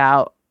talking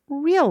about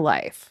real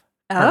life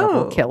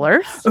carnival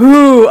killers.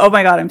 Ooh, oh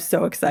my God, I'm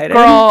so excited.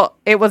 Girl,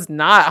 it was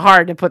not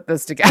hard to put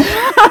this together.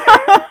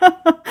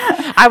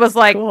 I was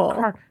like,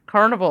 cool.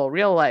 Carnival,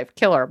 real life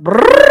killer.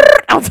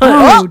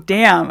 Oh,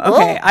 damn.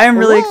 Okay. I am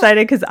really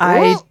excited because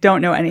I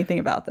don't know anything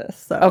about this.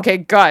 So. Okay,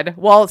 good.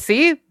 Well,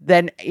 see,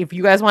 then if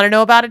you guys want to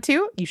know about it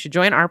too, you should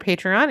join our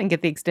Patreon and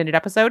get the extended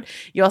episode.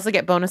 You also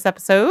get bonus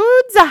episodes.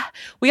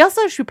 We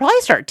also should probably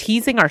start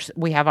teasing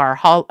we have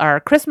our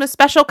Christmas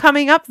special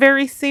coming up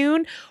very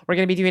soon. We're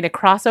going to be doing a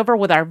crossover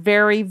with our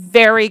very,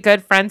 very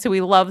good friends who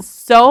we love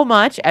so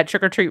much at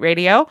Trick or Treat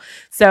Radio.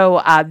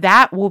 So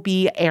that will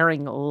be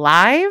airing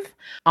live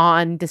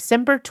on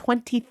December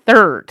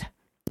 23rd.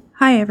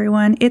 Hi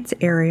everyone, it's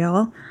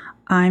Ariel.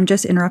 I'm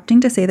just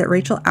interrupting to say that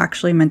Rachel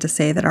actually meant to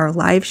say that our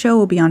live show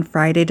will be on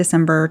Friday,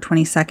 December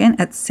 22nd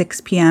at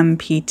 6 p.m.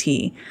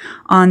 PT.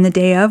 On the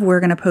day of, we're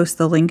going to post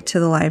the link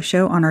to the live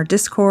show on our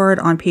Discord,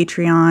 on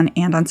Patreon,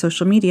 and on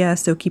social media,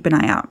 so keep an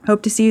eye out.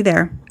 Hope to see you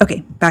there.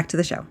 Okay, back to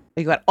the show.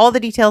 You got all the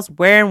details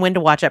where and when to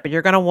watch it, but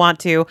you're going to want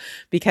to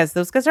because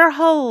those guys are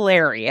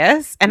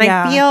hilarious. And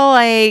I feel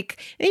like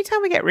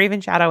anytime we get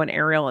Raven Shadow and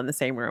Ariel in the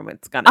same room,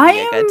 it's going to be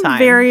a good time. I'm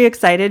very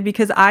excited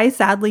because I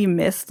sadly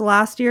missed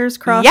last year's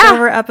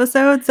crossover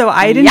episode, so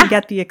I didn't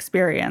get the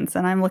experience,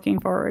 and I'm looking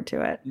forward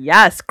to it.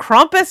 Yes,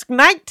 Krampus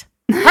Night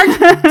Part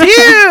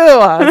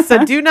 2.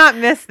 So do not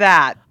miss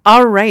that.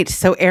 All right,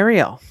 so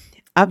Ariel.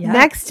 Up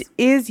next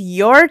is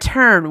your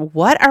turn.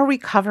 What are we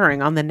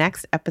covering on the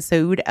next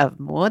episode of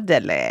More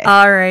Deadly?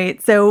 All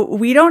right. So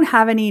we don't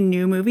have any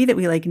new movie that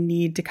we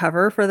need to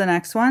cover for the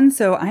next one.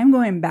 So I'm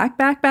going back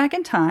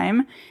in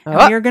time. And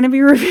we are going to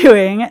be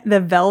reviewing The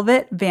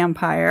Velvet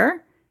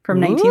Vampire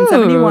from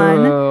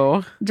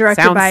 1971.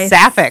 Directed by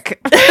Sapphic.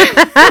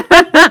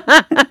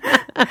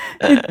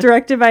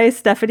 Directed by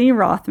Stephanie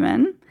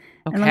Rothman.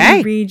 Okay. And let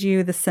me read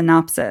you the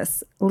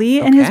synopsis. Lee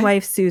and his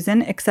wife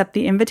Susan accept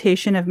the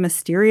invitation of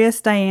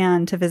mysterious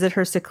Diane to visit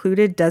her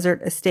secluded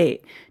desert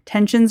estate.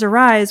 Tensions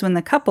arise when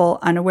the couple,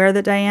 unaware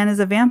that Diane is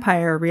a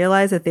vampire,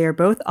 realize that they are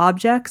both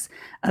objects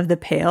of the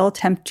pale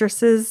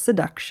temptress's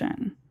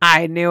seduction.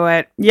 I knew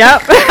it.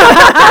 Yep.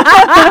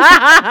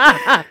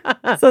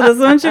 So this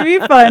one should be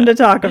fun to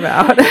talk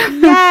about.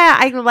 Yeah,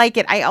 I like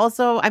it.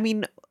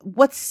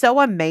 What's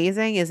so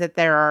amazing is that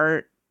there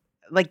are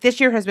this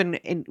year has been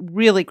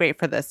really great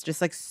for this.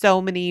 Just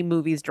so many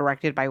movies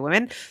directed by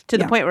women to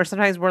the point where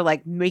sometimes we're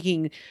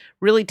making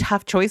really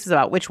tough choices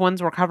about which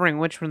ones we're covering,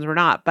 which ones we're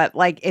not. But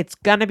it's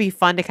going to be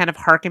fun to kind of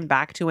harken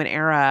back to an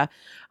era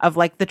of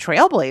the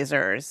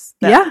trailblazers.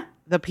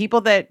 The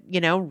people that,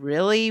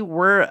 really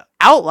were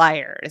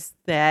outliers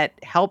that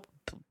helped,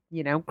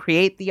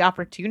 create the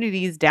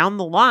opportunities down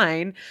the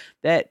line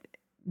that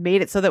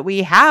made it so that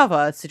we have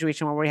a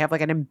situation where we have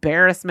an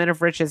embarrassment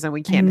of riches and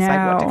we can't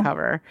decide what to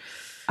cover.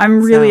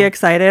 I'm really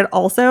excited.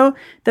 Also,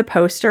 the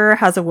poster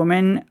has a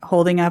woman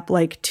holding up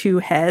two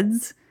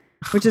heads,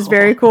 which is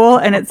very cool.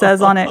 And it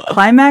says on it,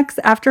 climax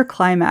after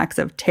climax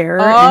of terror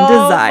and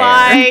desire. Oh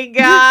my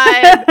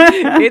God.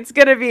 It's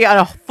going to be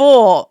a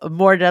full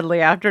More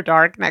Deadly After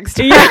Dark next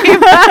time.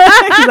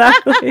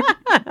 Exactly.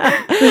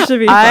 This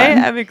should be fun. I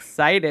am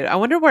excited. I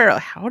wonder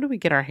how do we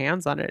get our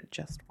hands on it?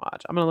 Just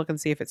watch. I'm going to look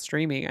and see if it's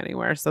streaming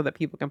anywhere so that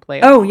people can play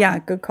it. Oh, yeah.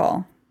 Good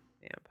call.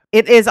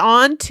 It is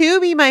on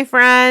Tubi, my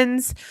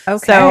friends.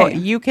 Okay. So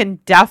you can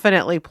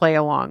definitely play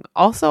along.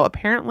 Also,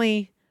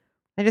 apparently,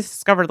 I just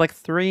discovered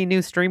 3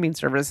 new streaming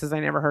services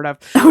I never heard of.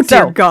 Oh,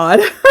 dear God.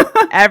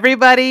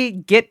 Everybody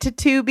get to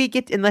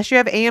Tubi. Unless you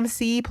have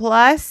AMC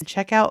Plus,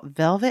 check out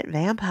Velvet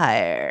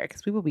Vampire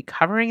because we will be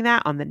covering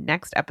that on the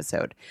next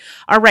episode.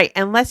 All right.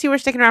 Unless you were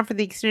sticking around for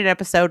the extended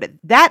episode,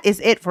 that is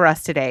it for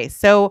us today.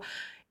 So,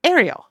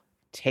 Ariel,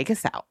 take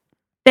us out.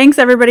 Thanks,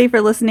 everybody,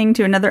 for listening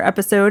to another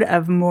episode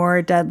of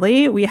More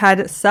Deadly. We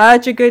had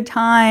such a good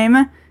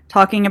time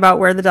talking about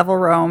Where the Devil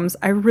Roams.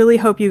 I really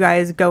hope you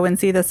guys go and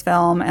see this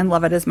film and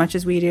love it as much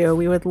as we do.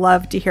 We would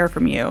love to hear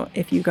from you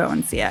if you go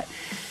and see it.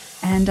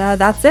 And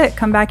that's it.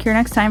 Come back here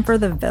next time for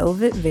The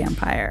Velvet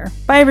Vampire.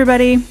 Bye,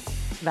 everybody.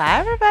 Bye,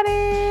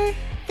 everybody.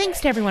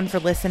 Thanks to everyone for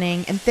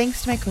listening, and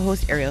thanks to my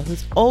co-host Ariel,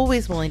 who's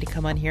always willing to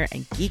come on here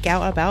and geek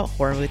out about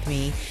horror with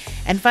me.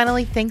 And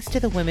finally, thanks to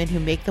the women who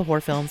make the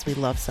horror films we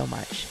love so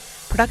much.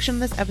 Production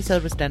of this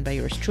episode was done by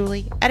yours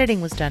truly,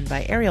 editing was done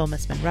by Ariel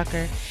Missman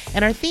Rucker,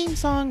 and our theme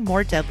song,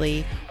 More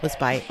Deadly, was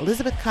by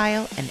Elizabeth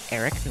Kyle and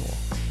Eric Newell.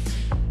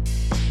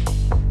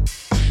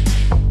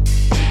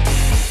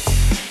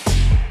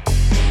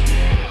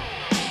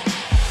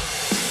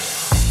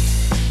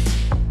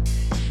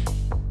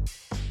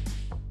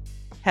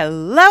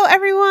 Hello,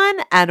 everyone,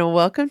 and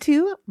welcome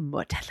to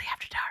More Deadly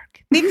After Dark.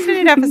 Thanks for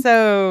the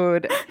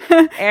episode,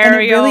 Ariel. And it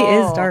really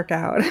is dark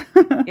out.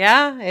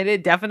 Yeah,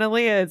 it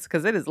definitely is,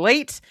 because it is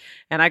late,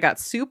 and I got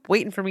soup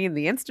waiting for me in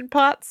the Instant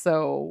Pot,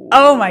 so...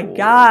 Oh, my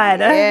God.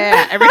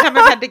 Yeah, every time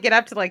I've had to get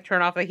up to, like,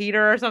 turn off a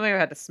heater or something,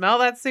 I've had to smell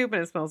that soup,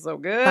 and it smells so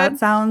good. That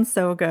sounds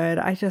so good.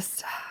 I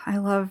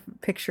love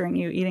picturing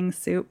you eating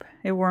soup.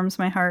 It warms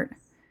my heart.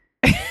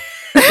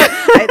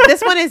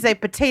 This one is a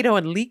potato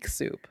and leek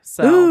soup.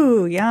 So,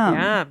 ooh, yum.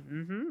 Yeah,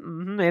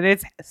 and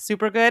it's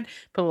super good.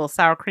 Put a little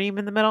sour cream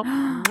in the middle.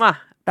 Mwah,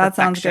 that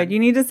sounds perfection. good. You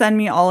need to send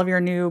me all of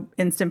your new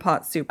Instant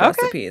Pot soup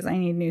recipes. I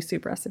need new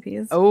soup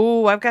recipes.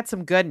 Oh, I've got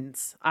some good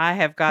ones. I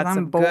have got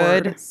some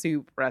bored. good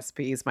soup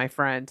recipes, my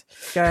friend.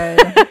 Good.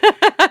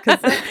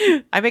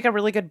 I make a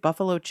really good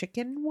buffalo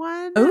chicken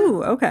one.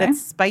 Oh, okay.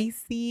 That's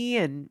spicy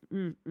and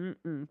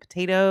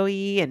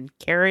potato-y and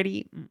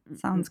carroty.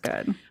 Sounds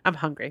good. I'm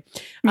hungry.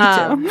 Me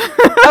too.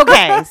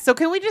 Okay, so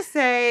can we just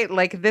say,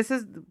 like, this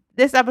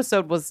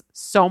episode was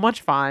so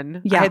much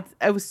fun. Yeah.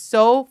 It was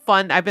so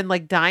fun. I've been,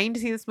 like, dying to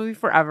see this movie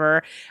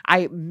forever.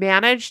 I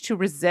managed to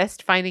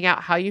resist finding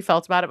out how you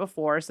felt about it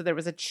before, so there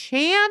was a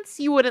chance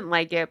you wouldn't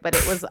like it, but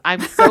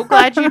I'm so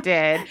glad you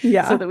did.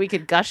 Yeah. So that we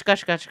could gush,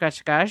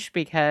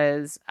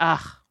 because,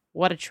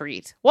 what a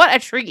treat. What a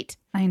treat.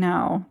 I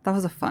know. That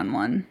was a fun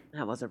one.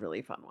 That was a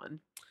really fun one.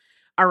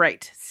 All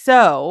right.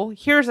 So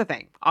here's the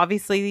thing.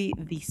 Obviously,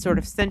 the sort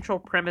of central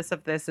premise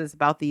of this is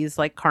about these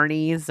like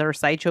carnies or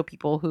sideshow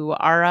people who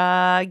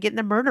are getting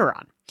the murder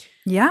on.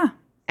 Yeah.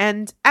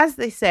 And as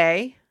they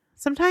say,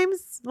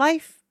 sometimes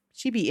life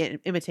should be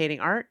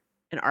imitating art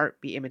and art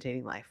be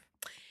imitating life.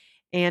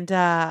 And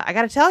I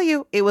got to tell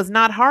you, it was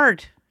not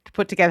hard to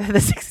put together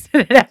this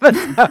extended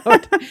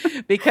episode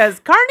because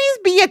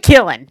carnies be a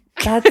killing.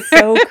 That's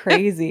so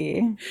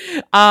crazy.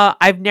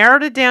 I've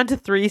narrowed it down to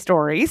 3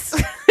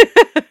 stories.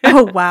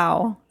 Oh,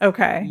 wow.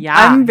 Okay. Yeah.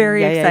 I'm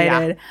very Yeah.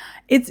 excited.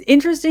 It's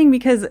interesting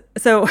because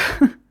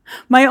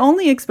my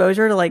only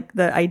exposure to like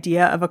the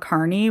idea of a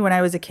carny when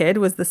I was a kid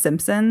was The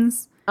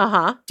Simpsons.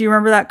 Uh-huh. Do you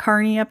remember that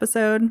carny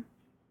episode?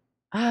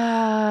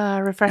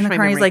 Refresh And the my carnies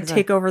memory, like 'cause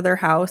take over their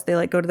house. They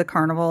like go to the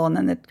carnival and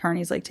then the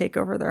carnies like take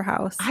over their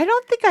house. I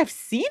don't think I've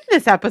seen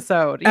this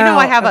episode. You know,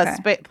 I have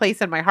okay. a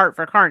place in my heart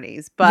for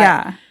carnies, but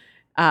yeah.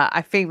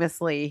 I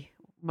famously,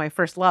 my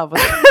first love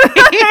was.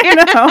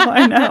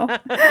 I know.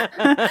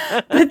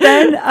 But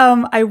then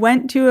I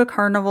went to a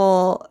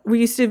carnival.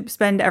 We used to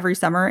spend every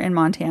summer in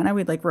Montana.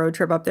 We'd like road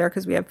trip up there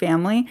because we have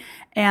family.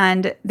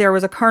 And there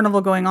was a carnival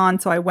going on.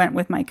 So I went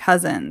with my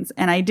cousins.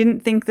 And I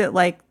didn't think that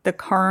like the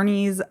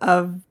carnies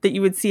that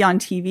you would see on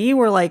TV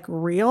were like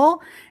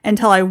real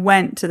until I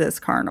went to this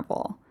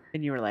carnival.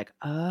 And you were like,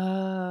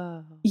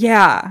 oh.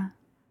 Yeah.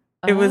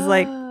 It was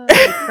like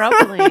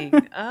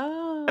troubling.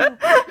 Oh.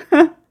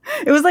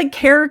 It was like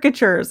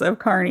caricatures of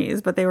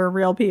carnies, but they were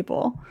real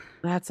people.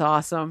 That's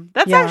awesome.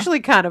 That's Yeah.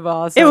 actually kind of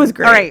awesome. It was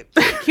great. All right.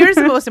 Here's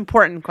the most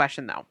important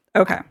question, though.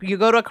 Okay. You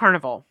go to a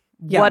carnival.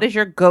 Yeah. What is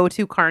your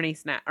go-to carny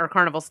snack or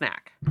carnival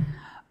snack?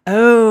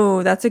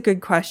 Oh, that's a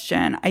good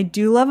question. I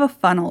do love a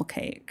funnel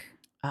cake.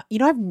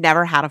 I've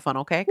never had a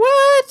funnel cake.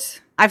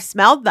 What? I've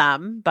smelled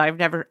them, but I've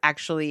never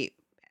actually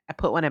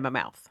put one in my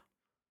mouth.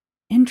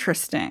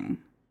 Interesting.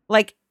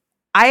 Like,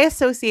 I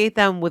associate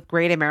them with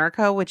Great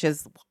America, which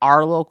is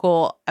our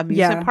local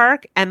amusement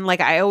park. And like,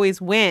 I always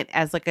went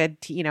as like a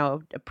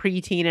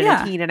preteen and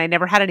a teen, and I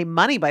never had any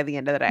money by the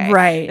end of the day.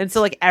 Right. And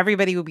so like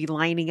everybody would be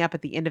lining up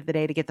at the end of the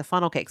day to get the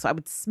funnel cake. So I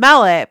would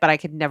smell it, but I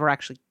could never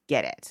actually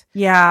get it.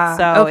 Yeah.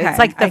 So okay, it's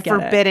like the I get it.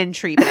 forbidden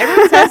treat. But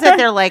everyone says that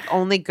they're like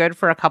only good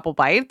for a couple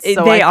bites.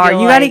 So They I are.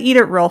 feel You got to like- eat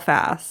it real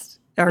fast,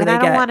 or And they I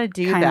don't get wanna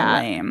do kinda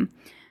that. lame.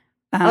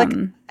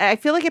 I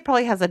feel like it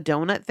probably has a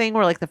donut thing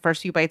where like the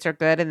first few bites are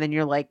good and then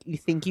you're like, you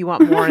think you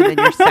want more and then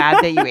you're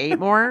sad that you ate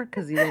more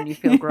because then you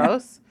feel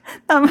gross.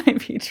 That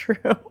might be true.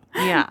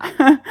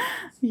 Yeah.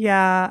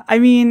 Yeah. I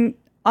mean,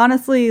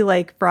 honestly,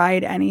 like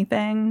fried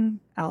anything,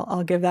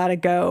 I'll give that a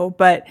go.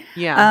 But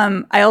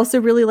Yeah. I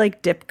also really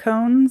like dip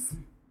cones.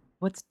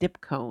 What's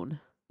dip cone?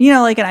 You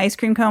know, like an ice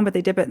cream cone, but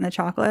they dip it in the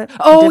chocolate.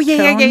 Oh, Dip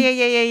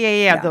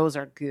yeah. cone. Those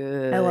are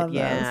good. I love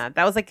Yeah.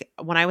 That was like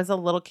when I was a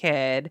little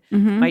kid,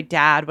 Mhm. my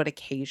dad would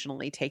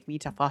occasionally take me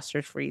to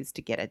Foster's Freeze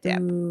to get a dip.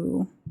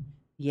 Ooh.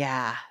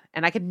 Yeah.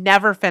 And I could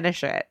never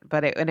finish it,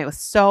 it was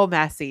so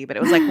messy, but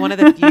it was like one of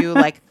the few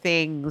like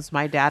things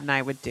my dad and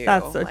I would do.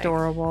 That's like,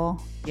 adorable.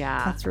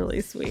 Yeah. That's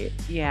really sweet.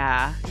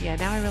 Yeah. Yeah.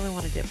 Now I really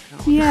want a dip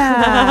cone.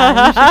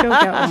 Yeah, you should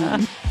go get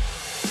one.